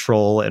couldn't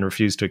control and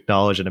refused to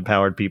acknowledge and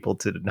empowered people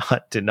to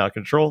did not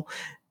control.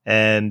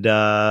 And,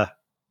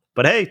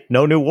 but hey,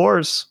 no new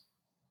wars.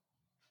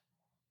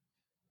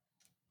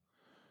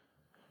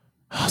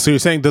 So you're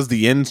saying, does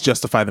the ends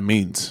justify the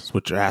means? Is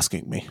what you're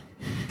asking me.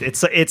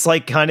 It's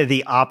like kind of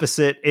the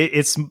opposite.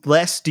 It's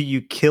less do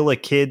you kill a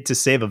kid to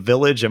save a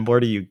village, and more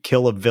do you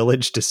kill a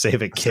village to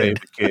save a kid.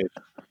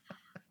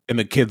 In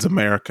the kid's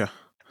America.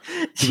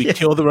 Do we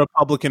kill the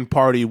Republican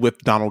Party with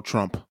Donald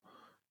Trump?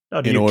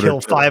 No, do you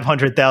kill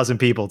 500,000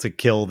 people to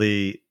kill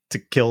the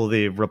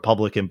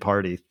Republican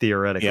Party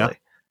theoretically?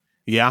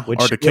 Yeah.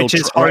 Which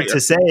is hard to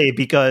say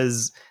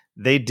because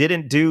they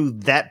didn't do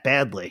that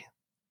badly.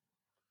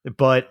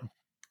 But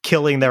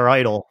killing their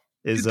idol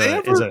is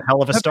a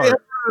hell of a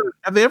start.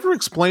 Have they ever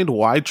explained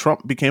why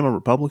Trump became a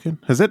Republican?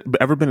 Has it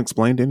ever been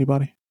explained to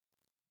anybody?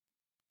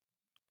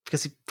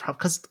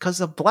 Because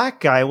a black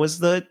guy was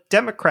the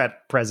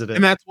Democrat president,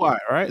 and that's why,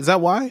 right? Is that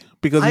why?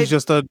 Because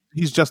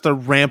he's just a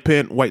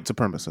rampant white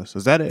supremacist.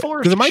 Is that it?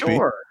 Because it might be.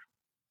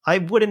 I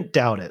wouldn't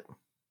doubt it.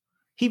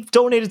 He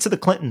donated to the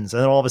Clintons,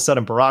 and then all of a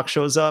sudden Barack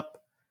shows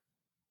up,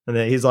 and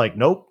then he's like,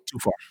 "Nope, too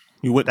far.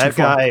 You went that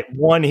too far." That guy,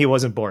 1, he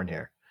wasn't born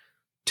here.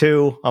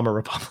 2, I'm a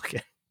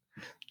Republican.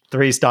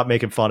 3, stop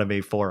making fun of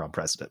me. 4, I'm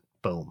president.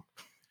 Boom.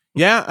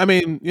 Yeah, I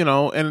mean,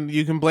 and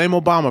you can blame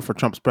Obama for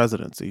Trump's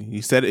presidency.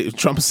 He said it.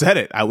 Trump said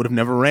it. I would have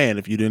never ran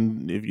if you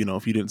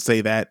didn't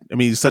say that. I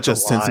mean, he's such a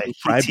sensitive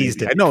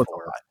crybaby. I know it's a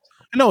lie.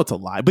 I know it's a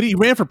lie, but he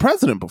ran for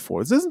president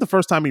before. This isn't the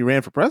first time he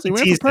ran for president.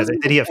 He ran for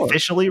president. Did he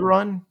officially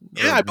run?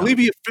 Yeah, I believe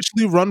he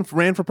officially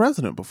ran for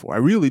president before. I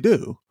really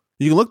do.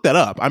 You can look that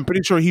up. I'm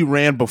pretty sure he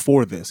ran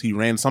before this. He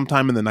ran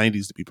sometime in the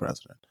 90s to be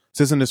president.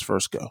 This isn't his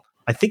first go.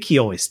 I think he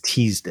always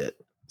teased it.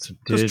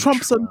 Because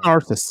Trump's a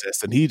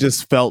narcissist, and he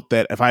just felt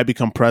that if I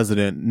become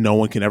president, no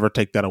one can ever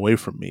take that away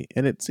from me.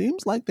 And it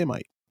seems like they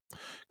might.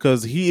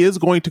 Because he is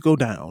going to go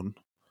down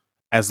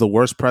as the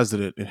worst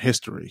president in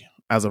history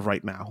as of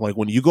right now. Like,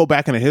 when you go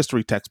back in a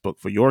history textbook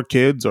for your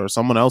kids or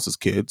someone else's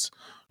kids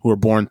who are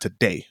born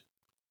today,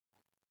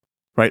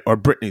 right? Or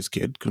Brittany's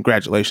kid.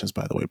 Congratulations,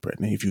 by the way,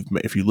 Brittany,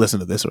 if you listen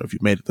to this or if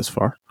you've made it this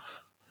far.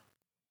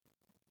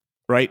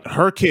 Right?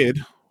 Her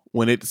kid,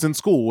 when it's in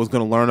school, was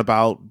going to learn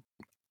about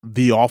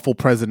the awful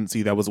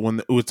presidency that was when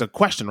it was a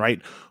question,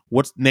 right?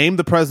 Name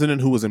the president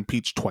who was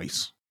impeached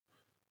twice?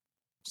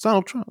 It's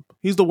Donald Trump.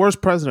 He's the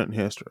worst president in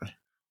history.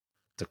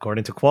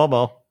 According to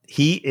Cuomo,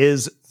 he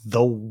is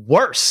the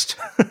worst.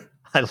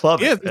 I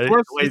love it.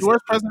 He's the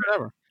worst president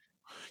ever.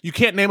 You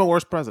can't name a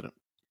worse president.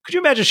 Could you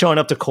imagine showing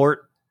up to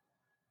court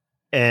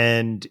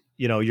and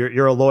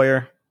you're a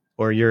lawyer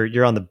or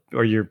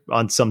you're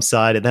on some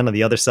side, and then on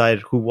the other side,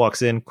 who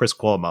walks in? Chris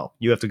Cuomo.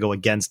 You have to go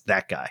against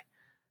that guy.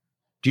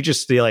 Do you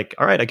just be like,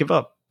 all right, I give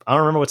up. I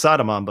don't remember what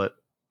side I'm on, but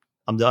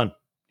I'm done.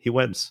 He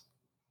wins.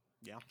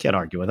 Yeah. Can't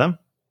argue with him.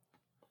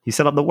 He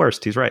said I'm the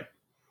worst. He's right.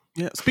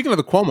 Yeah. Speaking of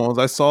the Cuomos,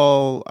 I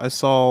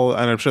saw,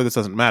 and I'm sure this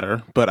doesn't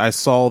matter, but I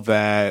saw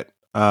that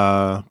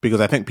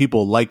because I think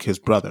people like his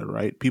brother,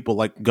 right? People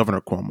like Governor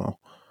Cuomo.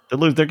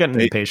 They're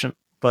getting impatient,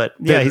 but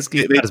yeah, he's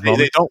got his moment.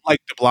 They don't like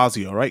de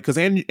Blasio, right? Because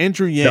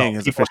Andrew Yang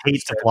is people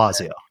hate de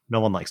Blasio. No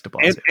one likes de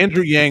Blasio.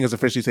 Andrew Yang has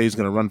officially said he's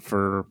going to run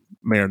for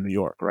mayor of New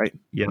York, right?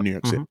 Yeah, New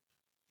York City.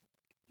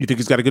 You think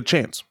he's got a good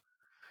chance?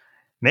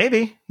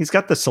 Maybe. He's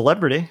got the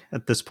celebrity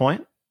at this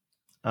point.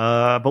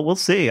 But we'll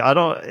see. I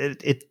don't.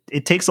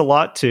 It takes a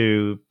lot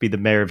to be the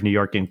mayor of New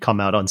York and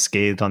come out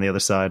unscathed on the other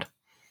side.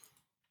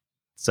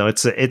 So you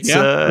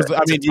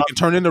can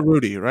turn into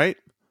Rudy, right?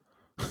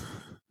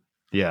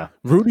 Yeah,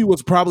 Rudy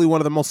was probably one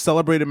of the most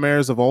celebrated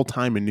mayors of all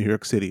time in New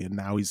York City, and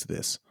now he's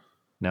this.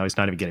 Now he's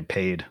not even getting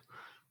paid,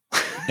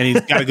 and he's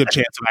got a good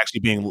chance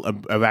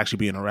of actually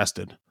being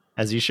arrested,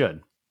 as he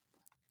should.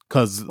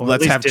 Because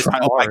let's have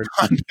trial by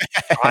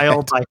combat.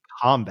 Trial by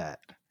combat.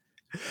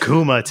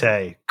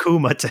 Kumite.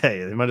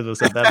 They might as well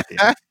said that.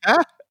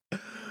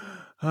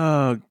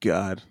 Oh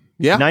God.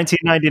 Yeah.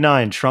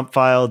 1999, Trump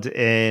filed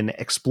an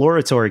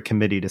exploratory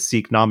committee to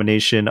seek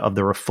nomination of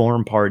the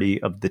Reform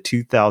Party of the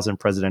 2000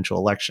 presidential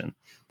election.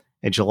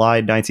 A July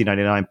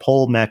 1999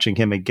 poll matching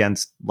him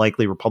against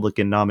likely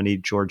Republican nominee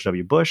George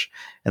W. Bush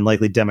and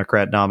likely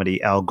Democrat nominee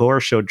Al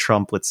Gore showed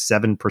Trump with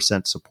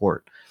 7%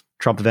 support.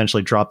 Trump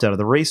eventually dropped out of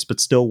the race,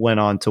 but still went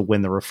on to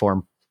win the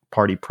Reform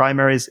Party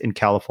primaries in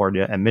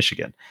California and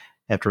Michigan.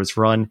 After his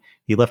run,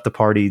 he left the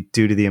party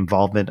due to the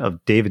involvement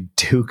of David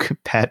Duke,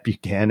 Pat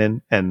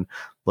Buchanan, and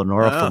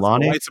Lenora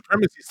Fulani. White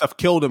supremacy stuff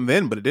killed him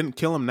then, but it didn't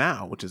kill him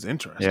now, which is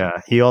interesting.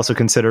 Yeah, he also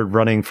considered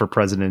running for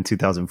president in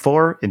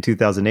 2004. In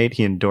 2008,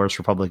 he endorsed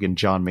Republican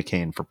John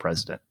McCain for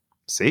president.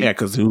 See? Yeah,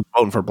 because he was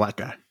voting for a black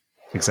guy.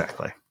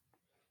 Exactly.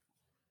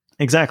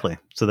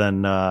 So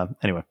then,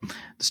 anyway,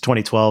 it's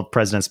 2012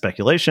 president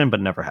speculation,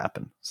 but never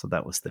happened. So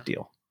that was the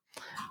deal.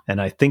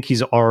 And I think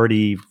he's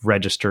already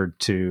registered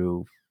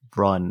to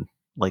run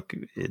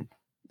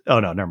oh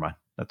no, never mind.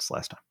 That's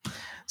last time.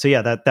 So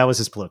yeah, that was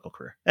his political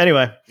career.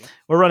 Anyway,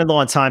 we're running low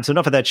on time, so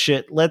enough of that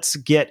shit. Let's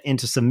get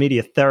into some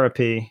media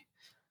therapy.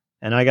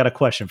 And I got a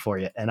question for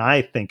you, and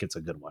I think it's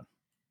a good one.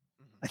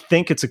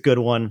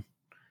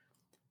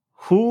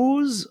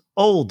 Who's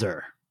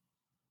older,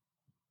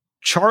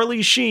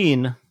 Charlie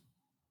Sheen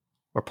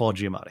or Paul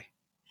Giamatti?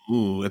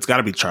 Ooh, it's got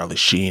to be Charlie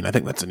Sheen. I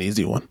think that's an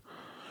easy one.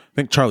 I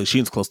think Charlie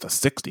Sheen's close to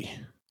 60.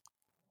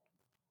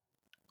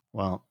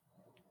 Well,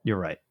 you're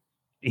right.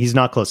 He's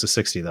not close to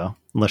 60, though,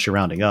 unless you're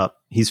rounding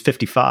up. He's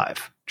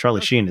 55.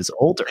 Charlie Sheen is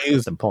older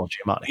than Paul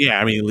Giamatti. Yeah,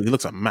 I mean, he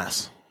looks a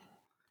mess.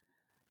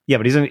 Yeah,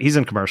 but he's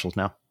in commercials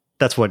now.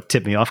 That's what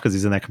tipped me off, because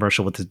he's in that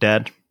commercial with his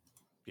dad.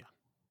 Yeah.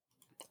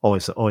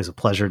 Always a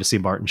pleasure to see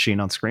Martin Sheen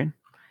on screen.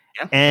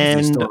 Yeah.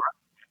 And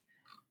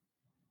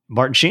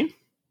Martin Sheen?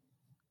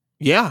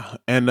 Yeah,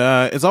 and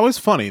it's always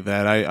funny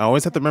that I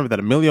always have to remember that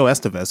Emilio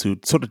Estevez, who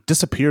sort of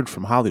disappeared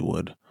from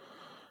Hollywood.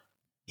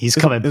 He's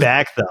coming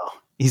back, though.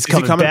 He's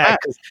coming back.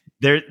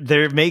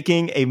 They're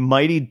making a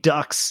Mighty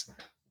Ducks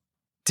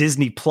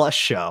Disney Plus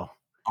show.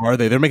 Are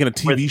they? They're making a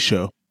TV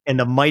show. And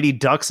the Mighty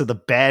Ducks are the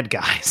bad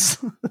guys.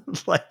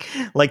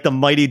 like the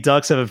Mighty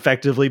Ducks have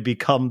effectively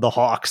become the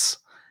Hawks.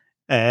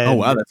 And, oh,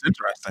 wow, that's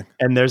interesting.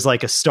 And there's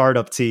like a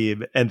startup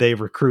team, and they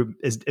recruit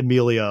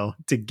Emilio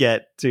to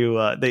get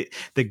to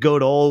they go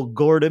to old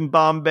Gordon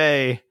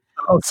Bombay.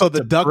 Oh, so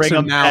the Ducks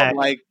are now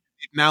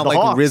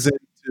Hawks. risen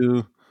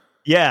to.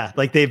 Yeah,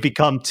 like they've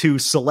become too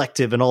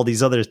selective and all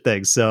these other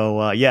things.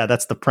 So yeah,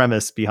 that's the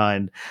premise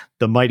behind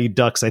the Mighty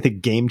Ducks. I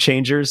think Game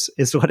Changers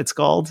is what it's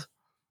called.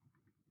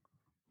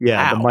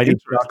 Yeah, wow, the Mighty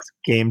Ducks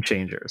Game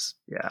Changers.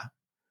 Yeah.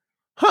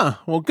 Huh.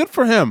 Well, good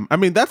for him. I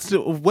mean,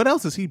 what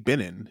else has he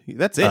been in?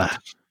 That's it.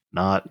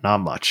 Not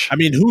much. I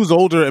mean, who's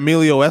older,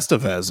 Emilio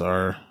Estevez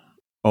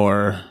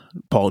or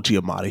Paul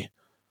Giamatti?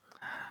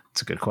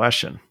 It's a good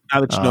question.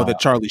 Now that you know that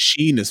Charlie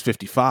Sheen is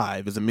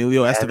 55, is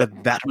Emilio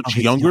Estevez that much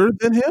younger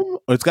than him?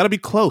 Or it's got to be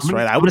close,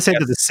 right? I would say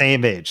they're the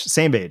same age.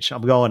 Same age.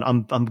 I'm going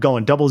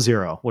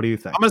 00. What do you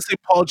think? I'm going to say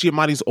Paul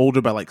Giamatti's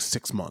older by like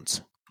 6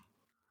 months.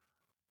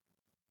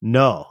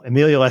 No,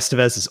 Emilio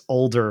Estevez is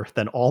older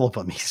than all of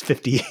them. He's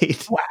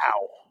 58.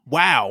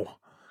 Wow.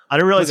 I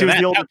didn't realize he was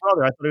the older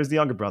brother. I thought he was the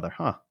younger brother.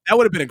 Huh. That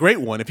would have been a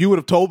great one. If you would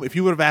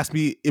have asked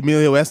me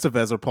Emilio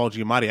Estevez or Paul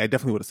Giamatti, I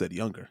definitely would have said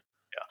younger.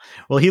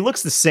 Yeah. Well, he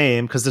looks the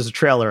same because there's a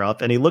trailer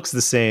up, and he looks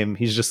the same.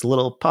 He's just a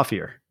little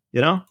puffier,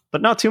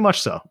 but not too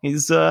much so.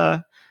 He's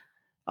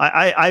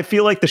I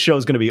feel like the show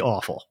is going to be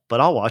awful,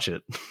 but I'll watch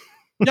it.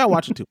 Yeah, I'll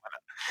watch it too.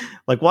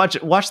 Like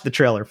watch the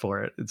trailer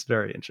for it. It's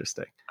very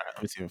interesting. All right,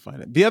 let me see if I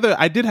find it.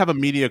 I did have a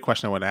media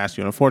question I want to ask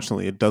you, and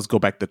unfortunately it does go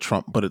back to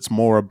Trump, but it's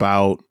more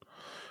about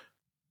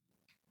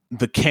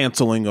the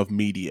canceling of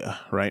media,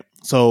 right?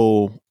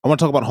 So I want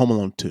to talk about Home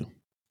Alone 2.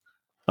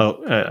 Oh,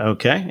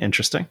 okay.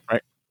 Interesting.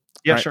 Right.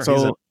 Yeah, right, sure.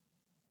 So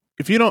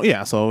if you don't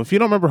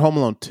remember Home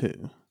Alone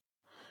 2,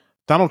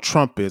 Donald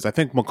Trump is, I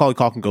think Macaulay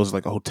Culkin goes to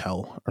like a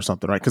hotel or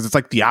something, right? Because it's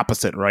like the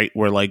opposite, right?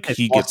 Where like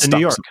he gets stuck in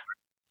New York.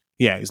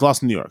 Yeah, he's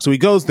lost in New York. So he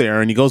goes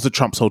there and he goes to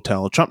Trump's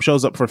hotel. Trump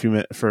shows up for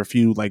a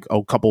few like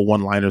a couple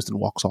one-liners and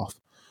walks off.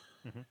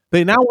 Mm-hmm.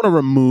 They now want to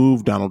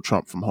remove Donald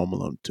Trump from Home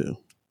Alone 2.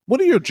 What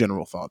are your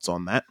general thoughts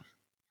on that?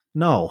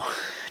 No,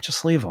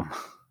 just leave him.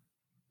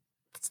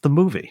 It's the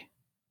movie.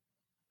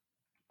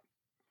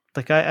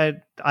 Like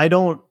I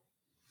don't.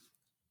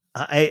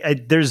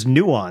 There's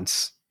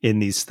nuance in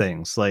these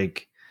things.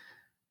 Like,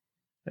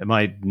 am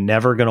I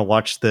never going to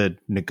watch The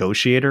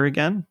Negotiator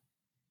again?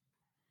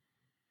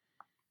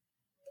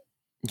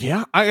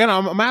 Yeah,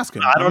 I'm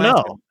asking. I don't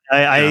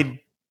know.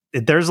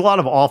 There's a lot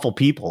of awful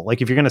people.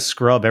 Like, if you're going to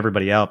scrub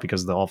everybody out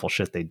because of the awful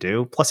shit they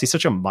do, plus he's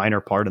such a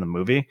minor part of the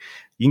movie,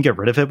 you can get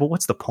rid of it. But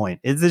what's the point?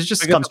 It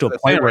just comes to a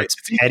point where it's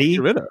petty.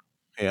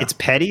 It's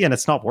petty and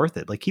it's not worth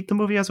it. Like, keep the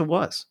movie as it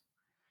was.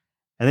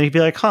 And then you'd be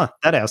like, huh,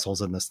 that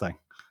asshole's in this thing.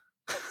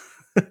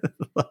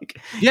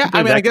 Like, yeah,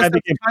 I mean, I guess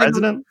became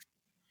president.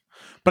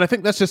 But I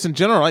think that's just in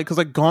general, right? Because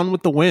like Gone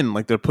with the Wind,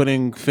 like they're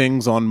putting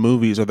things on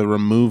movies or they're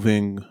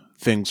removing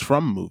things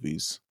from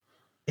movies.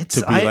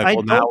 I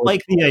don't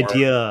like the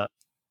idea,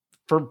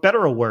 for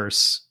better or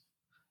worse,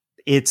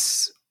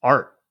 it's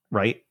art,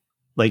 right?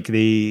 Like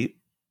the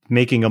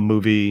making a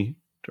movie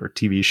or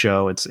TV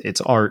show,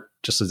 it's art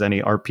just as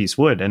any art piece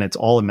would. And it's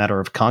all a matter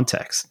of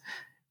context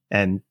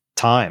and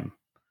time.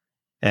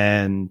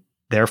 And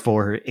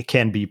therefore it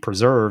can be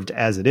preserved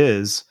as it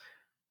is.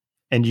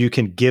 And you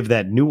can give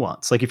that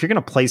nuance. Like if you're going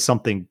to play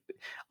something,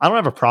 I don't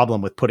have a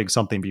problem with putting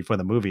something before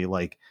the movie.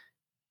 Like,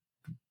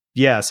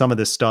 yeah, some of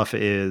this stuff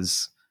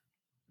is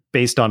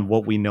based on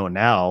what we know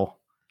now.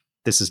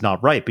 This is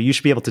not right, but you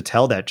should be able to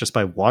tell that just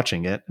by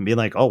watching it and be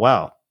like, oh,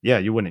 wow. Yeah,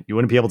 you wouldn't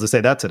be able to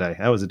say that today.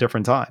 That was a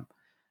different time.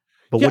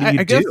 But what do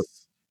you do?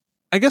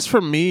 I guess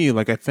for me,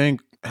 like, I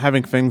think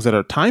having things that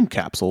are time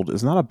capsuled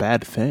is not a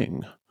bad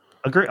thing.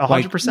 Agree.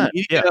 100%.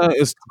 Media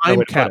is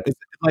time capsule.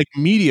 Like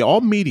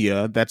all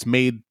media that's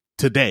made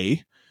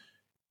today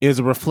is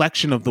a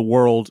reflection of the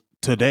world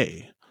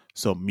today.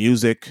 So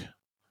music,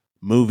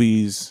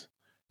 movies,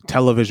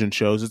 television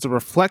shows, it's a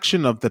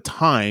reflection of the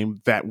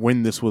time that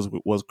when this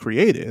was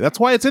created. That's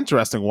why it's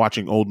interesting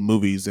watching old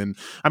movies. And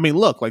I mean,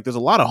 look, like there's a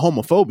lot of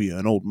homophobia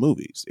in old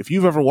movies. If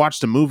you've ever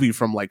watched a movie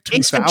from like 2000,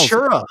 Ace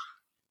Ventura.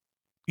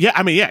 Yeah,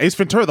 I mean, yeah, Ace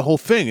Ventura, the whole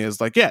thing is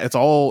like, yeah, it's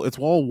all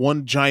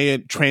one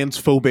giant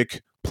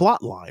transphobic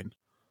plot line.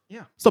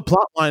 Yeah. It's the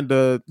plot line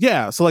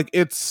so like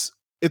it's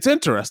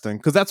interesting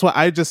because that's why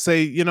I just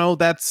say,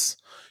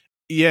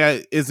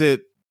 is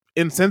it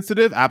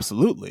insensitive?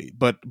 Absolutely.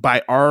 But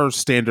by our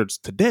standards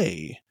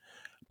today,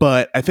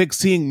 but I think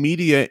seeing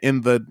media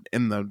in the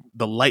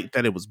light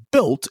that it was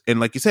built, and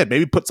like you said,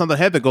 maybe put something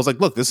ahead that goes like,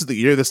 look, this is the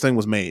year this thing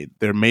was made.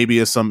 There maybe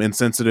is some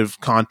insensitive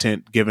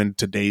content given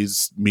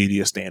today's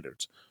media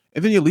standards.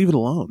 And then you leave it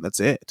alone.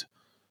 That's it.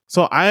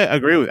 So I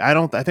agree with.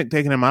 I think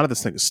taking him out of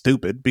this thing is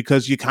stupid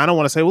because you kind of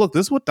want to say, well, look,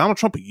 this is what Donald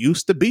Trump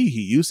used to be.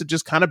 He used to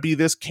just kind of be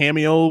this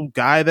cameo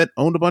guy that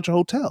owned a bunch of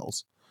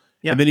hotels.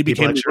 Yeah, and then he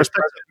became the first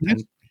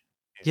president.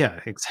 Yeah,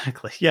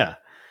 exactly. Yeah.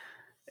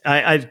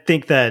 I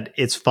think that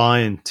it's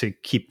fine to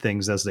keep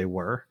things as they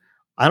were.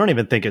 I don't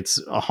even think it's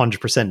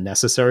 100%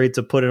 necessary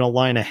to put in a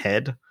line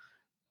ahead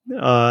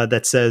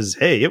that says,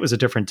 hey, it was a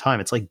different time.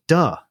 It's like,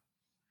 duh.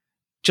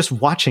 Just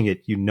watching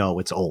it,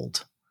 it's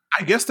old.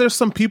 I guess there's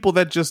some people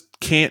that just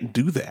can't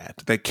do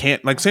that. They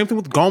can't, like, same thing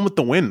with Gone with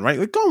the Wind, right?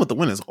 Like, Gone with the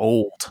Wind is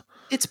old.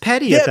 It's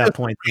petty at that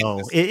point,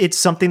 though. It's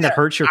something that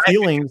hurts your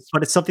feelings,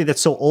 but it's something that's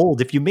so old.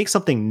 If you make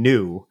something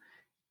new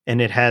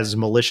and it has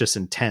malicious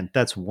intent,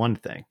 that's one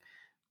thing.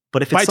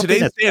 But if it's something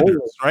that's standards,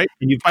 old, right?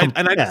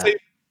 And I say,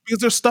 because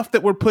there's stuff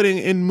that we're putting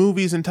in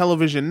movies and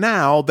television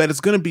now that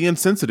is going to be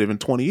insensitive in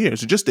 20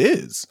 years. It just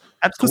is.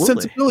 Absolutely. Because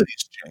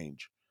sensibilities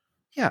change.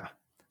 Yeah.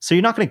 So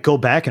you're not going to go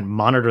back and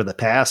monitor the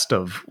past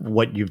of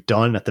what you've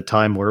done at the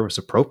time where it was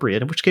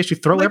appropriate, in which case you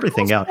throw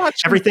everything out.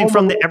 Everything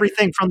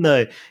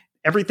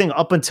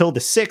up until the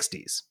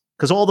 60s.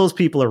 Because all those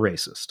people are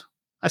racist.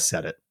 I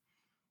said it.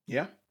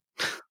 Yeah.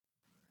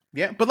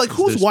 Yeah, but like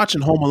who's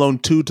watching Home Alone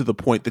 2 to the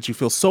point that you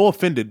feel so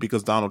offended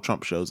because Donald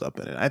Trump shows up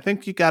in it? I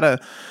think you gotta,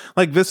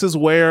 like, this is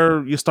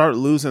where you start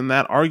losing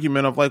that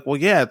argument of like, well,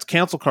 yeah, it's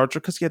cancel culture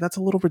because, yeah, that's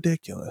a little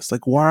ridiculous.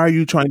 Like, why are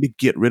you trying to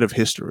get rid of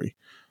history?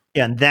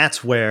 Yeah, and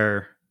that's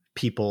where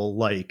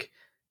people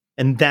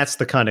and that's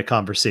the kind of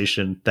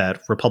conversation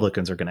that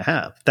Republicans are going to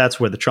have. That's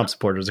where the Trump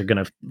supporters are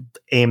going to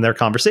aim their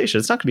conversation.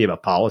 It's not going to be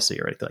about policy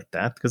or anything like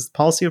that because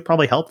policy would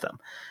probably help them.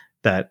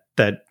 That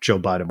Joe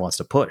Biden wants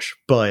to push.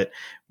 But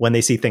when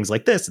they see things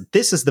like this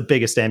is the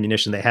biggest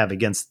ammunition they have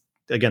against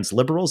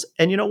liberals.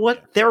 And you know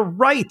what? They're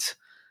right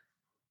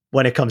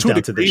when it comes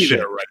down to this shit.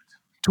 Right.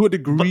 To a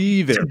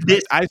degree, they're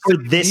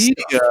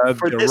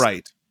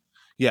right.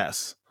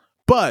 Yes.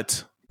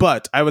 But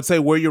I would say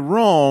where you're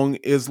wrong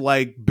is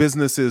like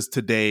businesses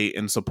today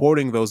and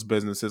supporting those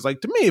businesses.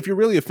 Like, to me, if you're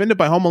really offended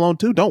by Home Alone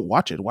 2, don't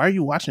watch it. Why are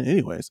you watching it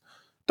anyways?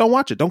 Don't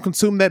watch it. Don't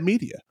consume that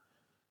media.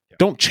 Yeah.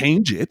 Don't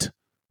change it.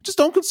 Just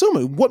don't consume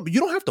it. You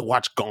don't have to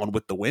watch Gone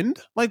with the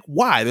Wind. Like,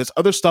 why? There's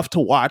other stuff to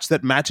watch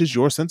that matches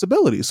your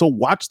sensibility. So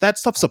watch that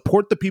stuff.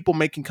 Support the people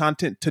making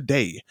content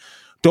today.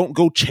 Don't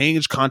go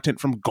change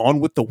content from Gone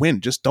with the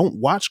Wind. Just don't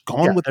watch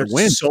Gone with the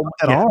Wind.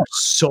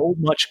 So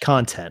much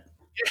content.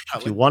 Yeah,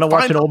 if you want to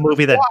watch an old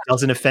movie that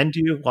doesn't offend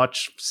you,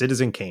 watch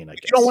Citizen Kane, I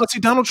guess. You don't want to see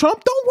Donald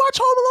Trump? Don't watch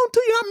Home Alone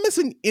 2. You're not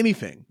missing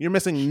anything. You're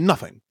missing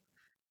nothing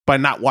by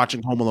not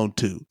watching Home Alone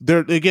 2. There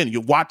again, you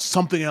watch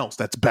something else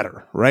that's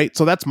better, right?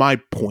 So that's my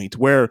point.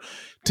 Where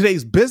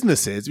today's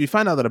businesses, if you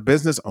find out that a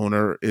business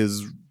owner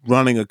is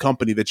running a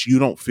company that you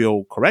don't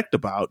feel correct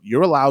about,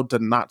 you're allowed to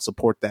not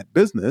support that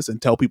business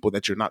and tell people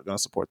that you're not going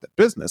to support that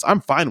business.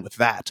 I'm fine with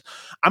that.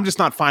 I'm just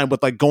not fine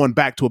with like going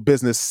back to a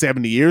business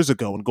 70 years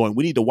ago and going,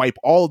 we need to wipe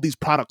all of these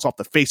products off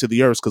the face of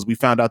the earth because we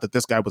found out that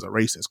this guy was a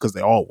racist, because they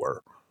all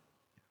were.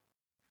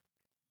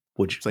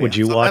 Would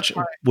you watch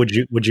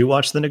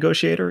The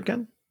Negotiator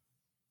again?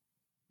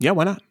 Yeah,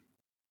 why not?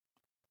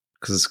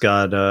 Because it's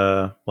got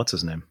what's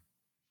his name?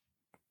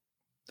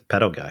 The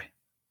pedo guy.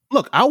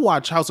 Look, I'll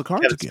watch House of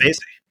Cards again.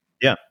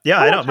 Spacey. Yeah,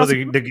 I know.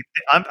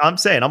 But I'm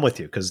saying I'm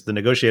with you, because The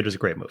Negotiator is a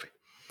great movie.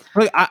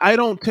 Like, I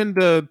don't tend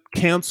to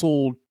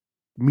cancel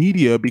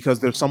media because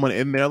there's someone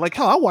in there. Like,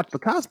 hell, I watched The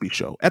Cosby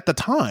Show. At the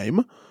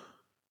time,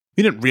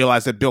 you didn't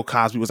realize that Bill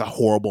Cosby was a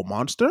horrible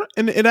monster.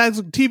 And as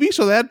a TV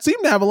show that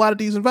seemed to have a lot of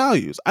decent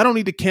values. I don't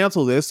need to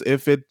cancel this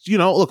if it,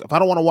 look, if I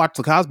don't want to watch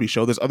The Cosby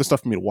Show, there's other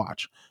stuff for me to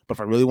watch. But if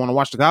I really want to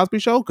watch The Cosby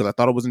Show because I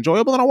thought it was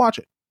enjoyable, then I'll watch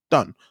it.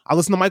 Done. I'll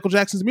listen to Michael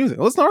Jackson's music.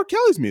 I'll listen to R.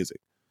 Kelly's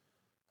music.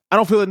 I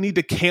don't feel the need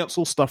to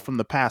cancel stuff from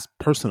the past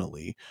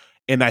personally.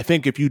 And I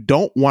think if you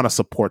don't want to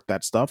support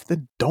that stuff,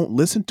 then don't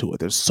listen to it.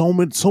 There's so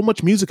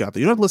much music out there.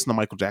 You don't listen to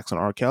Michael Jackson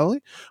or R.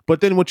 Kelly. But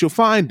then what you'll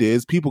find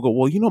is people go,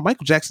 well,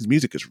 Michael Jackson's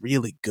music is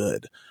really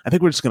good. I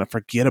think we're just going to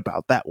forget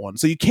about that one.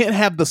 So you can't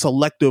have the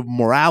selective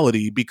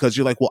morality because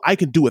you're like, well, I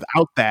can do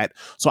without that.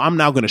 So I'm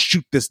now going to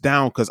shoot this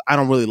down because I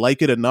don't really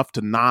like it enough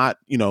to not,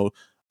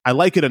 I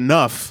like it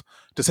enough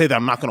to say that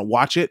I'm not going to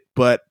watch it,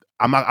 but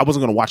I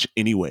wasn't going to watch it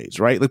anyways,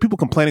 right? Like, people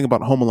complaining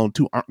about Home Alone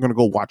 2 aren't going to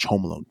go watch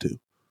Home Alone 2.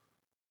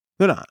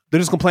 They're not. They're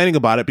just complaining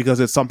about it because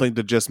it's something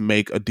to just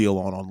make a deal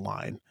on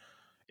online.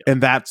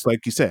 And that's,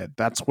 like you said,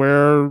 that's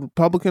where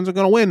Republicans are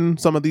going to win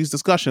some of these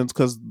discussions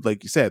because,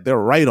 like you said, they're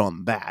right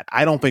on that.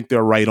 I don't think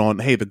they're right on,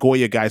 hey, the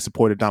Goya guy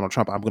supported Donald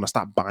Trump, I'm going to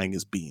stop buying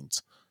his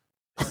beans.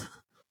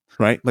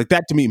 Right? Like,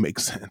 that to me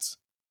makes sense.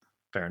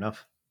 Fair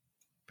enough.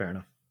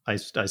 I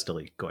still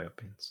eat Goya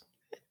beans.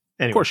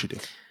 Anyway. Of course you do.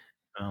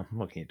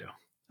 What can you do?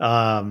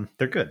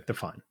 They're good. They're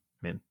fine.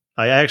 I mean,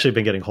 I actually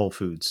been getting Whole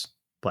Foods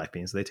black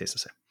beans. They taste the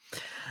same.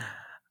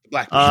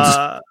 Black beans.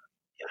 Yeah.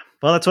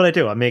 Well, that's what I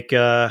do. I make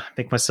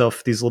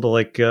myself these little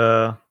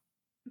I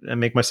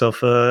make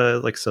myself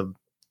like some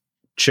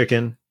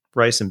chicken,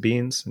 rice, and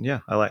beans. And yeah,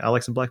 I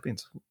like some black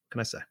beans. What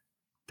can I say?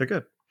 They're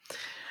good.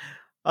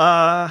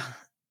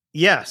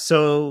 Yeah.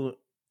 So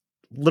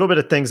a little bit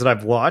of things that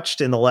I've watched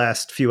in the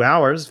last few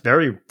hours.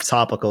 Very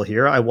topical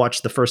here. I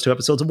watched the first 2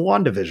 episodes of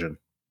WandaVision,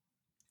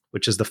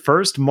 which is the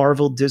first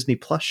Marvel Disney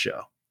Plus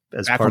show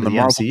as Back part of the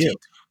Marvel MCU. Teat.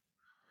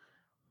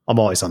 I'm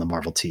always on the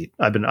Marvel teat.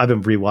 I've been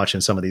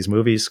rewatching some of these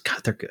movies.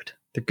 God, they're good.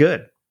 They're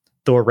good.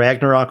 Thor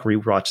Ragnarok,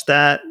 rewatched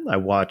that. I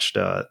watched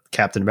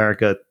Captain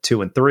America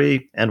 2 and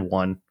 3 and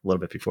 1 a little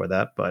bit before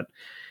that. But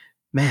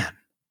man,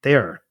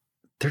 they're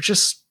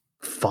just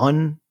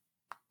fun,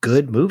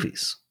 good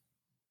movies.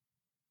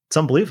 It's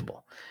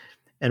unbelievable.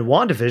 And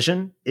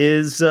WandaVision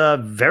is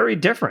very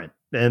different.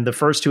 And the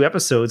first 2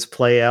 episodes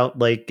play out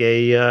like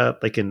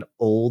an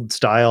old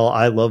style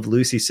I Love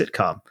Lucy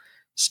sitcom,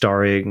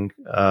 starring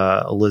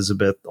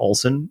Elizabeth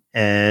Olsen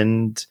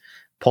and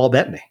Paul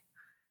Bettany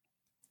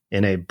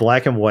in a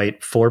black and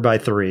white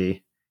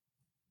 4x3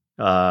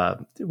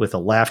 with a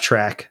laugh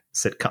track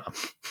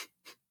sitcom.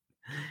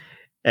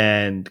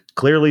 And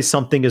clearly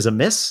something is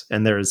amiss,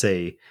 and there's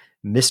a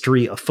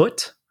mystery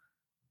afoot.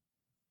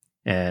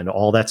 And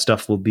all that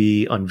stuff will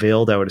be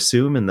unveiled, I would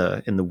assume, in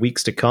the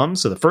weeks to come.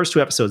 So the first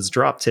 2 episodes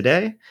drop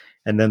today,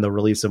 and then they'll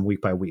release them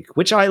week by week,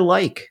 which I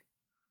like.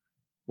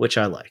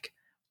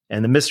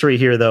 And the mystery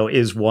here, though,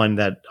 is one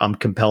that I'm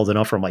compelled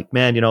enough from, like,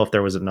 man, if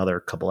there was another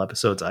couple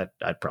episodes,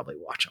 I'd probably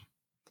watch them.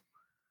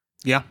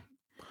 Yeah.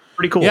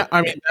 Pretty cool. Yeah,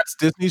 I mean, that's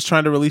Disney's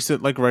trying to release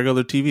it like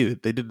regular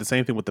TV. They did the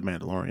same thing with The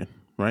Mandalorian,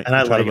 right? And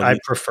I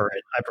prefer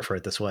it. I prefer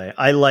it this way.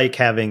 I like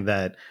having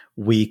that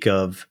week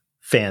of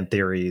fan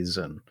theories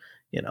and,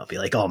 be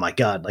like, oh my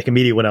God, like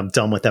immediately when I'm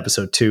done with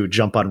episode 2,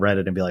 jump on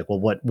Reddit and be like,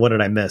 well, what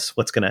did I miss?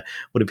 What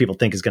do people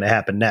think is going to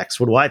happen next?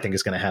 What do I think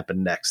is going to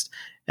happen next?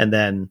 And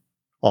then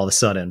all of a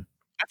sudden,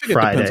 I think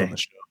Friday, it depends on the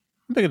show.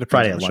 I think it depends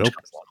Friday on the at lunch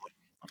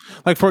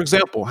show. Like, for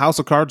example, House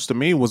of Cards to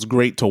me was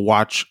great to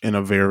watch in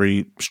a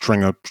very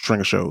string of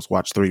shows.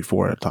 Watch 3,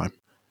 4 at a time.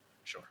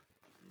 Sure.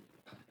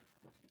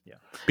 Yeah.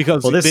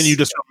 Because then you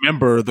just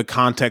remember the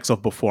context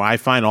of before. I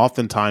find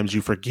oftentimes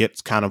you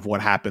forget kind of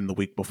what happened the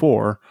week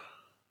before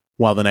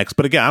while the next.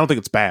 But again, I don't think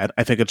it's bad.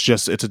 I think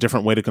it's a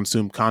different way to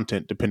consume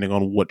content depending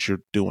on what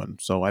you're doing.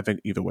 So I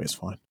think either way is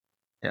fine.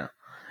 Yeah.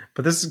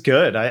 But this is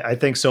good. I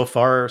think so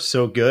far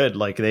so good.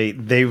 Like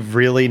they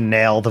really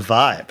nail the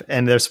vibe,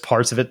 and there's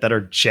parts of it that are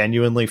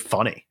genuinely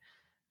funny,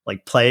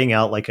 like playing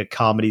out like a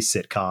comedy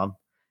sitcom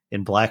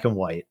in black and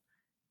white.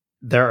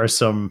 There are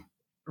some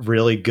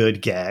really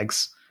good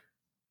gags.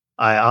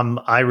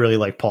 I really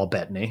like Paul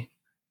Bettany.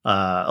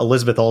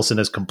 Elizabeth Olsen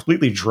has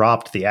completely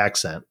dropped the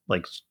accent.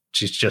 Like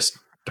she's just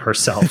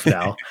herself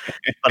now.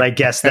 But I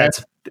guess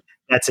that's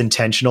that's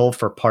intentional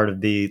for part of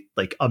the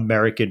like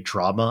American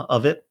drama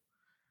of it.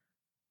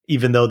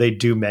 Even though they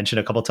do mention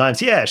a couple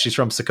times, yeah, she's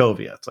from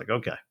Sokovia. It's like,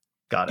 okay,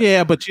 got it.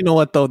 Yeah, but you know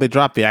what though? They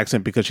dropped the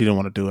accent because she didn't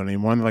want to do it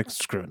anymore. And they're like,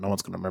 screw it, no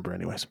one's going to remember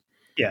anyways.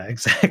 Yeah,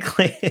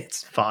 exactly.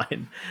 It's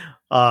fine.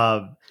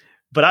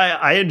 But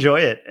I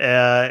enjoy it.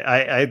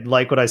 I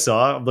like what I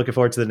saw. I'm looking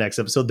forward to the next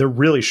episode. They're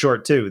really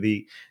short too.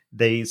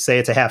 They say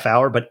it's a half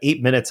hour, but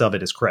 8 minutes of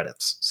it is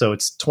credits. So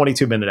it's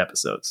 22-minute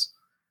episodes.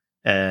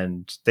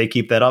 And they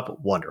keep that up.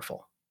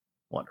 Wonderful.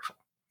 Wonderful.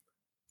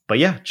 But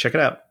yeah, check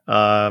it out.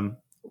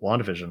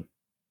 WandaVision.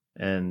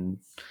 And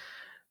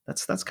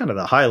that's kind of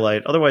the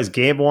highlight. Otherwise,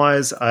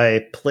 game-wise,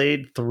 I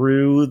played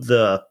through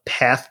the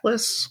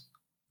Pathless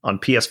on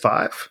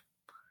PS5,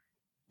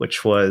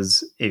 which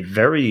was a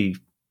very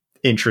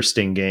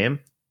interesting game.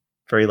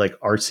 Very like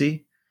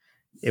artsy.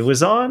 It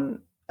was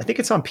on, I think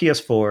it's on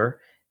PS4.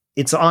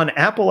 It's on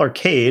Apple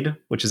Arcade,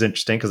 which is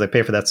interesting because I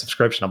pay for that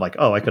subscription. I'm like,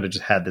 oh, I could have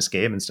just had this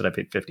game instead. I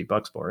paid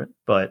 $50 for it.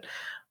 But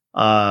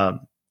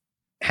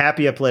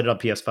happy I played it on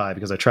PS5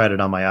 because I tried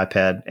it on my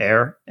iPad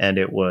Air and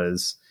it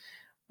was,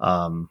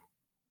 and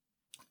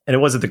it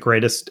wasn't the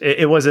greatest.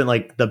 It wasn't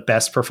like the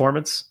best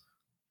performance.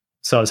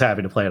 So I was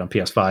happy to play it on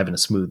PS5 in a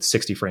smooth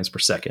 60 frames per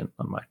second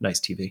on my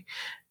nice TV.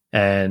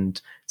 And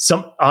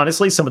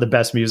honestly, some of the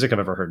best music I've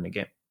ever heard in a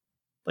game.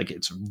 Like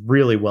it's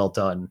really well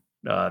done.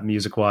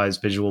 Music wise,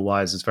 visual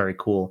wise, is very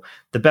cool.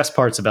 The best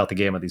parts about the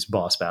game are these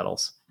boss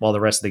battles, while the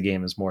rest of the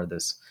game is more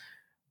this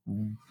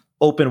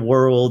open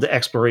world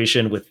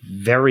exploration with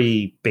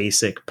very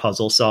basic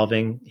puzzle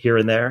solving here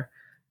and there.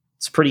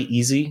 It's pretty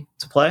easy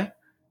to play.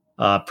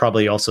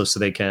 Probably also so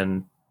they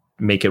can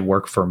make it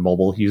work for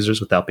mobile users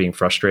without being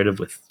frustrated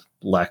with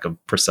lack of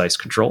precise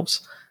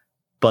controls.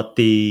 But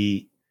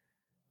the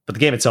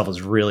game itself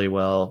was really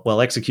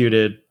well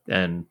executed,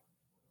 and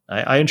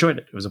I enjoyed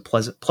it. It was a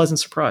pleasant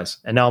surprise.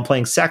 And now I'm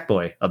playing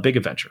Sackboy: A Big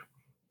Adventure.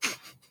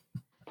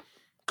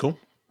 Cool.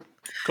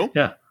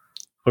 Yeah.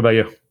 What about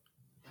you?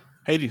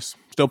 Hades.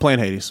 Still playing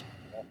Hades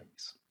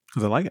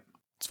because I like it.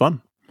 It's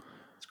fun.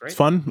 It's great. It's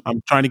fun.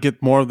 I'm trying to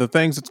get more of the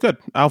things. It's good.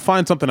 I'll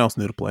find something else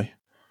new to play.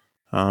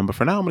 But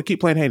for now, I'm going to keep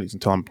playing Hades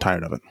until I'm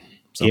tired of it.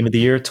 So. Game of the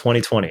year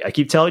 2020. I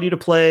keep telling you to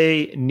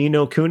play Ni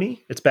no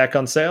Kuni. It's back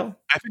on sale.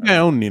 I think I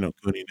own Ni no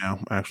Kuni now,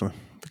 actually.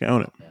 I think I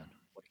own it. Man,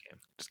 what a game.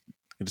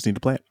 I just need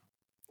to play it.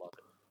 Love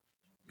it.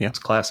 Yeah. It's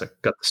classic.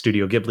 Got the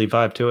Studio Ghibli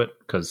vibe to it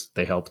because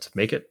they helped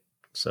make it.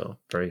 So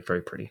very,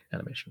 very pretty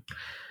animation.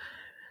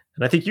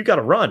 And I think you got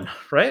to run,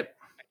 right?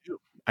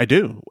 I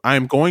do.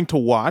 I'm going to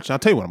watch. I'll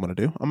tell you what I'm going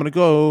to do. I'm going to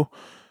go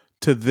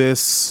to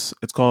this.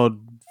 It's called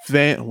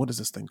what is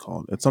this thing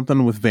called? It's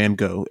something with Van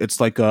Gogh.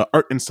 It's like a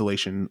art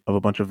installation of a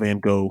bunch of Van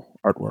Gogh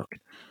artwork.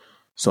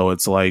 So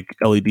it's like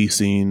LED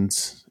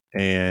scenes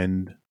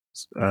and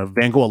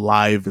Van Gogh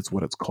Alive is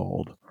what it's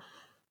called.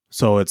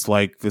 So it's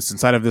like this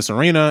inside of this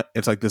arena.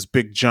 It's like this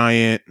big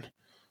giant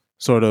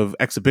sort of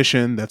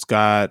exhibition that's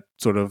got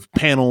sort of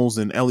panels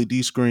and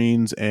LED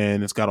screens,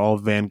 and it's got all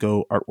Van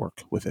Gogh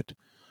artwork with it.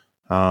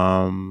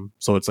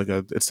 So it's like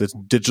it's this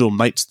digital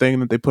nights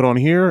thing that they put on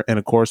here. And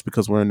of course,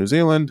 because we're in New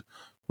Zealand,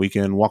 we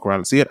can walk around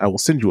and see it. I will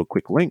send you a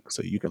quick link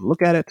so you can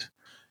look at it.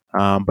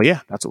 But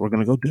yeah, that's what we're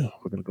going to go do.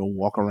 We're going to go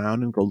walk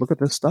around and go look at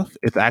this stuff.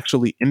 It's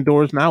actually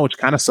indoors now, which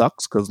kind of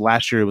sucks because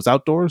last year it was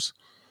outdoors.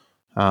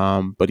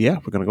 But yeah,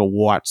 we're going to go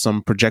watch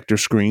some projector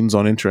screens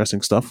on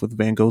interesting stuff with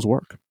Van Gogh's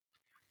work.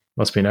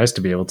 Must be nice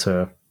to be able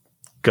to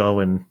go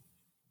and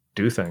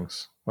do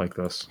things like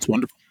this. It's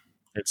wonderful.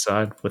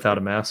 Inside without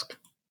a mask.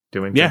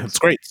 Doing yeah, things. It's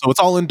great. So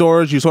it's all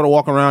indoors. You sort of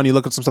walk around, you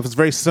look at some stuff. It's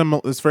very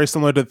similar. It's very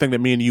similar to the thing that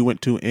me and you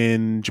went to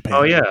in Japan.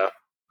 Oh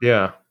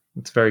yeah,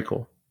 it's very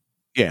cool.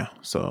 Yeah.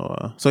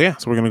 So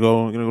we're gonna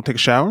go take a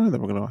shower,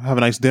 then we're gonna have a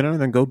nice dinner, and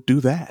then go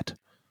do that.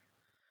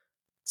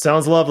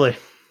 Sounds lovely.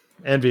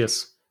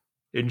 Envious.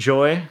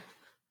 Enjoy.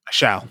 I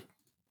shall.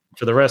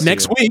 For the rest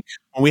next of week,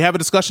 when we have a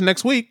discussion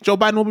next week, Joe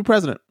Biden will be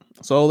president.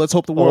 So let's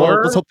hope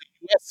let's hope the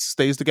U.S.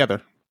 stays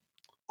together.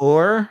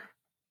 Or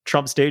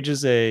Trump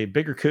stages a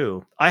bigger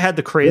coup. I had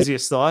the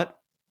craziest thought.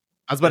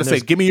 I was about to say,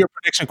 give me your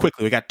prediction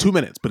quickly. We got 2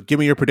 minutes, but give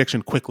me your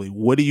prediction quickly.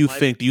 What do you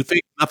think? Do you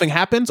think nothing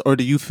happens, or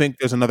do you think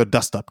there's another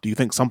dust up? Do you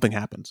think something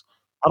happens?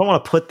 I don't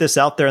want to put this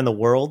out there in the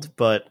world,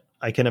 but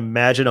I can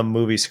imagine a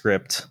movie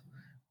script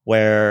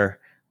where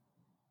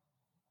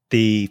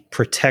the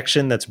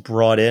protection that's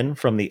brought in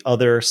from the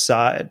other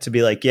side to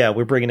be like, yeah,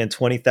 we're bringing in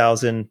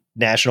 20,000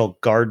 National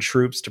Guard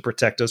troops to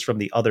protect us from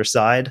the other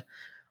side,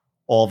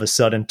 all of a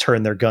sudden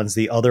turn their guns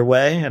the other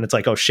way. And it's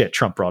like, oh shit,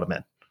 Trump brought him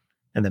in.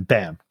 And then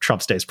bam,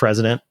 Trump stays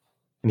president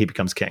and he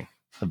becomes king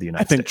of the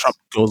United States. I think Trump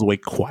goes away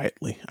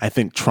quietly. I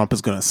think Trump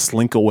is going to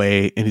slink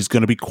away and he's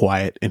going to be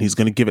quiet and he's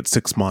going to give it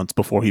 6 months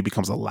before he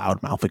becomes a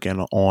loudmouth again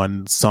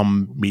on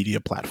some media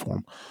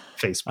platform.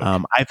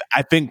 Facebook.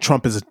 I think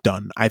Trump is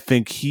done. I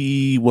think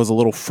he was a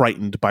little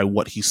frightened by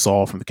what he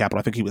saw from the Capitol.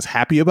 I think he was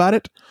happy about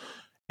it.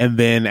 And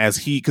then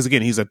because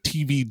again, he's a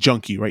TV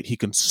junkie, right? He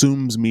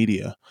consumes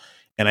media.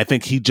 And I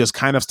think he just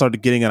kind of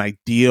started getting an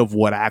idea of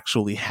what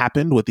actually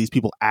happened, what these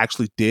people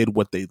actually did,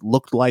 what they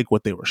looked like,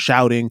 what they were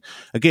shouting.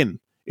 Again,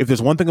 if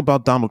there's one thing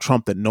about Donald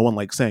Trump that no one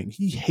likes saying,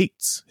 he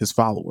hates his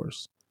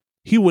followers.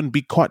 He wouldn't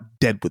be caught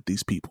dead with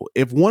these people.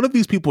 If one of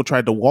these people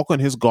tried to walk on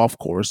his golf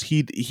course,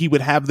 he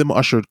would have them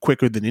ushered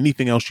quicker than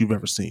anything else you've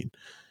ever seen.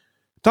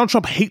 Donald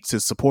Trump hates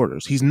his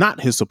supporters. He's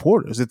not his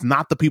supporters. It's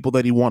not the people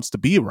that he wants to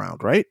be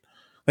around, right?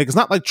 Like, it's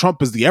not like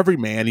Trump is the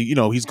everyman. He's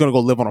going to go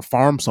live on a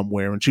farm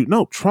somewhere and shoot.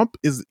 No, Trump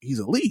he's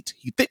elite.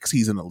 He thinks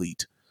he's an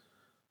elite,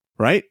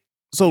 right?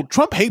 So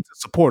Trump hates his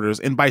supporters,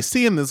 and by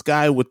seeing this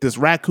guy with this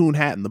raccoon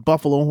hat and the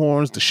buffalo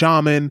horns, the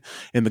shaman,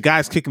 and the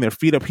guys kicking their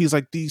feet up, he's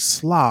like, these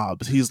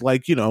slobs. He's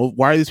like,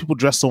 why are these people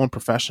dressed so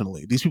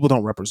unprofessionally? These people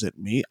don't represent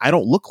me. I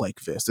don't look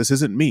like this. This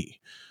isn't me.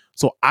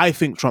 So I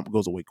think Trump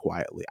goes away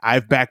quietly.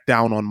 I've backed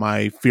down on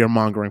my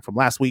fear-mongering from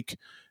last week,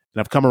 and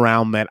I've come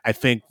around that I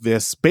think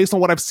this, based on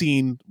what I've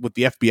seen with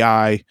the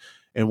FBI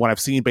and what I've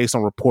seen based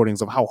on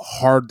reportings of how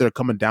hard they're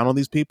coming down on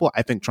these people,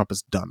 I think Trump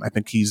is done. I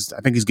think he's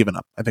given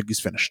up. I think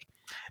he's finished.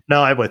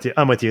 No, I'm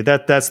with you.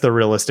 That's the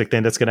realistic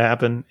thing that's going to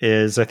happen.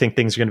 Is I think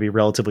things are going to be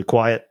relatively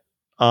quiet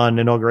on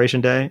Inauguration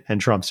Day, and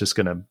Trump's just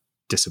going to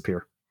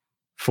disappear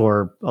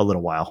for a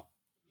little while.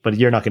 But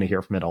you're not going to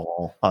hear from it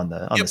all on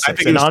the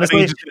 6th. And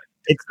honestly,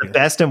 it's the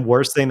best and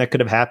worst thing that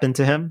could have happened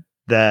to him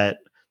that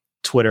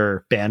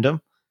Twitter banned him,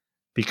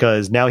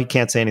 because now he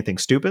can't say anything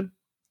stupid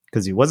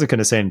because he wasn't going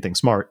to say anything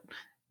smart,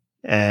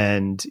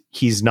 and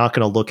he's not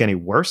going to look any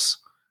worse,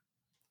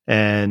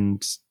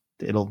 and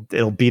it'll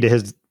be to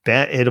his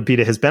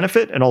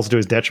benefit and also to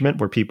his detriment,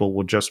 where people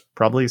will just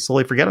probably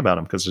slowly forget about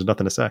him because there's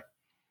nothing to say.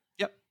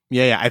 Yep.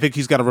 Yeah. I think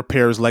he's got to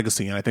repair his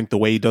legacy, and I think the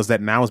way he does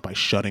that now is by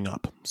shutting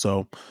up.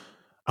 So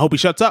I hope he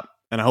shuts up,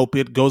 and I hope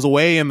it goes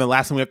away. And the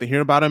last thing we have to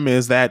hear about him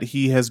is that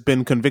he has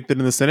been convicted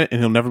in the Senate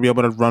and he'll never be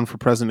able to run for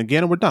president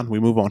again. And we're done. We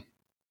move on.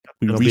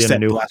 It'll be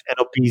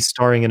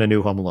starring in a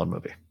new Home Alone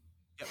movie.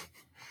 Yep.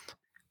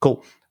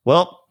 Cool.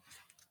 Well,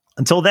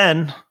 until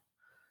then,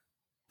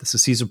 this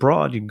is He's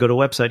Abroad. You can go to the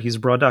website,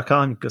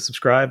 he'sabroad.com. You can go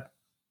subscribe,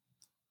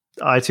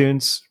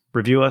 iTunes,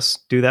 review us,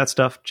 do that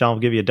stuff. John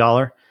will give you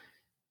 $1.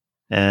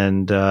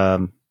 And,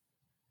 you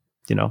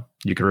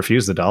can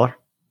refuse the $1.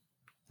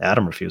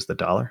 Adam refused the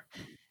 $1.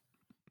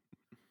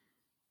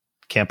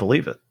 Can't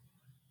believe it.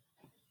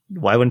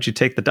 Why wouldn't you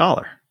take the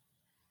 $1?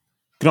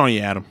 Good on you,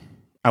 Adam.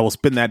 I will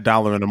spend that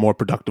 $1 in a more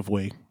productive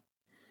way.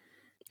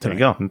 There you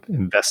go.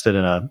 Invested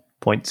in a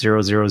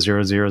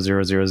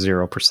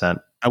 0.0000000%.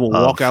 I will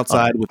walk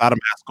outside without a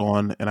mask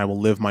on, and I will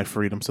live my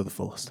freedoms to the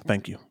fullest.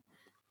 Thank you.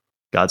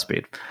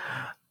 Godspeed.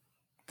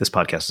 This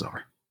podcast is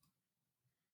over.